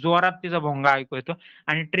खूप जोरात तिचा भोंगा ऐकू येतो,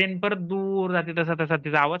 आणि ट्रेन परत दूर जाते तसा तसा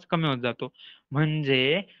तिचा आवाज कमी होत जातो.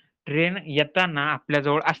 म्हणजे ट्रेन येताना आपल्या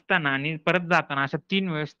जवळ असताना आणि परत जाताना अशा 3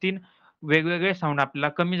 वेळेस 3 वेगवेगळे साऊंड आपल्याला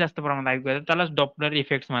कमी जास्त प्रमाणात ऐकू येतात, त्यालाच डॉपलर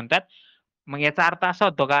इफेक्ट म्हणतात. मग याचा अर्थ असा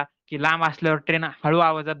होतो का की लांब असल्यावर ट्रेन हळू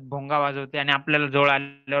आवाजात भोंगा वाजवते आणि आपल्याला जवळ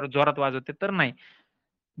आल्यावर जोरात वाजवते, तर नाही.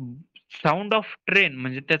 साऊंड ऑफ ट्रेन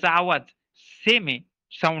म्हणजे त्याचा आवाज सेम आहे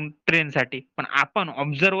साऊंड ट्रेनसाठी, पण आपण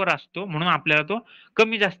ऑब्झर्वर असतो म्हणून आपल्याला तो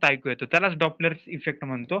कमी जास्त ऐकू येतो, त्यालाच डॉपलर इफेक्ट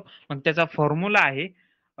म्हणतो. मग त्याचा फॉर्म्युला आहे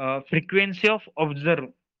फ्रिक्वेन्सी ऑफ ऑब्झर्व,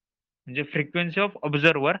 म्हणजे frequency of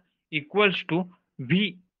observer equals to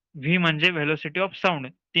V. V म्हणजे व्हेलोसिटी ऑफ साऊंड.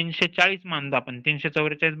 340 मानतो आपण,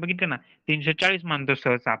 344 बघितले ना, 340 मानतो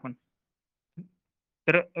सहसा आपण.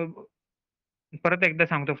 तर परत एकदा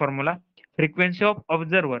सांगतो formula, frequency of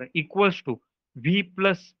observer equals to V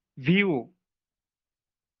plus व्हीओ.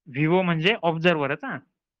 व्हीओ म्हणजे ऑब्झर्वरच हा,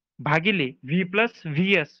 भागिले व्ही प्लस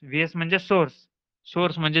व्हीएस. व्हीएस म्हणजे सोर्स.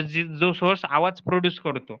 सोर्स म्हणजे जो सोर्स आवाज प्रोड्यूस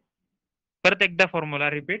करतो. परत एकदा फॉर्म्युला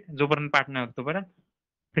रिपीट, जोपर्यंत पाठ नाही होत तोपर्यंत.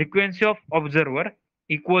 Frequency of observer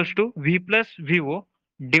equals to V plus व्हीओ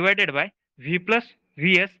divided by V plus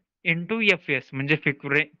VS into F S म्हणजे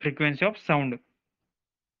frequency of sound.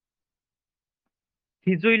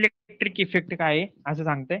 फिजो electric effect काय आहे असं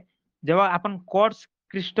सांगतंय, जेव्हा आपण क्वार्ट्ज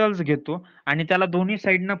क्रिस्टल्स घेतो आणि त्याला दोन्ही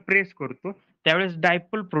साईडनं प्रेस करतो त्यावेळेस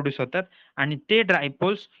डायपोल प्रोड्यूस होतात, आणि ते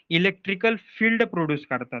डायपोल्स इलेक्ट्रिकल फील्ड प्रोड्यूस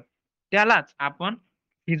करतात, त्यालाच आपण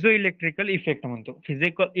फिजो इलेक्ट्रिकल इफेक्ट म्हणतो.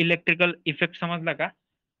 फिजिकल इलेक्ट्रिकल इफेक्ट समजला का,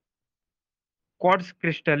 क्वार्ट्ज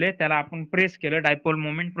क्रिस्टल आहे त्याला आपण प्रेस केलं, डायपोल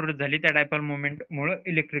मोमेंट प्रोड्यूस झाली, त्या डायपोल मोमेंट मुळे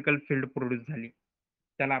इलेक्ट्रिकल फील्ड प्रोड्यूस झाली,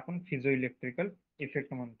 त्याला आपण फिजो इलेक्ट्रिकल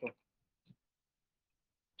इफेक्ट म्हणतो.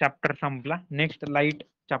 चॅप्टर संपला. नेक्स्ट लाईट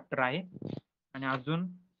चॅप्टर आहे, आणि अजून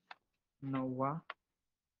 9वा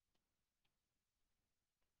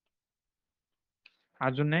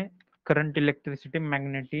अजून आहे करंट इलेक्ट्रिसिटी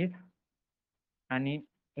मॅग्नेटिक आणि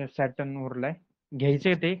सॅटर्न उरलाय.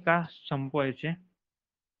 घ्यायचे ते का संपवायचे?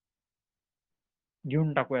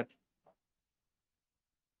 घेऊन टाकूयात.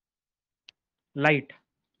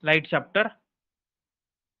 Light chapter.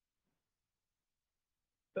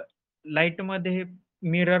 लाईट मध्ये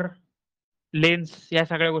मिरर, लेन्स या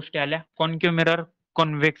सगळ्या गोष्टी आल्या. Concave mirror,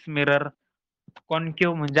 convex mirror.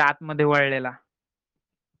 Concave म्हणजे आतमध्ये वळलेला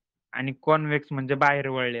आणि कॉन्व्हेक्स म्हणजे बाहेर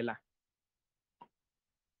वळलेला.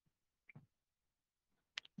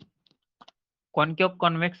 कॉन्केव्ह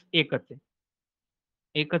कॉन्व्हेक्स एकच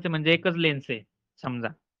आहे म्हणजे एकच लेन्स आहे समजा.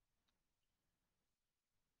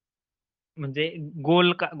 म्हणजे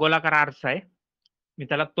गोलाकार आरसा आहे, मी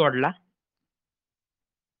त्याला तोडला,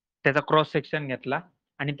 त्याचा क्रॉस सेक्शन घेतला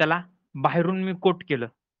आणि त्याला बाहेरून मी कोट केलं.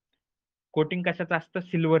 कोटिंग कशाचं असतं?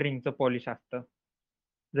 सिल्वर रिंगचं पॉलिश असतं.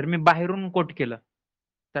 जर मी बाहेरून कोट केलं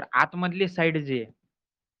तर आतमधली साईड जी आहे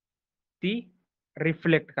ती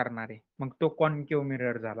रिफ्लेक्ट करणार आहे, मग तो कॉन्केव्ह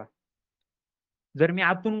मिरर झाला. जर मी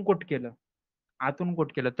आतून कोट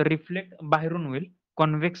केलं तर रिफ्लेक्ट बाहेरून होईल,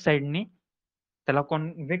 कॉन्व्हेक्स साईडनी. त्याला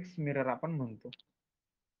कॉन्व्हेक्स मिरर आपण म्हणतो.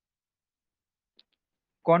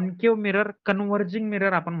 कॉन्केव्ह मिरर कन्व्हर्जिंग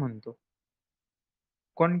मिरर आपण म्हणतो.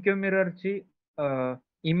 कॉन्केव्ह मिररची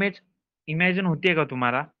इमॅजिन होतीये का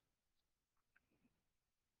तुम्हाला?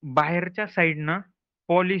 बाहेरच्या साईडनं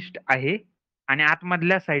पॉलिश्ड आहे आणि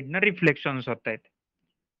आतमधल्या साईडनं रिफ्लेक्शन्स होत आहेत.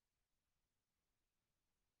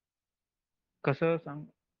 कसं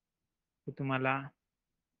सांगू तुम्हाला?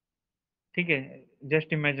 ठीक आहे,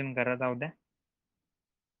 जस्ट इमॅजिन करा, जाऊ द्या.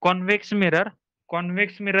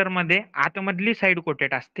 कॉन्व्हेक्स मिरर मध्ये आतमधली साईड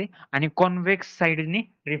कोटेड असते आणि कॉन्व्हेक्स साईडनी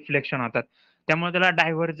रिफ्लेक्शन होतात. त्यामुळे त्याला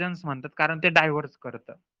डायव्हर्जन्स म्हणतात, कारण ते डायव्हर्ज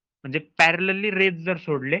करतं. म्हणजे पॅरलली रेज जर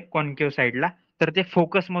सोडले कॉन्केव्ह साईडला तर ते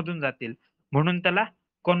फोकस मधून जातील, म्हणून त्याला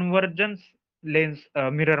कॉन्व्हर्जन्स लेन्स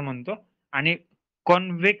मिरर म्हणतो. आणि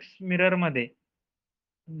कॉन्व्हेक्स मिरर मध्ये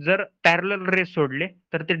जर पॅरलल रेज सोडले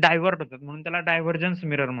तर ते डायव्हर्ट होतात, म्हणून त्याला डायव्हर्जन्स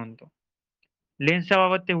मिरर म्हणतो. लेन्सच्या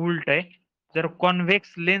बाबत ते उलट आहे. जर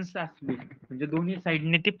कॉन्व्हेक्स लेन्स असली म्हणजे दोन्ही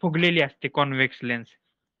साईडने ती फुगलेली असते कॉन्व्हेक्स लेन्स,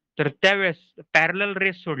 तर त्यावेळेस पॅरलल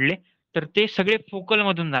रेस सोडले तर ते सगळे फोकल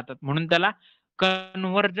मधून जातात, म्हणून त्याला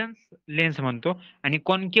कन्व्हर्जन्स लेन्स म्हणतो. आणि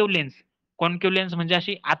कॉन्केव्ह लेन्स म्हणजे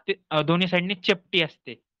अशी दोन्ही साईडने चपटी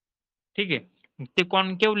असते, ठीक आहे. ते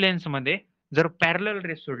कॉन्केव्ह लेन्स मध्ये जर पॅरलल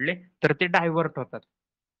रेस सोडले तर ते डायव्हर्ट होतात.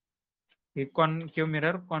 हे concave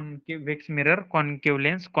mirror, convex mirror, concave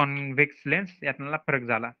lens, convex lens यातला फरक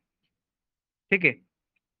झाला, ठीक आहे.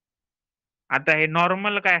 आता हे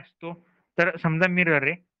नॉर्मल काय असतो? तर समजा मिरर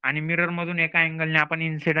आहे आणि मिरर मधून एका अँगलने आपण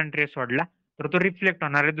इन्सिडेंट रे सोडला तर तो रिफ्लेक्ट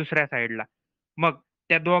होणार आहे दुसऱ्या साईडला. मग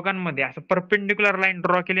त्या दोघांमध्ये असं परपेंडिक्युलर लाईन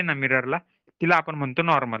ड्रॉ केली ना मिररला, तिला आपण म्हणतो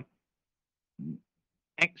normal.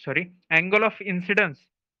 Sorry, angle of incidence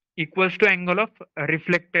equals to angle of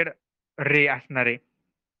reflected ray असणार आहे,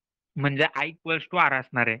 म्हणजे I इक्वल्स टू R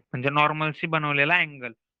असणार आहे. म्हणजे नॉर्मलशी बनवलेला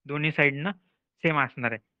अँगल दोन्ही साईडनं सेम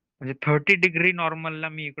असणार आहे. म्हणजे 30 डिग्री नॉर्मलला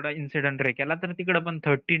मी इकडं इन्सिडेंट रे केला तर तिकडं पण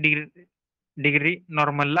 30 डिग्री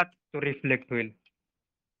नॉर्मलला तो रिफ्लेक्ट होईल.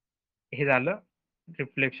 हे झालं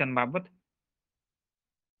रिफ्लेक्शन बाबत.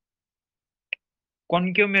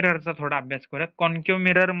 कॉन्केव्ह मिररचा थोडा अभ्यास करूयात. कॉन्केव्ह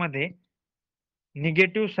मिरर मध्ये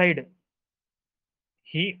निगेटिव्ह साईड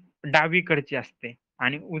ही डावीकडची असते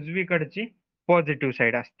आणि उजवीकडची पॉझिटिव्ह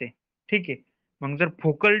साईड असते, ठीक आहे. मग जर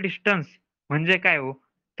फोकल डिस्टन्स म्हणजे काय हो,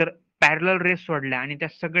 तर पॅरलल रेस सोडल्या आणि त्या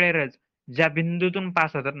सगळ्या रेस ज्या बिंदूतून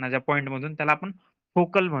पास होतात ना, ज्या पॉइंट मधून, त्याला आपण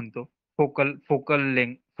फोकल म्हणतो. फोकल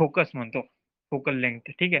लेंथ, फोकस म्हणतो, फोकल लेंथ,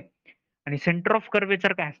 ठीक आहे. आणि सेंटर ऑफ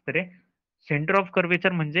कर्वेचर काय असतं रे? सेंटर ऑफ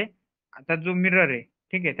कर्वेचर म्हणजे आता जो मिरर आहे,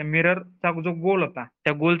 ठीक आहे, त्या मिररचा जो गोल होता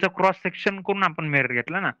त्या गोलचा क्रॉस सेक्शन करून आपण मिरर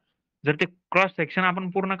घेतला ना, जर ते क्रॉस सेक्शन आपण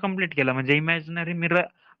पूर्ण कंप्लीट केलं म्हणजे इमॅजिनरी मिरर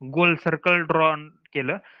गोल सर्कल ड्रॉ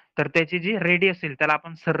केलं तर त्याची जी रेडियस येईल त्याला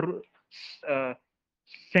आपण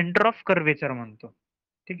सेंटर ऑफ कर्वेचर म्हणतो,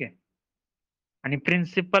 ठीक आहे. आणि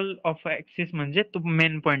प्रिन्सिपल ऑफ ऍक्सिस म्हणजे तो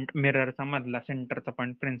मेन पॉइंट मिररचा मधला सेंटरचा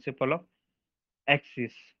point, principle of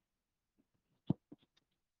axis.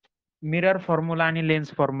 Mirror formula आणि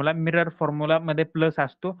लेन्स फॉर्म्युला. मिरर फॉर्म्युला मध्ये प्लस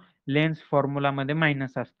असतो, लेन्स फॉर्म्युला मध्ये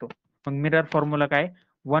मायनस असतो. मग मिरर फॉर्म्युला काय?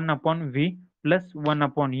 1/v plus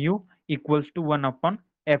 1/u equals to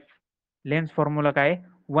 1/f. Lens formula काय?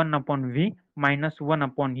 1/v minus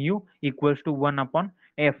 1/u equals to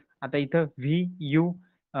 1/f. आता इथं v u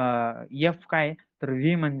f काय? तर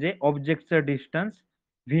v म्हणजे ऑब्जेक्टचं डिस्टन्स,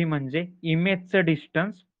 v म्हणजे इमेजचं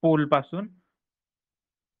डिस्टन्स पोल पासून,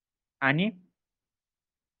 आणि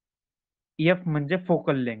f म्हणजे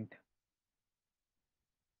फोकल लेंथ.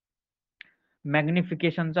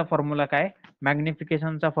 मॅग्निफिकेशनचा फॉर्म्युला काय?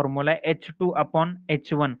 मॅग्निफिकेशनचा फॉर्म्युला आहे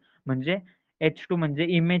H2/H1 म्हणजे H2 म्हणजे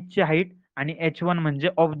इमेजची हाईट आणि H1 म्हणजे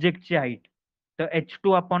ऑब्जेक्टची हाईट. तर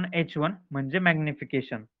H2/H1 म्हणजे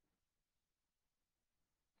मॅग्निफिकेशन.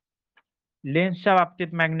 लेन्सच्या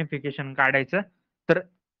बाबतीत मॅग्निफिकेशन काढायचं तर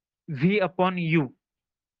V/U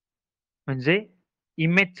म्हणजे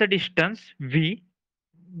इमेजचं distance V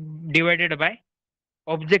divided by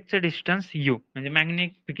ऑब्जेक्टचं distance U म्हणजे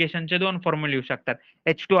मॅग्निफिकेशनचे दोन फॉर्म्युले येऊ शकतात.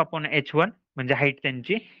 H2/H1 म्हणजे हाईट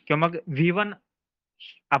त्यांची किंवा मग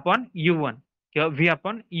V1/U1 किंवा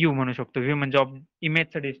V/U म्हणू शकतो. V म्हणजे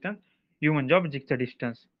इमेजचं डिस्टन्स, U म्हणजे ऑब्जेक्टचं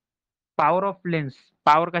distance. Power of lens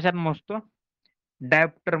power कशात मोजतो?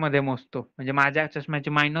 डायोप्टर मध्ये मोजतो. म्हणजे माझ्या चष्म्याची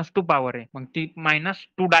 -2 पॉवर आहे. मग ती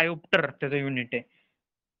 -2 डायोप्टर त्याचं युनिट आहे.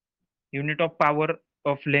 Unit of power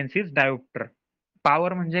of lens is dioptre.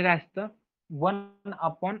 Power म्हणजे काय असतं?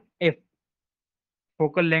 1/F.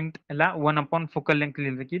 फोकल लेंथला 1 फोकल लेंथ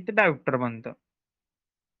लिहिलं की ते डायोप्टर बनतं.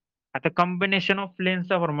 आता कॉम्बिनेशन ऑफ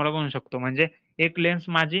लेन्सचा फॉर्म्युला बनवू शकतो. म्हणजे एक लेन्स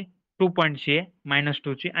माझी 2 पॉइंटची आहे,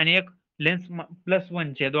 -2 ची आणि एक लेन्स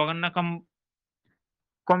 +1 ची आहे. दोघांना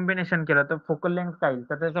कॉम्बिनेशन केलं तर फोकल लेंथ काय येईल?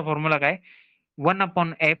 तर त्याचा फॉर्म्युला काय?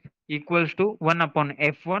 1/F इक्वल्स टू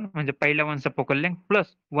 1/F1 म्हणजे पहिल्या लेन्सचा फोकल लेंथ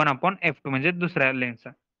प्लस 1/F2 म्हणजे दुसऱ्या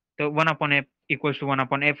लेन्सचा. तर 1/F equals to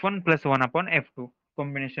 1/F1 plus 1/F2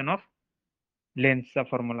 combination of लेन्सचा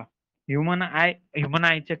formula. Human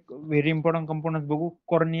आयचे व्हेरी इम्पॉर्टंट कंपोनंट बघू.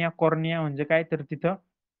 कॉर्निया म्हणजे काय? तर तिथं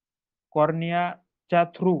कॉर्नियाच्या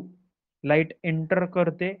थ्रू लाईट एंटर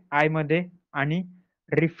करते आय मध्ये आणि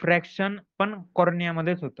रिफ्रॅक्शन पण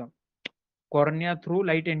कॉर्नियामध्येच होतं. कॉर्निया थ्रू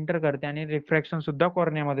लाईट एंटर करते आणि रिफ्रॅक्शन सुद्धा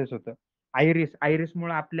कॉर्नियामध्येच होतं.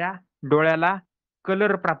 आयरिसमुळे आपल्या डोळ्याला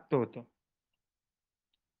कलर प्राप्त होतो.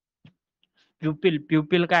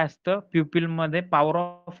 प्युपिल काय असतं? प्युपिलमध्ये पॉवर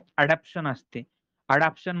ऑफ अडॅप्शन असते.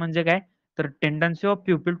 अडॅप्शन म्हणजे काय? तर tendency of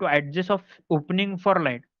pupil to adjust of opening for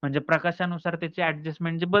light म्हणजे प्रकाशानुसार त्याची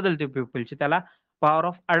ऍडजस्टमेंट जी बदलते प्युपिलची त्याला पॉवर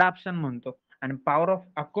ऑफ अडॅप्शन म्हणतो. आणि पॉवर ऑफ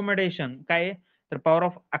अकोमोडेशन काय आहे? तर पॉवर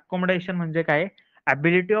ऑफ अकोमोडेशन म्हणजे काय?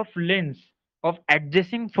 Ability of lens of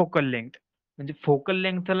adjusting focal length म्हणजे फोकल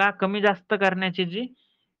लेंथला कमी जास्त करण्याची जी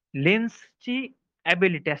लेन्सची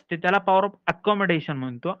ॲबिलिटी असते त्याला पॉवर ऑफ अकोमोडेशन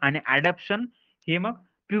म्हणतो. आणि अडॅप्शन हे मग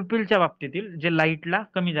प्युपिलच्या बाबतीतील जे लाईटला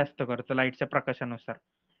कमी जास्त करतं लाईटच्या प्रकाशानुसार.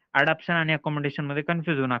 अडॅप्शन आणि अकोमोडेशन मध्ये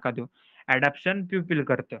कन्फ्युज होऊ नका देऊ. अडॅप्शन प्युपिल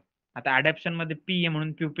करतं. आता अडॅप्शन मध्ये पी आहे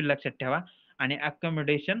म्हणून प्युपिल लक्षात ठेवा आणि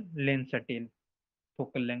अकोमोडेशन लेन्ससाठी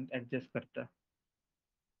फोकल लेंथ ऍडजस्ट करतं.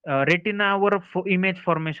 रेटिनावर इमेज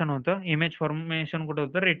फॉर्मेशन होतं. इमेज फॉर्मेशन कुठं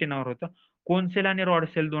होतं? रेटिनावर होतं. कोन सेल आणि रॉड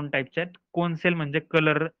सेल दोन टाईपचे आहेत. कोन सेल म्हणजे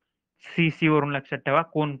कलर सी वरून लक्षात ठेवा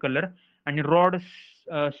कोन कलर आणि रॉड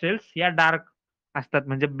सेल्स या डार्क असतात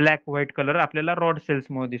म्हणजे ब्लॅक व्हाईट कलर आपल्याला रॉड सेल्स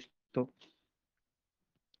मुळे दिसतो.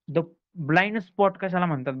 द ब्लाइंड स्पॉट कशाला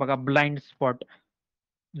म्हणतात बघा? ब्लाइंड स्पॉट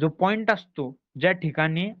जो पॉइंट असतो ज्या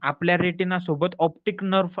ठिकाणी आपल्या रेटिना सोबत ऑप्टिक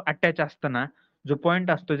नर्व अटॅच असतं ना, जो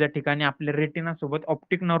पॉइंट असतो ज्या ठिकाणी आपल्या रेटिना सोबत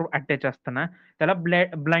ऑप्टिक नर्व अटॅच असतं ना, त्याला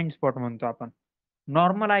ब्लाइंड स्पॉट म्हणतो आपण.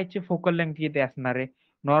 नॉर्मल आयची फोकल लेंथ किती असणार आहे?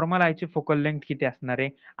 नॉर्मल आयची फोकल लेंथ किती असणार आहे?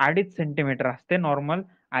 2.5 सेंटीमीटर असते नॉर्मल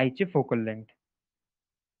आयची focal length.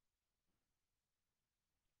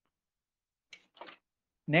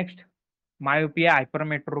 Next myopia,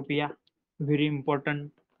 हायपरमेट्रोपिया very important.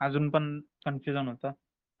 अजून पण कन्फ्युजन होतं.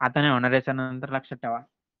 आता नाही होणार याच्यानंतर लक्षात ठेवा.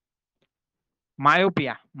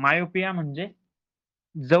 मायोपिया म्हणजे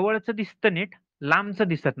जवळचं दिसतं नीट, लांबचं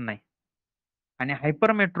दिसत नाही. आणि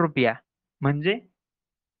हायपरमेट्रोपिया म्हणजे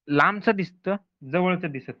लांबचं दिसतं,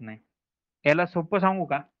 जवळचं दिसत नाही. याला सोपं सांगू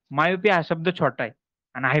का? मायोपिया हा शब्द छोटा आहे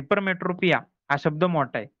आणि हायपरमेट्रोपिया हा शब्द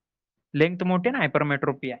मोठा आहे. लेंथ मोठी आहे ना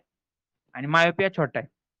हायपरमेट्रोपिया आणि मायोपिया छोटा आहे.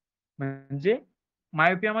 म्हणजे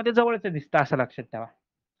मायोपियामध्ये जवळचं दिसतं असं लक्षात ठेवा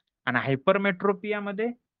आणि हायपरमेट्रोपियामध्ये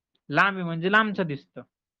लांब आहे म्हणजे लांबचं दिसतं.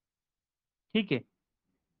 ठीक आहे.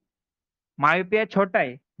 मायोपिया छोटा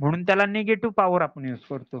आहे म्हणून त्याला निगेटिव्ह पॉवर आपण यूज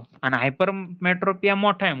करतो आणि हायपरमेट्रोपिया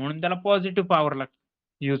मोठा आहे म्हणून त्याला पॉझिटिव्ह पॉवर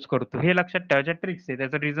यूज करतो. हे लक्षात ठेवायच्या ट्रिक्स आहे.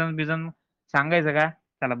 त्याचं रिझन सांगायचं का?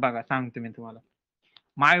 चला बघा सांगतो मी तुम्हाला.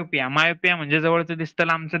 मायोपिया म्हणजे जवळचं दिसतं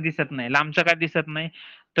लांबचं दिसत नाही. लांबचं काय दिसत नाही?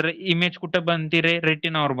 तर इमेज कुठं बनती रे?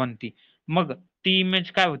 रेटिनावर बनती. मग ती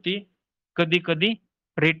इमेज काय होती? कधी कधी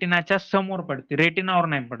रेटिनाच्या समोर पडते, रेटिनावर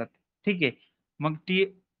नाही पडत. ठीक आहे. मग ती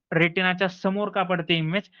रेटिनाच्या समोर का पडते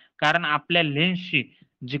इमेज? कारण आपल्या लेन्सची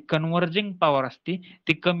जी कन्व्हर्जिंग पॉवर असते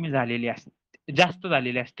ती कमी झालेली असते, जास्त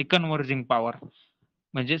झालेली असते कन्व्हर्जिंग पॉवर.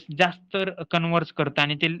 म्हणजे जास्त कन्व्हर्ज करतं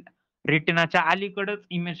आणि ते रेटिनाच्या अलीकडच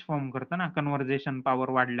इमेज फॉर्म करतं ना कन्व्हर्जन्स पॉवर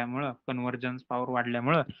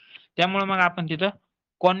वाढल्यामुळं. त्यामुळे मग आपण तिथं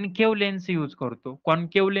कॉन्केव्ह लेन्स यूज करतो.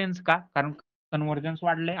 कॉन्केव्ह लेन्स का? कारण कन्व्हर्जन्स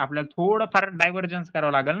वाढलंय आपल्याला थोडंफार डायव्हर्जन्स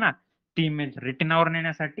करावं लागेल ना. ती इमेज रेटिनावर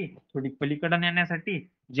नेण्यासाठी, थोडी पलीकडे नेण्यासाठी,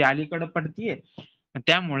 जी अलीकडे पडतीये,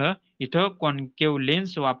 त्यामुळं इथं कॉन्केव्ह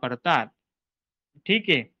लेन्स वापरतात. ठीक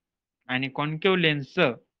आहे. आणि कॉन्केव्ह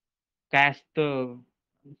लेन्सचं काय असतं,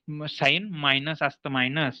 साईन मायनस असतं,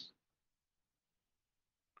 मायनस.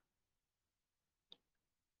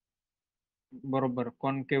 बरोबर,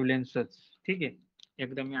 कॉन्केव्ह लेन्सच. ठीक आहे.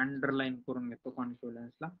 एकदा मी अंडरलाईन करून घेतो concave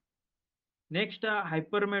लेन्सला. Next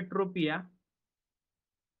हायपरमेट्रोपिया.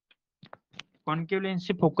 Concave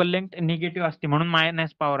लेन्सची focal length negative असते म्हणून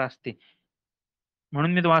मायनस पॉवर असते.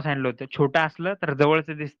 म्हणून मी तुम्हाला सांगितलं होतं, छोटं असलं तर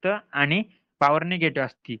जवळचं दिसतं आणि पॉवर निगेटिव्ह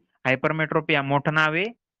असते. हायपरमेट्रोपिया मोठं नाव आहे,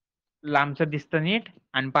 लांबचं दिसतं नीट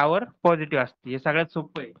आणि पॉवर पॉझिटिव्ह असते. हे सगळ्यात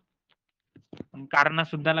सोपं आहे. कारण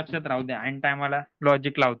सुद्धा लक्षात राहू द्या, ऐन टायमाला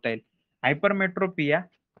लॉजिक लावता येईल. हायपरमेट्रोपिया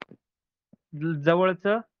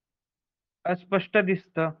जवळचं अस्पष्ट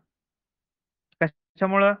दिसतं.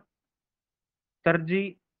 कशामुळं? तर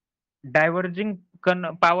जी डायव्हर्जिंग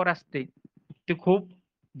पॉवर असते ती खूप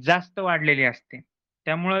जास्त वाढलेली असते.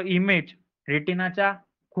 त्यामुळं इमेज रेटिनाच्या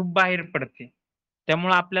खूप बाहेर पडते.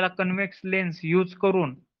 त्यामुळं आपल्याला कन्व्हेक्स लेन्स यूज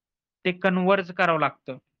करून ते कन्व्हर्ज करावं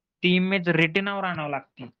लागतं. ती इमेज रेटिनावर आणावं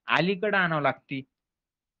लागते, अलीकडे आणावं लागते.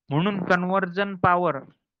 म्हणून कन्व्हर्जन पॉवर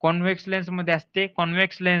कॉन्व्हेक्स लेन्स मध्ये असते.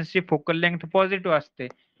 कॉन्व्हेक्स लेन्सची फोकल लेंथ पॉझिटिव्ह असते.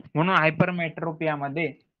 म्हणून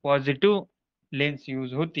हायपरमेट्रोपियामध्ये पॉझिटिव्ह लेन्स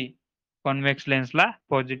यूज होती. कॉन्व्हेक्स लेन्सला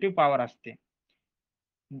पॉझिटिव्ह पॉवर असते.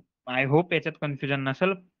 आय होप याच्यात कन्फ्युजन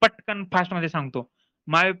नसेल. पटकन फास्ट मध्ये सांगतो.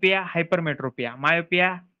 मायोपिया, हायपरमेट्रोपिया.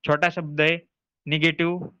 मायोपिया छोटा शब्द आहे,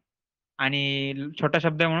 निगेटिव्ह, आणि छोटा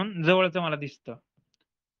शब्द आहे म्हणून जवळचं मला दिसतं,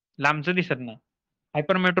 लांबचं दिसत नाही.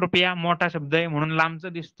 हायपरमेट्रोपिया मोठा शब्द आहे म्हणून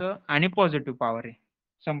लांबचं दिसतं आणि पॉझिटिव्ह पॉवर आहे.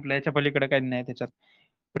 संपलं, याच्या पलीकडे काही नाही त्याच्यात.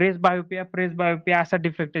 प्रेस बायोपिया असा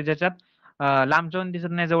डिफेक्ट आहे ज्याच्यात लांबचं पण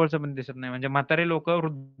दिसत नाही, जवळचं पण दिसत नाही. म्हणजे म्हातारे लोक,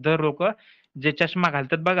 वृद्ध लोक जे चष्मा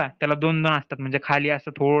घालतात बघा, त्याला दोन दोन असतात. म्हणजे खाली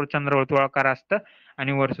असं थोडं चंद्रवर्तुळाकार असतं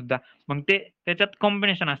आणि वर सुद्धा. मग ते त्याच्यात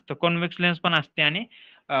कॉम्बिनेशन असतं, कॉन्व्हेक्स लेन्स पण असते आणि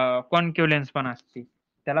कॉन्केव्ह लेन्स पण असते.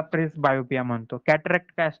 त्याला प्रेस बायोपिया म्हणतो.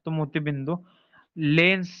 कॅटरॅक्ट काय असतो? मोतीबिंदू.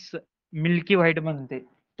 लेन्स मिल्की व्हाईट बनते,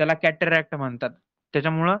 त्याला कॅटरॅक्ट म्हणतात.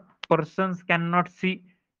 त्याच्यामुळं persons can not C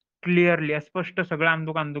clearly, अस्पष्ट सगळं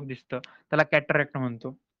अंधुक अंधुक दिसतं, त्याला कॅटरॅक्ट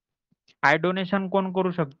म्हणतो. आय डोनेशन कोण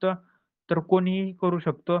करू शकतं? तर कोणीही करू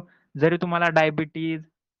शकतो. जरी तुम्हाला डायबिटीज,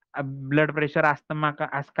 ब्लड प्रेशर, अस्थमा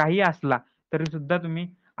काही असला तरी सुद्धा तुम्ही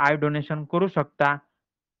आय डोनेशन करू शकता.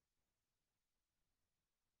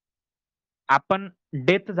 आपण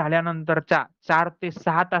डेथ झाल्यानंतरच्या 4 ते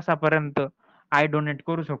 6 तासापर्यंत आय डोनेट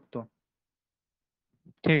करू शकतो.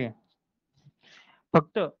 ठीक आहे.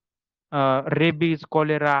 फक्त rabies,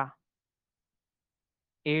 cholera,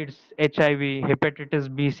 AIDS, HIV, hepatitis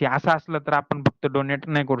बी, सी असं असलं तर आपण फक्त डोनेट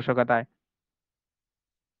नाही करू शकत आहे.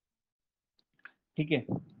 ठीक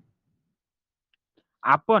आहे.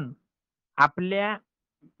 आपण आपल्या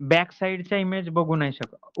बॅक साईडच्या इमेज बघू नाही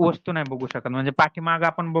शकत, वस्तू नाही बघू शकत, म्हणजे पाठीमाग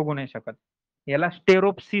आपण बघू नाही शकत. याला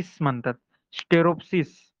स्टेरोप्सिस म्हणतात.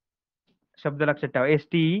 स्टेरोप्सिस शब्द लक्षात ठेवा.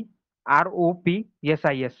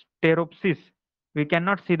 STEROPSIS, स्टेरोप्सिस. We can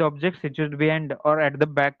not see the object situated behind और at the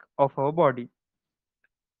back of our body.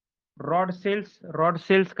 Rod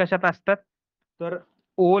cells कशात असतात? तर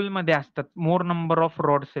ओल मध्ये असतात. मोर नंबर ऑफ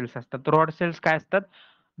रॉड सेल्स असतात. रॉड सेल्स काय असतात?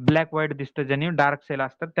 ब्लॅक व्हाईट दिसतं, ज्यांनी डार्क सेल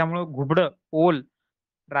असतात. त्यामुळे घुबडं, ओल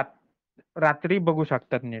रात्री बघू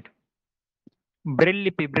शकतात नीट. ब्रेल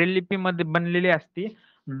लिपी मध्ये बनलेली असती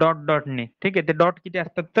डॉट डॉटने. ठीक आहे. ते डॉट किती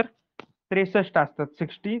असतात? तर 63 असतात.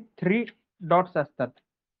 63 डॉट्स असतात.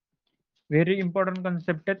 व्हेरी इम्पॉर्टंट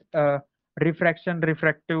कन्सेप्ट आहेत. रिफ्रॅक्शन,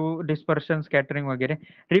 रिफ्रॅक्टिव्ह, डिस्पर्शन, स्कॅटरिंग वगैरे.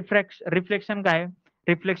 रिफ्लेक्शन काय?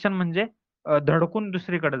 रिफ्लेक्शन म्हणजे धडकून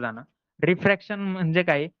दुसरीकडे जाणं. रिफ्रॅक्शन म्हणजे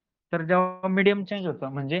काय? तर जेव्हा मीडियम चेंज होतं,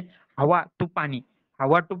 म्हणजे हवा टू पाणी,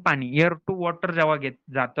 हवा टू पाणी, एअर टू वॉटर जेव्हा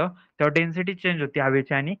जातं, तेव्हा डेन्सिटी चेंज होते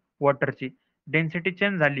हवेची आणि वॉटरची. डेन्सिटी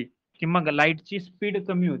चेंज झाली की मग लाईटची स्पीड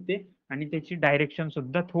कमी होते आणि त्याची डायरेक्शन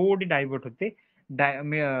सुद्धा थोडी डायव्हर्ट होते,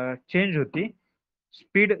 चेंज होती,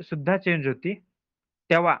 स्पीड सुद्धा चेंज होती.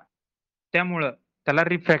 त्यामुळं त्याला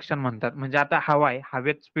रिफ्रॅक्शन म्हणतात. म्हणजे आता हवा आहे,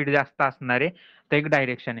 हवेत स्पीड जास्त असणार आहे, तर एक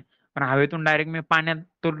डायरेक्शन आहे. पण हवेतून डायरेक्ट मी पाण्यात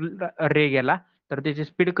तो रे गेला तर त्याची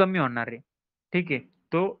स्पीड कमी होणार आहे. ठीक आहे.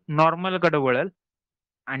 तो नॉर्मल कडे वळेल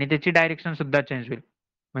आणि त्याची डायरेक्शन सुद्धा चेंज होईल.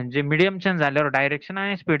 म्हणजे मीडियम चेंज झाल्यावर डायरेक्शन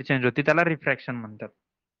आणि स्पीड चेंज होती, त्याला रिफ्रॅक्शन म्हणतात.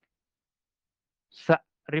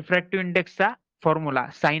 Refractive इंडेक्सचा formula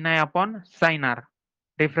sign I upon sine R.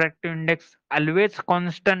 Refractive index always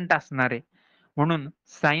constant असणार आहे, म्हणून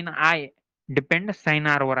sign I depend sign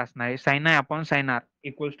R वर असणार आहे. Sign I upon sine R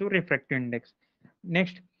equals to refractive index.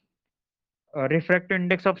 Next, refractive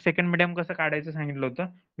index of second medium कसं काढायचं सांगितलं होतं.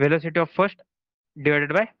 Velocity of first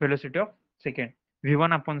divided by velocity of second.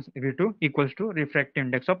 V1 upon V2 equals to refractive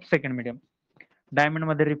index of second medium. Diamond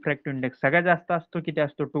मध्ये refractive index सगळ्यात जास्त असतो, किती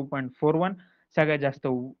असतो? 2.41. सगळ्यात जास्त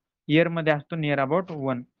इयर मध्ये असतो नियर अबाउट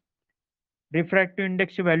 1. रिफ्रॅक्टिव्ह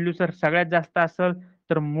इंडेक्सची व्हॅल्यू जर सगळ्यात जास्त असेल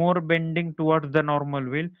तर मोर बेंडिंग टुवर्ड्स द नॉर्मल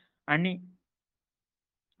होईल, आणि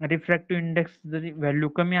रिफ्रॅक्टिव्ह इंडेक्स जरी व्हॅल्यू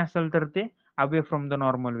कमी असेल तर ते अवे फ्रॉम द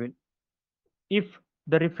नॉर्मल होईल. If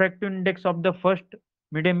the refractive index of the first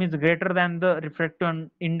medium is greater than the refractive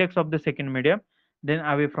index of the second medium, then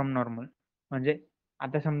away from normal. म्हणजे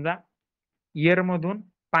आता समजा इयर मधून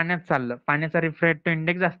पाण्यात चाललं, पाण्याचा रिफ्रॅक्टिव्ह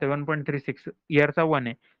इंडेक्स जास्त 1.36, इयरचा 1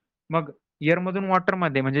 आहे. मग इयर मधून वॉटर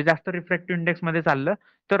मध्ये म्हणजे जास्त रिफ्रॅक्टिव्ह इंडेक्स मध्ये चाललं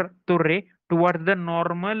तर तो रे टुवर्ड्स द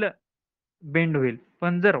नॉर्मल बेंड होईल.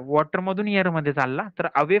 पण जर वॉटर मधून एअर मध्ये चालला तर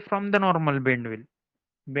away from the normal bend होईल.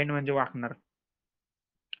 बेंड म्हणजे वाकणार.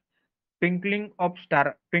 Twinkling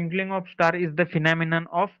of star is the फिनॅमिनन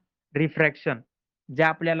of refraction. जे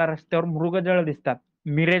आपल्याला रस्त्यावर मृगजळ दिसतात,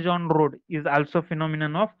 mirage on road is also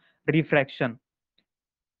phenomenon of refraction.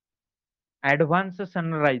 Advance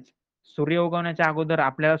sunrise, सूर्य उगवण्याच्या अगोदर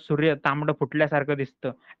आपल्याला सूर्य तांबडं फुटल्यासारखं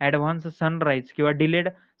दिसतं. ऍडव्हान्स सनराईज किंवा delayed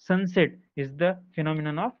sunset is the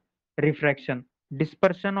phenomenon of refraction.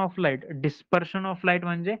 Dispersion of light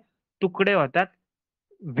म्हणजे तुकडे होतात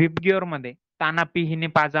व्हिपग्योर मध्ये, तानापिहिनी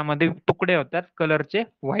पाजामध्ये तुकडे होतात कलरचे,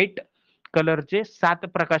 व्हाईट कलरचे 7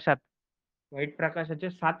 प्रकाशात, व्हाईट प्रकाशाचे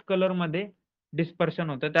 7 कलर मध्ये डिस्पर्शन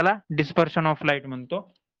होतं, त्याला डिस्पर्शन ऑफ लाईट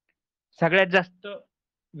म्हणतो. सगळ्यात जास्त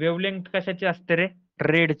वेवलेंथ कशाची असते रे?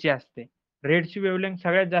 रेडची असते. रेडची वेवलेंथ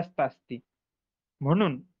सगळ्यात जास्त असते,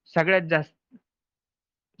 म्हणून सगळ्यात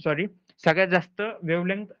जास्त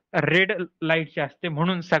वेवलेंथ रेड लाईटची असते,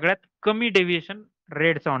 म्हणून सगळ्यात कमी डेव्हिएशन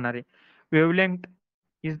रेडचा होणार आहे. Wavelength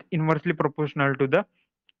is inversely proportional to the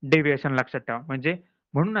deviation, लक्षात ठेवा. म्हणजे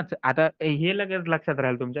म्हणूनच आता हे लगेच लक्षात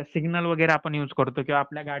राहील तुमच्या, सिग्नल वगैरे आपण युज करतो किंवा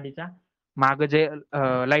आपल्या गाडीच्या मागे जे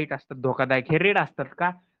लाईट असतात धोकादायक, हे रेड असतात का?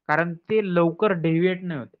 कारण ते लवकर डेव्हिएट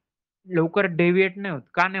नाही होत.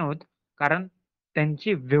 का नाही होत? कारण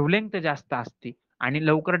त्यांची वेवलेंथ जास्त असते, आणि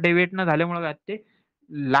लवकर डेव्हिएट न झाल्यामुळे ते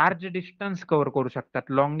लार्ज डिस्टन्स कव्हर करू शकतात,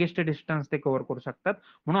 लॉंगेस्ट डिस्टन्स ते कव्हर करू शकतात.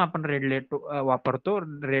 म्हणून आपण रेड लाईट वापरतो.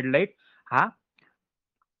 रेड लाईट हा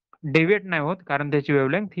डेव्हिएट नाही होत कारण त्याची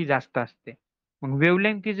वेवलेंथ ही जास्त असते. मग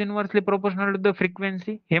wavelength is inversely proportional to the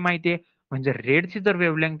frequency, हे माहितीये. म्हणजे रेडची जर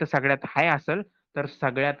वेवलेंथ सगळ्यात हाय असेल तर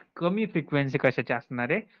सगळ्यात कमी फ्रिक्वेन्सी कशाची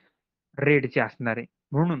असणार आहे? रेडची असणार आहे.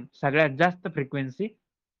 म्हणून सगळ्यात जास्त फ्रिक्वेन्सी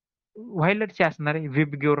व्हायलेटची असणार आहे.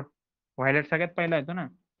 व्हिपग्योर व्हायलेट सगळ्यात पहिला येतो ना.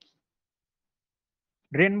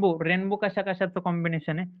 रेनबो कशा कशाचं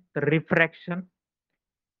कॉम्बिनेशन आहे? तर refraction,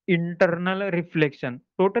 internal reflection,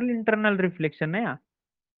 total internal reflection नाही हा,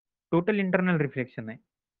 टोटल इंटरनल रिफ्लेक्शन आहे.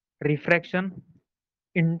 रिफ्रॅक्शन,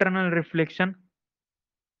 इंटरनल रिफ्लेक्शन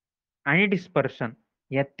आणि डिस्पर्शन,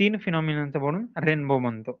 या 3 फिनॉमिनांचा म्हणून रेनबो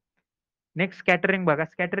म्हणतो. नेक्स्ट स्कॅटरिंग बघा.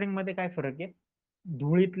 स्कॅटरिंग मध्ये काय फरक आहे?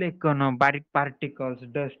 धुळीतले कण, बारीक पार्टिकल्स,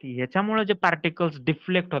 डस्ट, याच्यामुळे जे पार्टिकल्स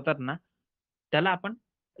डिफ्लेक्ट होतात ना, त्याला आपण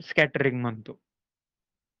स्कॅटरिंग म्हणतो.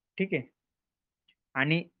 ठीक आहे.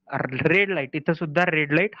 आणि रेड लाईट, इथं सुद्धा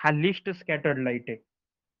रेड लाईट हा लिस्ट स्कॅटर्ड लाईट आहे.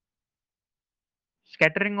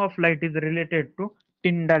 Scattering of light is related to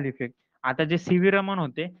Tyndall effect. आता जे सी व्ही रमन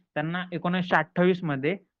होते त्यांना 1928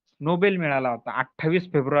 मध्ये नोबेल मिळाला होता.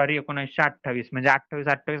 28 फेब्रुवारी 1928, म्हणजे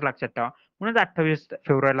 28 लक्षात ठेवा. म्हणून 28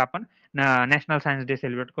 फेब्रुवारीला आपण नॅशनल सायन्स डे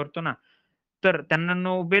सेलिब्रेट करतो ना. तर त्यांना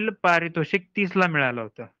नोबेल पारितोषिक 30 ला मिळालं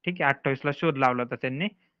होतं. ठीक आहे. 28 ला शोध लावला होता त्यांनी.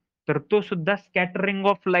 तर तो सुद्धा स्कॅटरिंग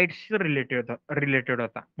ऑफ लाईटशी रिलेटेड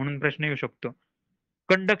होता. म्हणून प्रश्न येऊ शकतो.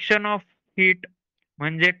 कंडक्शन ऑफ हीट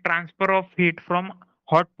म्हणजे transfer of heat from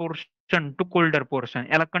hot portion to colder portion,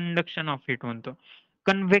 याला कंडक्शन ऑफ हीट म्हणतो.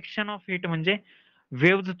 कन्व्हेक्शन ऑफ हीट म्हणजे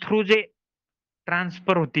वेव्ह थ्रू जे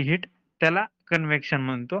ट्रान्सफर होती हीट, त्याला कन्व्हेक्शन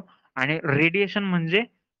म्हणतो. आणि रेडिएशन म्हणजे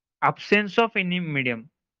अब्सेन्स ऑफ एनी मीडियम,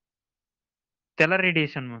 त्याला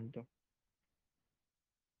रेडिएशन म्हणतो.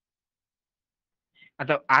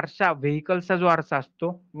 आता आरसा, व्हेकलचा जो आरसा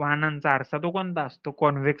असतो, वाहनांचा आरसा, तो कोणता असतो?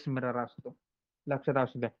 कॉन्व्हेक्स मिरर असतो. लक्षात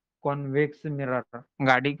असू द्या, कॉन्व्हेक्स मिरर.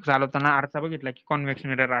 गाडी चालवताना आरसा बघितला की कॉन्व्हेक्स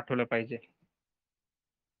मिरर आठवलं पाहिजे.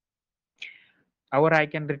 Our eye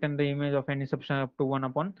can return the image of any substance up to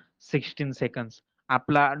 1/16 seconds.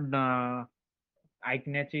 आपला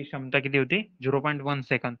ऐकण्याची क्षमता किती होती? 0.1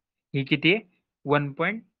 सेकंद. ही किती आहे?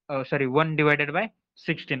 1 डिवायडेड बाय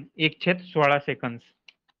 16, 1/16 सेकंद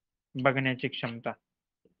बघण्याची क्षमता.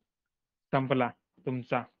 संपला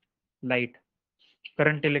तुमचा light.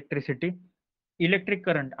 Current, electric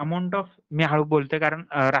current amount of, मी हळू बोलतोय कारण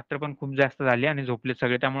रात्र पण खूप जास्त झाली आणि झोपले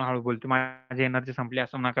सगळे, त्यामुळे हळू बोलतो. माझी एनर्जी संपली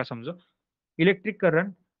असं नका समजू. Electric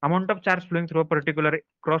current amount of charge flowing through a particular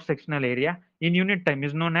cross sectional area in unit time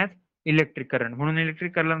is non as electric current. म्हणून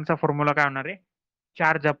इलेक्ट्रिक करंटचा फॉर्म्युला काय होणार आहे?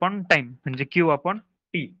 चार्ज अपॉन टाइम म्हणजे Q upon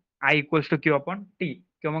T. I equals to Q upon T.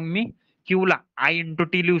 किंवा मग मी Q ला I into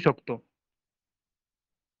T लिहू शकतो.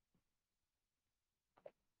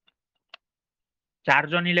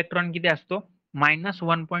 चार्ज ऑन इलेक्ट्रॉन किती असतो?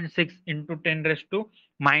 -1.6 इंटू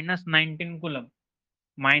 10⁻⁻19 कुलम.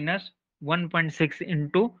 -1.6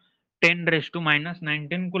 into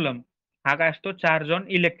 10⁻⁻19 coulomb. हा काय असतो? चार्ज ऑन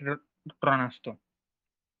इलेक्ट्रॉन असतो.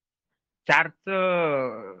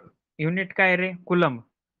 चार्जचं युनिट काय रे? कुलम.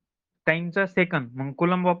 टाइमचा सेकंद, मग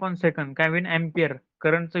कुलम अपॉन सेकंद काय होईल? एम्पियर.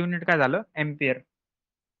 करंटचं युनिट काय झालं? एम्पियर.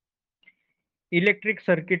 इलेक्ट्रिक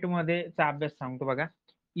सर्किट मध्ये चा अभ्यास सांगतो बघा.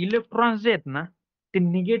 इलेक्ट्रॉन्स जे आहेत ना ते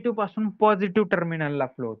निगेटिव्ह पासून पॉझिटिव्ह टर्मिनलला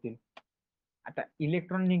फ्लो होतील. आता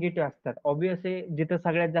इलेक्ट्रॉन निगेटिव्ह असतात, ऑब्विसली जिथं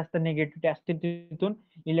सगळ्यात जास्त निगेटिव्हिटी असते तिथून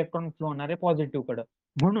इलेक्ट्रॉन फ्लो होणार आहे पॉझिटिव्ह कडे.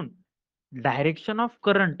 म्हणून डायरेक्शन ऑफ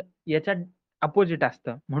करंट याच्या अपोजिट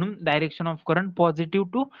असतं. म्हणून direction of current positive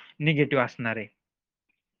to negative असणार आहे.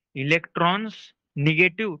 इलेक्ट्रॉन्स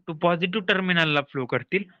निगेटिव्ह टू पॉझिटिव्ह टर्मिनलला फ्लो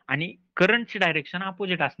करतील आणि करंटची डायरेक्शन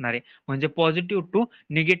अपोजिट असणार आहे. म्हणजे पॉझिटिव्ह टू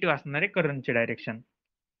निगेटिव्ह असणार आहे करंटची direction.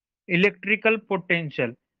 Electrical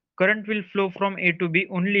potential current will flow from A to be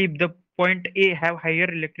only if the point A have higher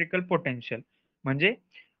electrical potential. म्हणजे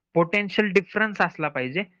पोटेन्शियल डिफरन्स असला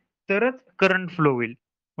पाहिजे तरच करंट फ्लो होईल.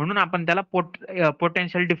 म्हणून आपण त्याला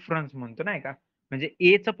पोटेन्शियल डिफरन्स म्हणतो नाही का. म्हणजे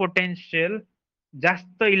ए चं पोटेन्शियल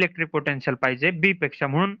जास्त इलेक्ट्रिक पोटेन्शियल पाहिजे बी पेक्षा,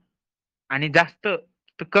 म्हणून आणि जास्त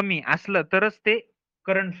कमी असलं तरच ते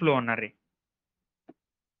करंट फ्लो होणार आहे.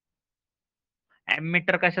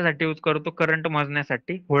 एमीटर कशासाठी यूज करतो? करंट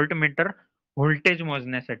मोजण्यासाठी. व्होल्टमीटर व्होल्टेज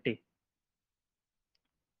मोजण्यासाठी.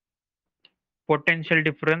 पोटेन्शियल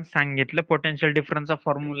डिफरन्स सांगितलं. Potential डिफरन्सचा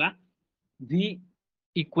formula V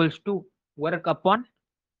equals to work upon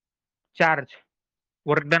charge,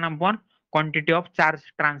 work done upon quantity of charge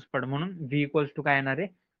transferred. म्हणून व्ही इक्वल्स टू काय येणार आहे?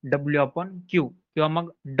 W upon Q. किंवा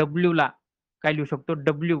मग डब्ल्यू ला काय लिहू शकतो?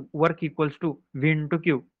 W work equals to V into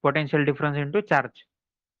Q, potential difference into charge.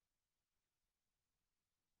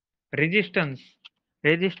 Resistance.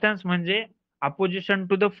 Resistance म्हणजे opposition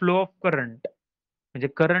to the flow of current. म्हणजे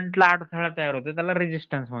करंटला अडथळा तयार होतो त्याला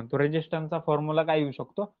रेजिस्टन्स म्हणतो. रेजिस्टन्सचा फॉर्म्युला काय येऊ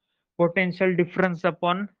शकतो? Potential difference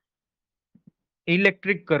upon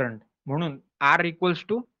electric current. म्हणून R equals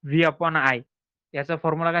to V upon I. याचा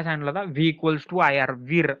फॉर्म्युला काय सांगितलं होता? V equals to I R.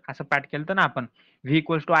 वीर असं पाठ केलं ना आपण. V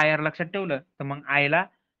equals to I R लक्षात ठेवलं तर मग आय ला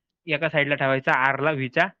एका साईडला ठेवायचं, आर ला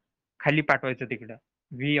व्हीच्या खाली पाठवायचं तिकडं.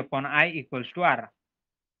 V upon I equals to R.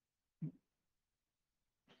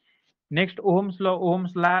 Next ohms law.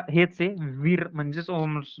 Ohms law हेच आहे, वीर म्हणजेच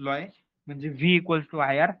ओहम्स लॉ आहे. म्हणजे V equals to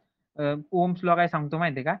I R. Ohms law काय सांगतो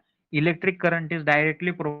माहितीये का? Electric current is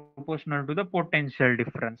directly proportional to the potential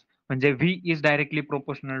difference. म्हणजे V is directly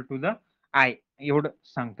proportional to the I, एवढं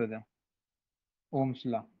सांगतो त्या ओहम्स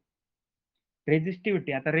लॉ.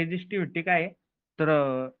 रेजिस्टिव्हिटी. आता रेजिस्टिव्हिटी काय आहे? तर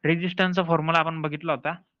रेजिस्टन्सचा फॉर्म्युला आपण बघितला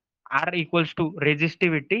होता. R equals to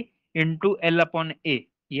resistivity into L upon A.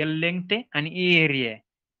 L length आहे आणि ए एरिया आहे.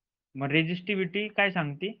 मग रेजिस्टिव्हिटी काय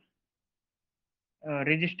सांगते?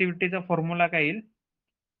 रेजिस्टिव्हिटीचा फॉर्म्युला काय येईल?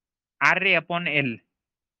 R A upon L.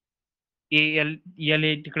 A L L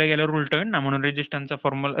A तिकडे गेल्यावर उलट होईल ना, म्हणून रेजिस्टन्सचा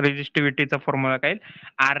फॉर्म्युला, रेजिस्टिव्हिटीचा फॉर्म्युला काय येईल?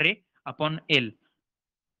 R A upon L.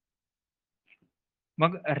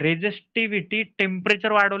 मग रेजिस्टिव्हिटी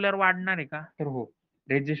टेम्परेचर वाढवल्यावर वाढणार आहे का? तर हो.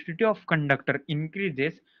 Resistivity of conductor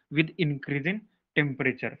increases with increase in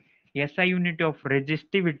temperature. SI unit of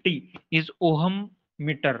resistivity is ohm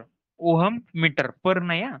metre. Ohm metre पर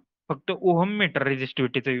नाही हा, फक्त ओहम मीटर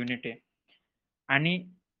रेजिस्टिव्हिटीचं युनिट आहे. आणि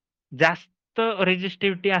जास्त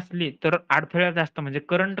रेजिस्टिव्हिटी असली तर अडथळा जास्त, म्हणजे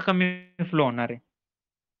करंट कमी फ्लो होणार आहे.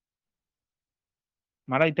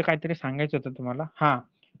 मला इथे काहीतरी सांगायचं होतं तुम्हाला. हा,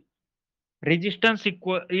 resistance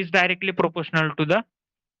is directly proportional to the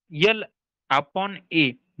L upon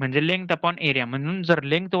ए. म्हणजे लेंथ अपॉन एरिया. म्हणून जर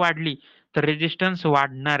लेंथ वाढली तर रेजिस्टन्स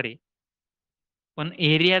वाढणार आहे, पण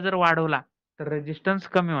एरिया जर वाढवला तर रेजिस्टन्स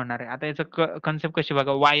कमी होणार आहे. आता याचं कन्सेप्ट कशी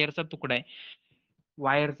बघा. वायरचा तुकडा आहे,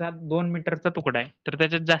 वायरचा 2 मीटरचा तुकडा आहे, तर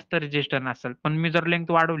त्याच्यात जास्त रेजिस्टन्स असेल. पण मी जर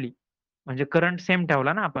लेंथ वाढवली म्हणजे करंट सेम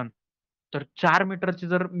ठेवला ना आपण, तर 4 मीटरची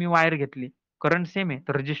जर मी वायर घेतली, करंट सेम आहे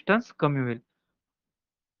तर रेजिस्टन्स कमी होईल.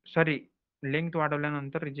 सॉरी, लेंथ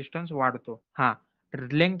वाढवल्यानंतर रेजिस्टन्स वाढतो. हा,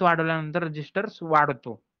 लेंथ वाढवल्यानंतर रेजिस्टन्स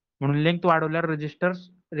वाढतो. म्हणून लेंथ वाढवल्यावर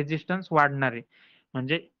रेजिस्टन्स वाढणार आहे.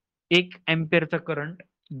 म्हणजे 1 अँपिअरचं करंट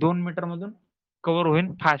 2 मीटर मधून कव्हर होईल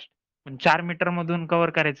फास्ट. पण 4 मीटर मधून कव्हर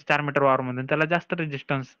करायचं, 4 मीटर वायर मधून, त्याला जास्त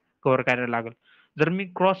रेजिस्टन्स कव्हर करायला लागेल. जर मी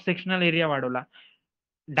क्रॉस सेक्शनल एरिया वाढवला,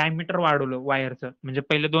 डायमीटर वाढवलं वायरचं, म्हणजे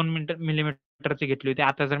पहिले 2 मिलिमीटर मिलीमीटरची घेतली होती,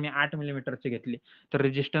 आता जर मी 8 मिलीमीटरची घेतली तर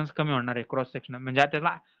रेजिस्टन्स कमी होणार आहे क्रॉस सेक्शन, म्हणजे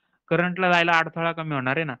त्याला करंटला जायला अडथळा कमी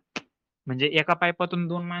होणार आहे ना. म्हणजे एका पाईपातून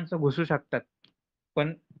 2 माणसं घुसू शकतात,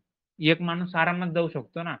 पण एक माणूस आरामात जाऊ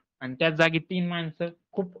शकतो ना, आणि त्याच जागी 3 माणसं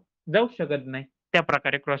खूप जाऊ शकत नाही. त्या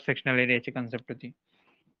प्रकारे क्रॉस सेक्शनल एरियाची कन्सेप्ट होती.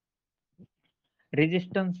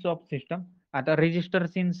 रेजिस्टन्स ऑफ सिस्टम, आता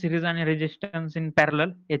रेजिस्टर्स इन सिरीज आणि रेजिस्टन्स इन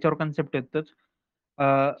पॅरलल याच्यावर कन्सेप्ट येतोच.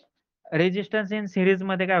 रेजिस्टन्स इन सिरीज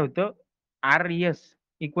मध्ये काय होतं, R S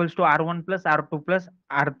equals to R1 plus R2 plus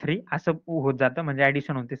R3 असं होत जातं, म्हणजे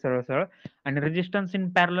ऍडिशन होते सरळ सरळ. आणि रेजिस्टन्स इन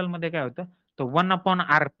पॅरलल मध्ये काय होतं, तो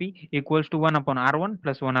 1/RP equals to 1/R1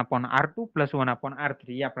 plus 1/R2 plus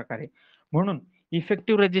 1/R3 या प्रकारे. म्हणून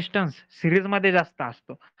इफेक्टिव्ह रेजिस्टन्स सिरीज मध्ये जास्त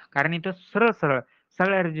असतो, कारण इथं सरळ सरळ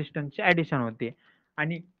सगळ्या रेजिस्टन्सची ऍडिशन होते.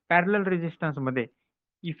 आणि पॅरलल रेजिस्टन्स मध्ये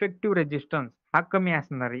इफेक्टिव्ह रेजिस्टन्स हा कमी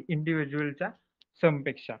असणार आहे इंडिव्हिज्युअलच्या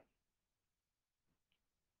समपेक्षा.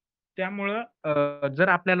 त्यामुळं जर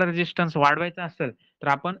आपल्याला रेजिस्टन्स वाढवायचा असेल तर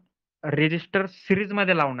आपण रेजिस्टर सिरीज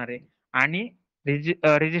मध्ये लावणार आहे, आणि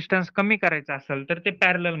रेजिस्टन्स कमी करायचा असेल तर ते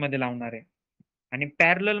पॅरलल मध्ये लावणार आहे. आणि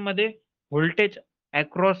पॅरलल मध्ये voltage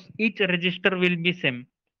across each resistor will be same,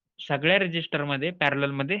 सगळ्या रेजिस्टर मध्ये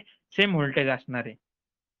पॅरलल मध्ये सेम व्होल्टेज असणार आहे.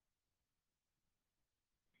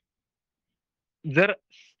 जर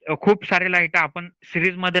खूप सारे लाईट आपण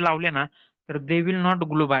सिरीज मध्ये लावले ना तर दे विल नॉट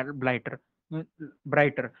ग्लो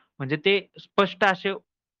ब्राईटर, म्हणजे ते स्पष्ट असे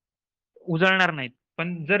उजळणार नाहीत.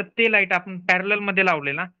 पण जर ते लाईट आपण पॅरलल मध्ये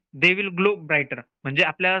लावले ना, दे विल ग्लो ब्राईटर, म्हणजे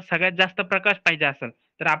आपल्याला सगळ्यात जास्त प्रकाश पाहिजे असेल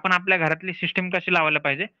तर आपण आपल्या घरातली सिस्टीम कशी लावायला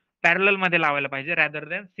पाहिजे, पॅरलल मध्ये लावायला पाहिजे रॅदर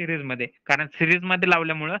दॅन सिरीज मध्ये. कारण सिरीज मध्ये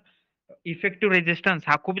लावल्यामुळं इफेक्टिव्ह रेजिस्टन्स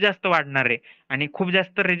हा खूप जास्त वाढणार आहे, आणि खूप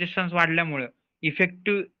जास्त रेजिस्टन्स वाढल्यामुळं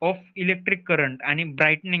इफेक्टिव्ह ऑफ इलेक्ट्रिक करंट आणि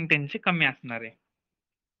ब्राईटनिंग त्यांची कमी असणार आहे.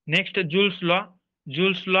 Next joules law.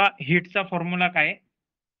 Joules law हीटचा formula काय,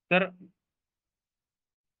 तर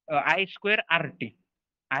I²RT.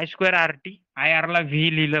 I²RT, आय आर ला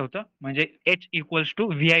व्ही लिहिलं होतं, म्हणजे H इक्वल्स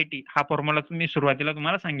टू VIT हा फॉर्म्युला मी सुरुवातीला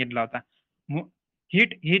तुम्हाला सांगितला होता.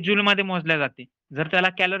 हीट ही जूल मध्ये मोजल्या जाते. जर त्याला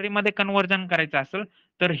कॅलरी मध्ये कन्व्हर्जन करायचं असेल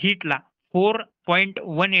तर हीटला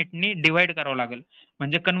 4.18 नी डिवाइड करावं लागेल.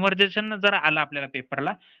 म्हणजे कन्व्हर्जेशन जर आलं आपल्याला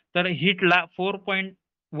पेपरला तर हीटला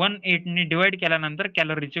 4.18 नी डिवाइड केल्यानंतर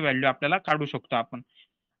कॅलरीची व्हॅल्यू आपल्याला काढू शकतो आपण.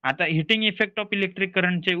 आता हिटिंग इफेक्ट ऑफ इलेक्ट्रिक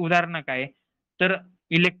करंटचे उदाहरण काय, तर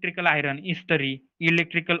इलेक्ट्रिकल आयरन इस्त्री,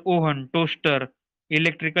 electrical oven toaster,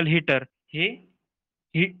 electrical heater हे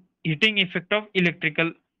हिटिंग इफेक्ट ऑफ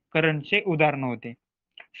इलेक्ट्रिकल करंटचे उदाहरण होते.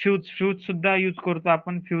 फ्यूज सुद्धा यूज करतो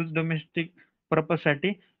आपण, फ्यूज डोमेस्टिक पर्पज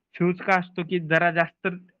साठी. फ्यूज का असतो की जरा जास्त,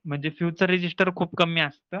 म्हणजे फ्यूजचं रेजिस्टर खूप कमी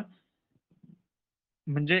असतं,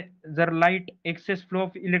 म्हणजे जर light access flow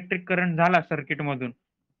of electric current झाला सर्किट मधून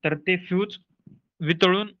तर ते फ्यूज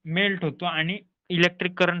वितळून मेल्ट होतो आणि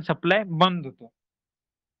इलेक्ट्रिक करंट सप्लाय बंद होतो.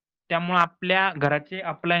 त्यामुळे आपल्या घराचे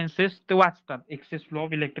अप्लायन्सेस ते वाचतात access flow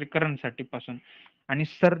of electric current साठी पासून. आणि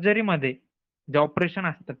सर्जरीमध्ये जे ऑपरेशन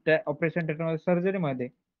असतात त्या ऑपरेशन थिएटरमध्ये सर्जरीमध्ये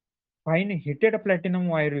fine heated platinum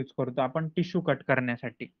wire use करतो आपण टिश्यू कट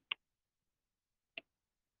करण्यासाठी.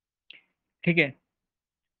 ठीक आहे.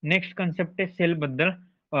 नेक्स्ट कन्सेप्ट आहे सेल बद्दल.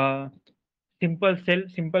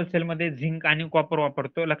 सिंपल सेल मध्ये झिंक आणि कॉपर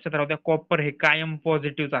वापरतो. लक्षात राहू द्या, कॉपर हे कायम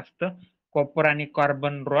पॉझिटिव्ह असतं. कॉपर आणि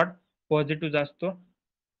कार्बन रॉड पॉझिटिव्ह असतो,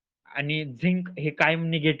 आणि झिंक हे कायम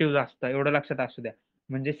निगेटिव्ह असतं, एवढं लक्षात असू द्या.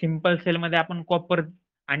 म्हणजे सिंपल सेल मध्ये आपण कॉपर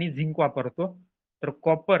आणि झिंक वापरतो. तर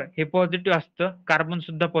कॉपर हे पॉझिटिव्ह असतं, कार्बन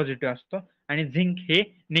सुद्धा पॉझिटिव्ह असतो, आणि झिंक हे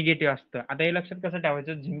निगेटिव्ह असतं. आता हे लक्षात कसं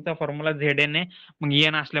ठेवायचं, झिंकचा फॉर्म्युला Zn आहे, मग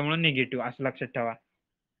एन असल्यामुळे निगेटिव्ह असं लक्षात ठेवा.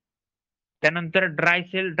 त्यानंतर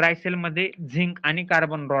ड्राय सेल मध्ये झिंक आणि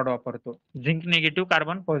कार्बन रॉड वापरतो. Zinc negative,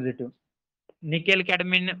 carbon positive. Nickel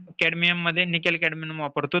cadmium मध्ये निकेल कॅडमियम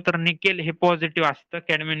वापरतो, तर निकेल हे पॉझिटिव्ह असतं,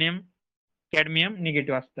 कॅडमियम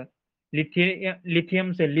निगेटिव्ह असतं.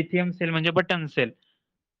 लिथियम सेल म्हणजे बटन सेल,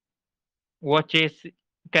 वॉचेस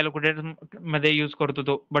कॅल्क्युलेटर मध्ये यूज करतो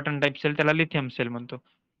तो बटन टाइप सेल, त्याला लिथियम सेल म्हणतो.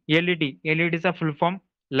 एलईडीचा फुल फॉर्म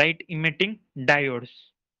लाईट इमिटिंग डायोड्स.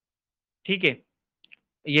 ठीक आहे.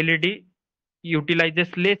 LED utilizes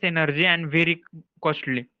less energy and very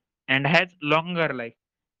costly and has longer life.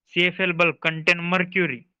 CFL bulb contain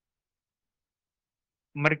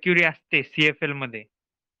mercury असते CFL मध्ये.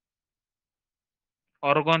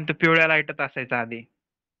 ऑर्गॉन तर पिवळ्या लाईटच असायचा आधी.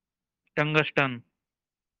 टंगस्टन,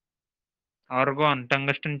 ऑर्गॉन,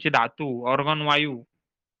 टंगस्टनची धातू, ऑर्गॉन वायू.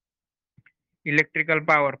 इलेक्ट्रिकल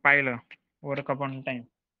पॉवर पाहिलं work upon time.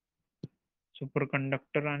 Super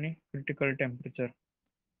conductor आणि क्रिटिकल टेम्परेचर.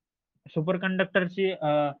 सुपर कंडक्टरची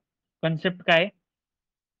कन्सेप्ट काय,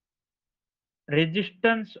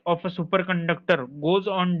 resistance of a superconductor goes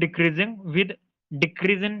on decreasing with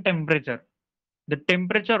decrease in temperature. The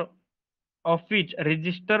temperature of which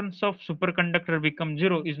resistance of superconductor become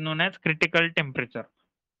 0 is known as critical temperature.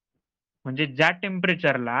 म्हणजे ज्या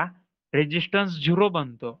टेम्परेचरला resistance 0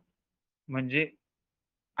 बनतो, म्हणजे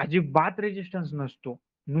अजिबात resistance नसतो,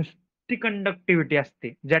 नुसती कंडक्टिव्हिटी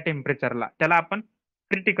असते ज्या टेम्परेचरला, त्याला आपण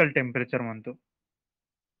क्रिटिकल टेम्परेचर म्हणतो.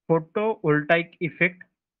 फोटो व्होल्टाईक इफेक्ट,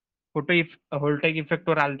 व्होल्टाईक इफेक्ट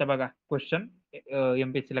वर आलता बघा क्वेश्चन,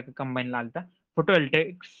 एमपीएससी ला कंबाईनला आलता. फोटो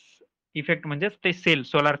व्होल्टाईक इफेक्ट म्हणजे ते सेल,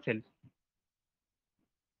 सोलार सेल.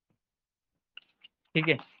 ठीक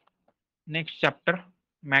आहे. नेक्स्ट चॅप्टर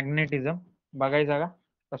मॅग्नेटिझम बघायचा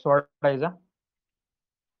का सोडायचा?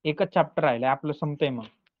 एकच चॅप्टर राहिलंय आपलं, संपतंय मग.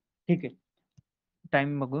 ठीक आहे,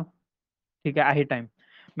 टाइम बघू. ठीक आहे टाइम.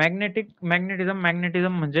 मॅग्नेटिझम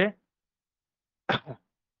म्हणजे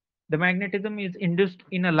the magnetism is induced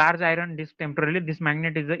in a large iron disk temporarily. This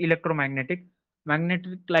magnet is the electromagnetic.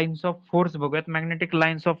 Magnetic lines of force बघूयात. मॅग्नेटिक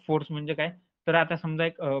लाईन्स ऑफ फोर्स म्हणजे काय? तर आता समजा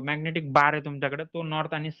एक मॅग्नेटिक बार आहे तुमच्याकडे, तो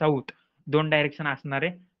नॉर्थ आणि साऊथ दोन डायरेक्शन असणार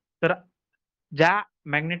आहे. तर ज्या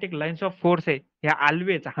मॅग्नेटिक लाईन्स ऑफ फोर्स आहे ह्या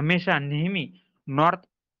ऑलवेज, हमेशा, नेहमी नॉर्थ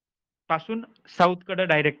पासून साऊथ कडे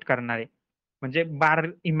डायरेक्ट करणार आहे. म्हणजे बार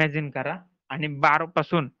इमॅजिन करा आणि बार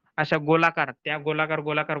पासून अशा गोलाकार, त्या गोलाकार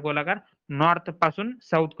गोलाकार गोलाकार नॉर्थ पासून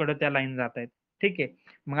साऊथ कडे त्या लाईन जात आहेत. ठीक आहे.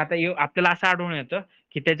 मग आता आपल्याला असं आढळून येतं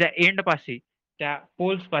की त्याच्या एंड पाशी, त्या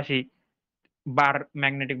पोल्स पाशी, बार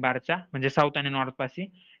मॅग्नेटिक बारच्या म्हणजे साऊथ आणि नॉर्थ पाशी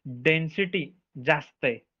डेन्सिटी जास्त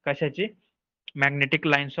आहे. कशाची? मॅग्नेटिक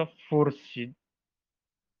लाईन्स ऑफ फोर्सची.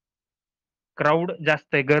 क्राऊड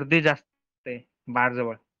जास्त आहे, गर्दी जास्त आहे बार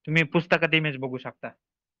जवळ. तुम्ही पुस्तकात इमेज बघू शकता.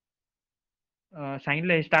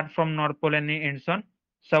 सांगितलं स्टार्ट फ्रॉम नॉर्थ पोल आणि ends on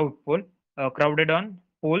south pole. Crowded on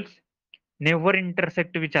poles, never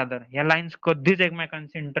intersect which other. या लाईन्स कधीच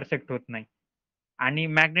एकमेकांशी इंटरसेक्ट होत नाही. आणि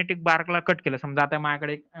मॅग्नेटिक बारला कट केलं, समजा आता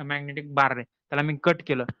माझ्याकडे एक मॅग्नेटिक बार आहे, त्याला मी कट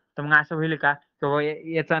केलं, तर मग असं होईल का किंवा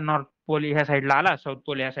याचा नॉर्थ पोल ह्या साईडला आला, साऊथ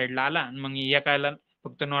पोल ह्या साईडला आला, आणि मग एकाला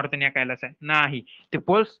फक्त नॉर्थ आणि एकाला नाही, ते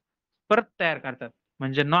पोल्स परत तयार करतात.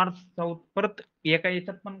 म्हणजे नॉर्थ साऊथ परत एका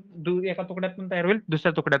याच्यात पण, एका तुकड्यात पण तयार होईल,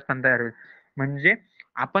 दुसऱ्या तुकड्यात पण तयार होईल. म्हणजे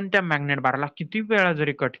आपण त्या मॅग्नेट बारला किती वेळा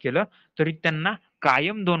जरी कट केलं तरी त्यांना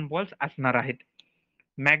कायम दोन पोल्स असणार आहेत.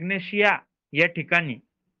 मॅग्नेशिया या ठिकाणी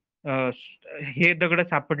हे दगड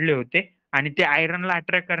सापडले होते आणि ते आयरनला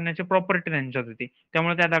अट्रॅक्ट करण्याची प्रॉपर्टी त्यांच्यात होती,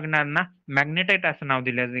 त्यामुळे त्या दगडांना मॅग्नेटाइट असं नाव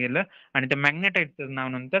दिलं गेलं आणि त्या मॅग्नेटाइटचं नाव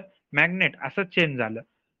नंतर मॅग्नेट असं चेंज झालं.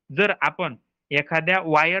 जर आपण एखाद्या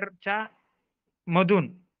वायरच्या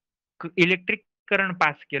मधून इलेक्ट्रिक करंट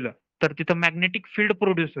पास केलं तर तिथं मॅग्नेटिक फील्ड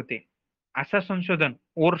प्रोड्यूस होते. असं संशोधन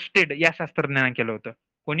ओरस्टेड या शास्त्रज्ञाने केलं होतं.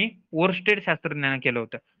 कोणी? ओरस्टेड शास्त्रज्ञाने केलं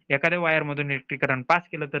होतं. एखाद्या वायर मधून इलेक्ट्रिक करंट पास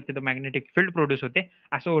केलं तर तिथं मॅग्नेटिक फील्ड प्रोड्यूस होते,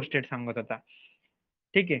 असं ओरस्टेड सांगत होता.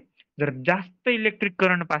 ठीक आहे. जर जास्त इलेक्ट्रिक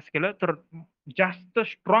करंट पास केलं तर जास्त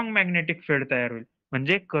स्ट्रॉंग मॅग्नेटिक फील्ड तयार होईल.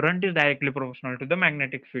 म्हणजे current is directly proportional to the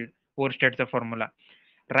magnetic field. ओरस्टेडचा formula.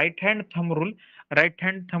 Right hand thumb rule. Right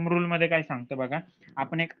hand thumb rule मध्ये काय सांगतं बघा,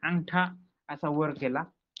 आपण एक अंगठा असा वर केला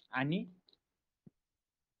आणि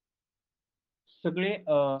सगळे,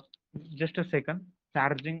 जस्ट अ सेकंड,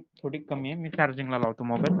 चार्जिंग थोडी कमी आहे, मी चार्जिंगला लावतो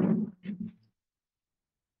मोबाईल.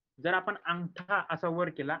 जर आपण अंगठा असा वर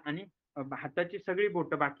केला आणि हाताची सगळी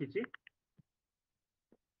बोट बाकीची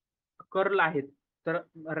कर्ल आहेत, तर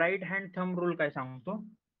राईट हँड थंब रूल काय सांगतो?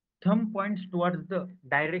 Thumb points towards the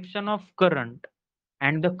direction of current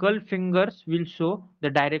and the curl fingers will show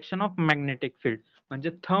the direction of magnetic field. म्हणजे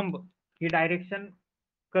थंब ही डायरेक्शन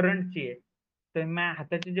करंटची आहे, तर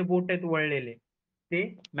हाताचे जे बोट आहेत वळलेले ते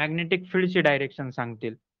मॅग्नेटिक फील्डची डायरेक्शन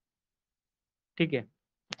सांगतील. ठीक आहे.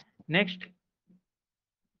 Next,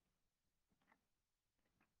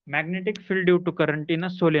 magnetic field due to current in a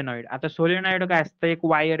solenoid. आता सोलेनॉइड काय असतं? एक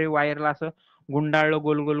वायर आहे, वायरला असं गुंडाळलं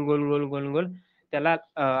गोल गोल गोल गोल गोल गोल, त्याला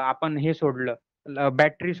आपण हे सोडलं,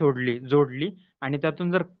 बॅटरी सोडली, जोडली, आणि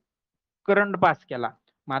त्यातून जर करंट पास केला.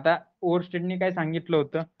 मग आता ओरस्टेडने काय सांगितलं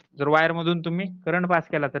होतं? जर वायर मधून तुम्ही करंट पास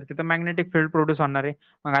केला तर तिथं मॅग्नेटिक फील्ड प्रोड्यूस होणार आहे.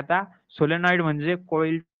 मग आता सोलेनॉइड म्हणजे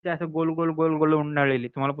कॉइलचे असं गोल गोल गोल गोल गुंडाळलेली,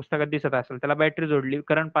 तुम्हाला पुस्तकात दिसत असेल, त्याला बॅटरी जोडली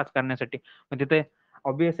करंट पास करण्यासाठी. मग तिथे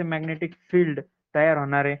ऑब्विसली मॅग्नेटिक फील्ड तयार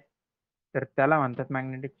होणार आहे, तर त्याला म्हणतात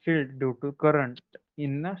magnetic field due to current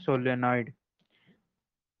in a solenoid.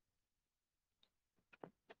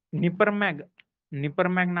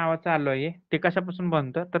 निपरमॅग नावाचं आलो आहे, ते कशापासून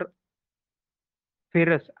बनतं? तर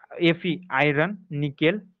फेरस, एफी, आयरन,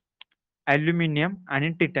 निकेल, अल्युमिनियम आणि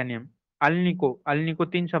टिटॅनियम. अल्निको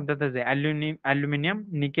तीन शब्दातच आहे. अल्युमिनियम,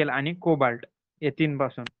 निकेल आणि कोबाल्ट या तीन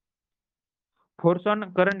पासून. Force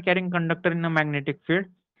on current carrying conductor in a magnetic field.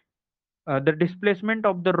 The displacement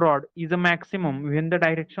of the rod is a maximum when the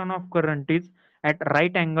direction of current is at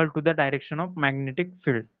right angle to the direction of magnetic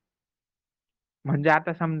field. म्हणजे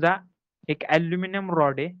आता समजा एक aluminium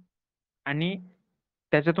rod आहे आणि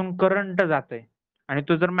त्याच्यातून current जातोय आणि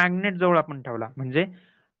तो जर मॅग्नेट जवळ आपण ठेवला म्हणजे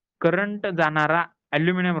करंट जाणारा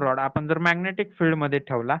अल्युमिनियम रॉड आपण जर मॅग्नेटिक फील्ड मध्ये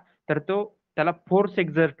ठेवला तर तो त्याला फोर्स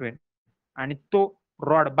एक्झर्ट होईल आणि तो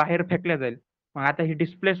रॉड बाहेर फेकला जाईल. मग आता ही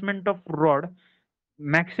डिस्प्लेसमेंट ऑफ रॉड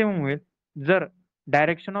मॅक्सिमम होईल जर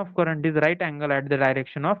direction of current is right angle at the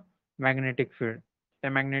direction of magnetic field.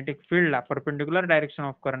 त्या magnetic फील्डला perpendicular direction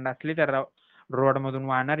of current असली तर रॉड मधून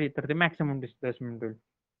वाहणारी तर ते मॅक्सिमम डिस्प्लेसमेंट होईल.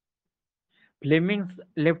 फ्लेमिंग्स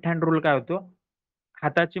लेफ्ट हँड रूल काय होतो?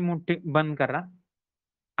 हाताची मुठी बंद करा,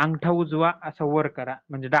 अंगठा उजवा असा वर करा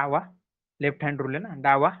म्हणजे डावा, लेफ्ट हँड रूल आहे ना,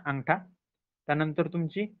 डावा अंगठा, त्यानंतर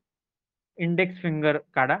तुमची इंडेक्स फिंगर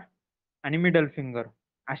काढा आणि मिडल फिंगर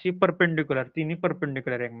अशी परपेंडिक्युलर, तिन्ही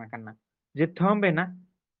परपेंडिक्युलर एकमेकांना. जे थंब आहे ना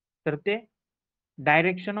तर ते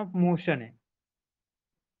डायरेक्शन ऑफ मोशन आहे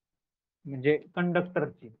म्हणजे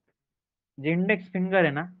कंडक्टरची. जे इंडेक्स फिंगर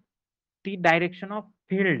आहे ना ती डायरेक्शन ऑफ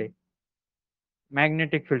फील्ड आहे,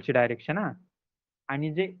 मॅग्नेटिक फील्डची डायरेक्शन हा.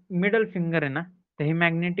 आणि जे मिडल फिंगर आहे ना तर हे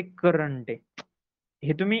मॅग्नेटिक करंट आहे.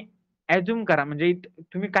 हे तुम्ही ऍझ्युम करा म्हणजे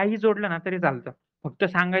तुम्ही काही जोडलं ना तरी चालतं. फक्त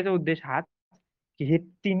सांगायचा उद्देश हाच की हे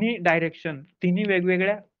तिन्ही डायरेक्शन तिन्ही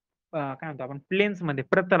वेगवेगळ्या काय म्हणतो आपण प्लेन्स मध्ये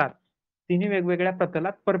प्रतलात, तिन्ही वेगवेगळ्या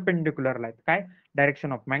प्रतलात परपेंडिक्युलर आहेत. काय?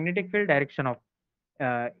 Direction of magnetic field, direction of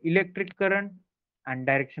electric current आणि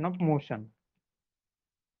डायरेक्शन ऑफ मोशन.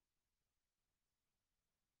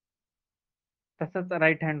 तसंच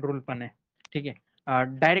राईट हँड रूल पण आहे. ठीक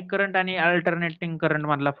आहे. डायरेक्ट करंट आणि अल्टरनेटिंग करंट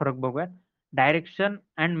मधला फरक बघूया. Direction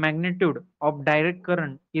and magnitude of direct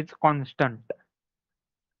current is constant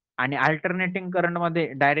आणि अल्टरनेटिंग करंट मध्ये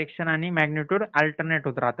डायरेक्शन आणि मॅग्निट्यूड अल्टरनेट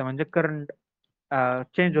होत राहतं म्हणजे करंट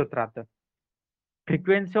चेंज होत राहतं.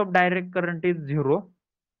 Frequency of direct current is 0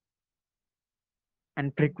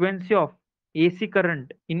 and frequency of AC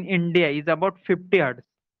current in India is about 50 hertz.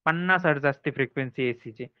 50 hertz असते frequency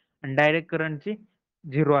AC ची आणि डायरेक्ट करंटची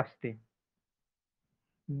 0 असते.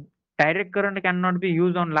 Direct current can not be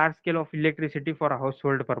use on large scale of electricity for house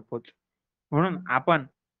hold purpose. म्हणून आपण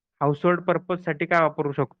house hold purpose साठी काय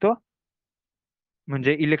वापरू शकतो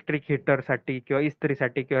म्हणजे इलेक्ट्रिक हीटर साठी किंवा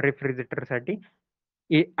इस्त्रीसाठी किंवा रेफ्रिजरेटर साठी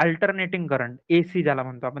अल्टरनेटिंग करंट एसी ज्याला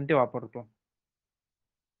म्हणतो आपण ते वापरतो.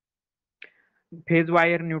 Phase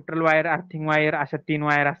wire, neutral wire, earthing wire अशा 3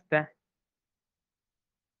 वायर असतात.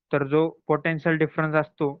 तर जो पोटेन्शियल डिफरन्स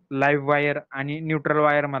असतो लाईव्ह वायर आणि न्यूट्रल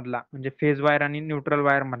वायर मधला म्हणजे फेज वायर आणि न्यूट्रल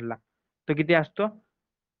वायर मधला तो किती असतो?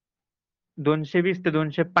 220 ते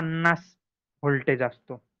 250 व्होल्टेज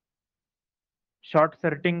असतो. शॉर्ट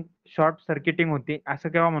सर्किटिंग होती असं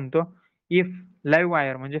केव्हा म्हणतो? इफ लाईव्ह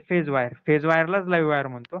वायर म्हणजे फेज वायरलाच लाईव्ह वायर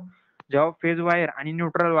म्हणतो. जेव्हा फेज वायर आणि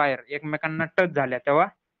न्यूट्रल वायर एकमेकांना टच झाल्या तेव्हा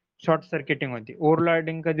शॉर्ट सर्किटिंग होती.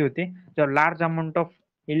 ओव्हरलोडिंग कधी होते? जेव्हा large amount of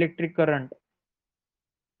electric current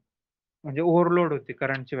म्हणजे ओव्हरलोड होते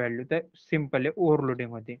करंटची व्हॅल्यू, तर सिंपल आहे ओव्हरलोडिंग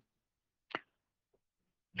होते.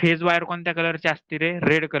 फेज वायर कोणत्या कलरची असते रे?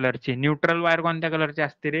 रेड कलरची. न्यूट्रल वायर कोणत्या कलरची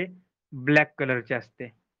असते रे? ब्लॅक कलरची असते.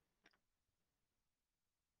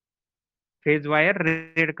 Phase wire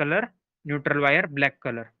red colour, neutral wire black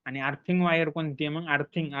colour. आणि अर्थिंग वायर कोणती आहे मग?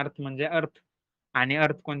 अर्थ म्हणजे अर्थ आणि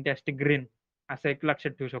अर्थ कोणती असते? ग्रीन. असं एक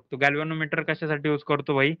लक्षात ठेवू शकतो. गॅल्व्हॅनोमीटर कशासाठी यूज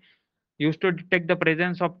करतो भाई? Use to detect the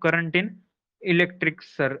presence of current in electric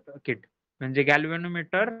circuit. म्हणजे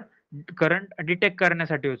गॅल्व्हॅनोमीटर करंट डिटेक्ट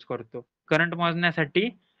करण्यासाठी यूज करतो. करंट मोजण्यासाठी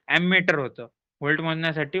एममीटर होतं, व्होल्ट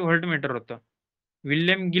मोजण्यासाठी व्होल्टमीटर होतं.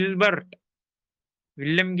 विल्यम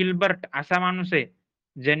गिल्बर्ट असा माणूस आहे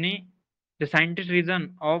ज्यांनी the scientific reason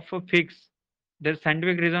of fix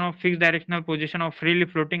directional position of freely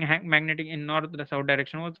floating magnetic in north south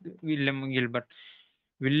direction was William Gilbert.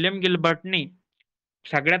 William गिल्बर्टनी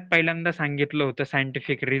सगळ्यात पहिल्यांदा सांगितलं होतं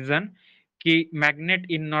सायंटिफिक रिझन की मॅग्नेट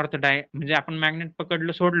इन नॉर्थ म्हणजे आपण मॅग्नेट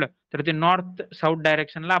पकडलं सोडलं तर ते नॉर्थ साऊथ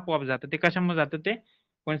डायरेक्शनला आपोआप जातं. ते कशामुळे जातं ते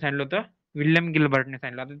कोण सांगितलं होतं? विल्यम गिल्बर्टने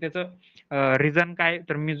सांगितलं. आता त्याचं रिझन काय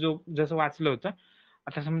तर मी जसं वाचलं होतं.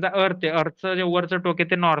 आता समजा अर्थ आहे, अर्थचं जे वरचं टोक आहे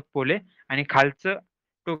ते नॉर्थ पोल आहे आणि खालचं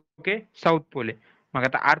टोक आहे साऊथ पोल आहे. मग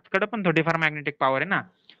आता अर्थकडे पण थोडीफार मॅग्नेटिक पॉवर आहे ना.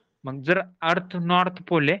 मग जर अर्थ नॉर्थ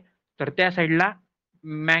पोल आहे तर त्या साईडला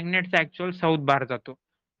मॅग्नेटचा ऍक्च्युअल साऊथ बार जातो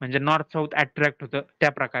म्हणजे नॉर्थ साऊथ अट्रॅक्ट होतं त्या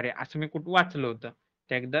प्रकारे. असं मी कुठं वाचलं होतं,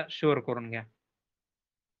 ते एकदा शुअर करून घ्या.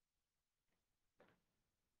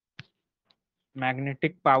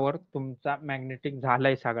 मॅग्नेटिक पॉवर तुमचा मॅग्नेटिक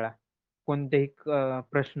झालाय सगळा. कोणतेही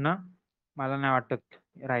प्रश्न मला नाही वाटत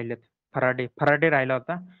राहिलेत. फराडे राहिला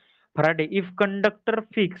होता. Faraday, if conductor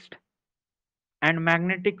fixed and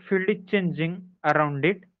magnetic field is changing around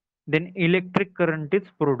it then electric current is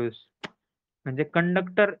produced. म्हणजे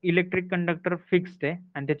कंडक्टर इलेक्ट्रिक कंडक्टर फिक्स्ड आहे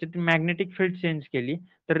आणि त्याच्यात मॅग्नेटिक फील्ड चेंज केली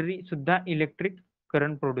तरी सुद्धा इलेक्ट्रिक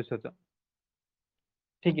करंट प्रोड्यूस होतं.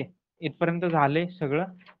 ठीक आहे, इथपर्यंत झाले सगळं.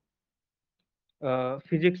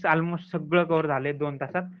 फिजिक्स ऑलमोस्ट सगळं कव्हर झाले 2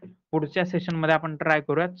 तासात. पुढच्या सेशन मध्ये आपण ट्राय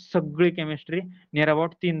करूयात सगळी केमिस्ट्री नियर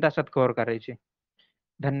अबाउट 3 तासात कव्हर करायची.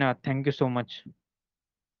 धन्यवाद. Thank you so much.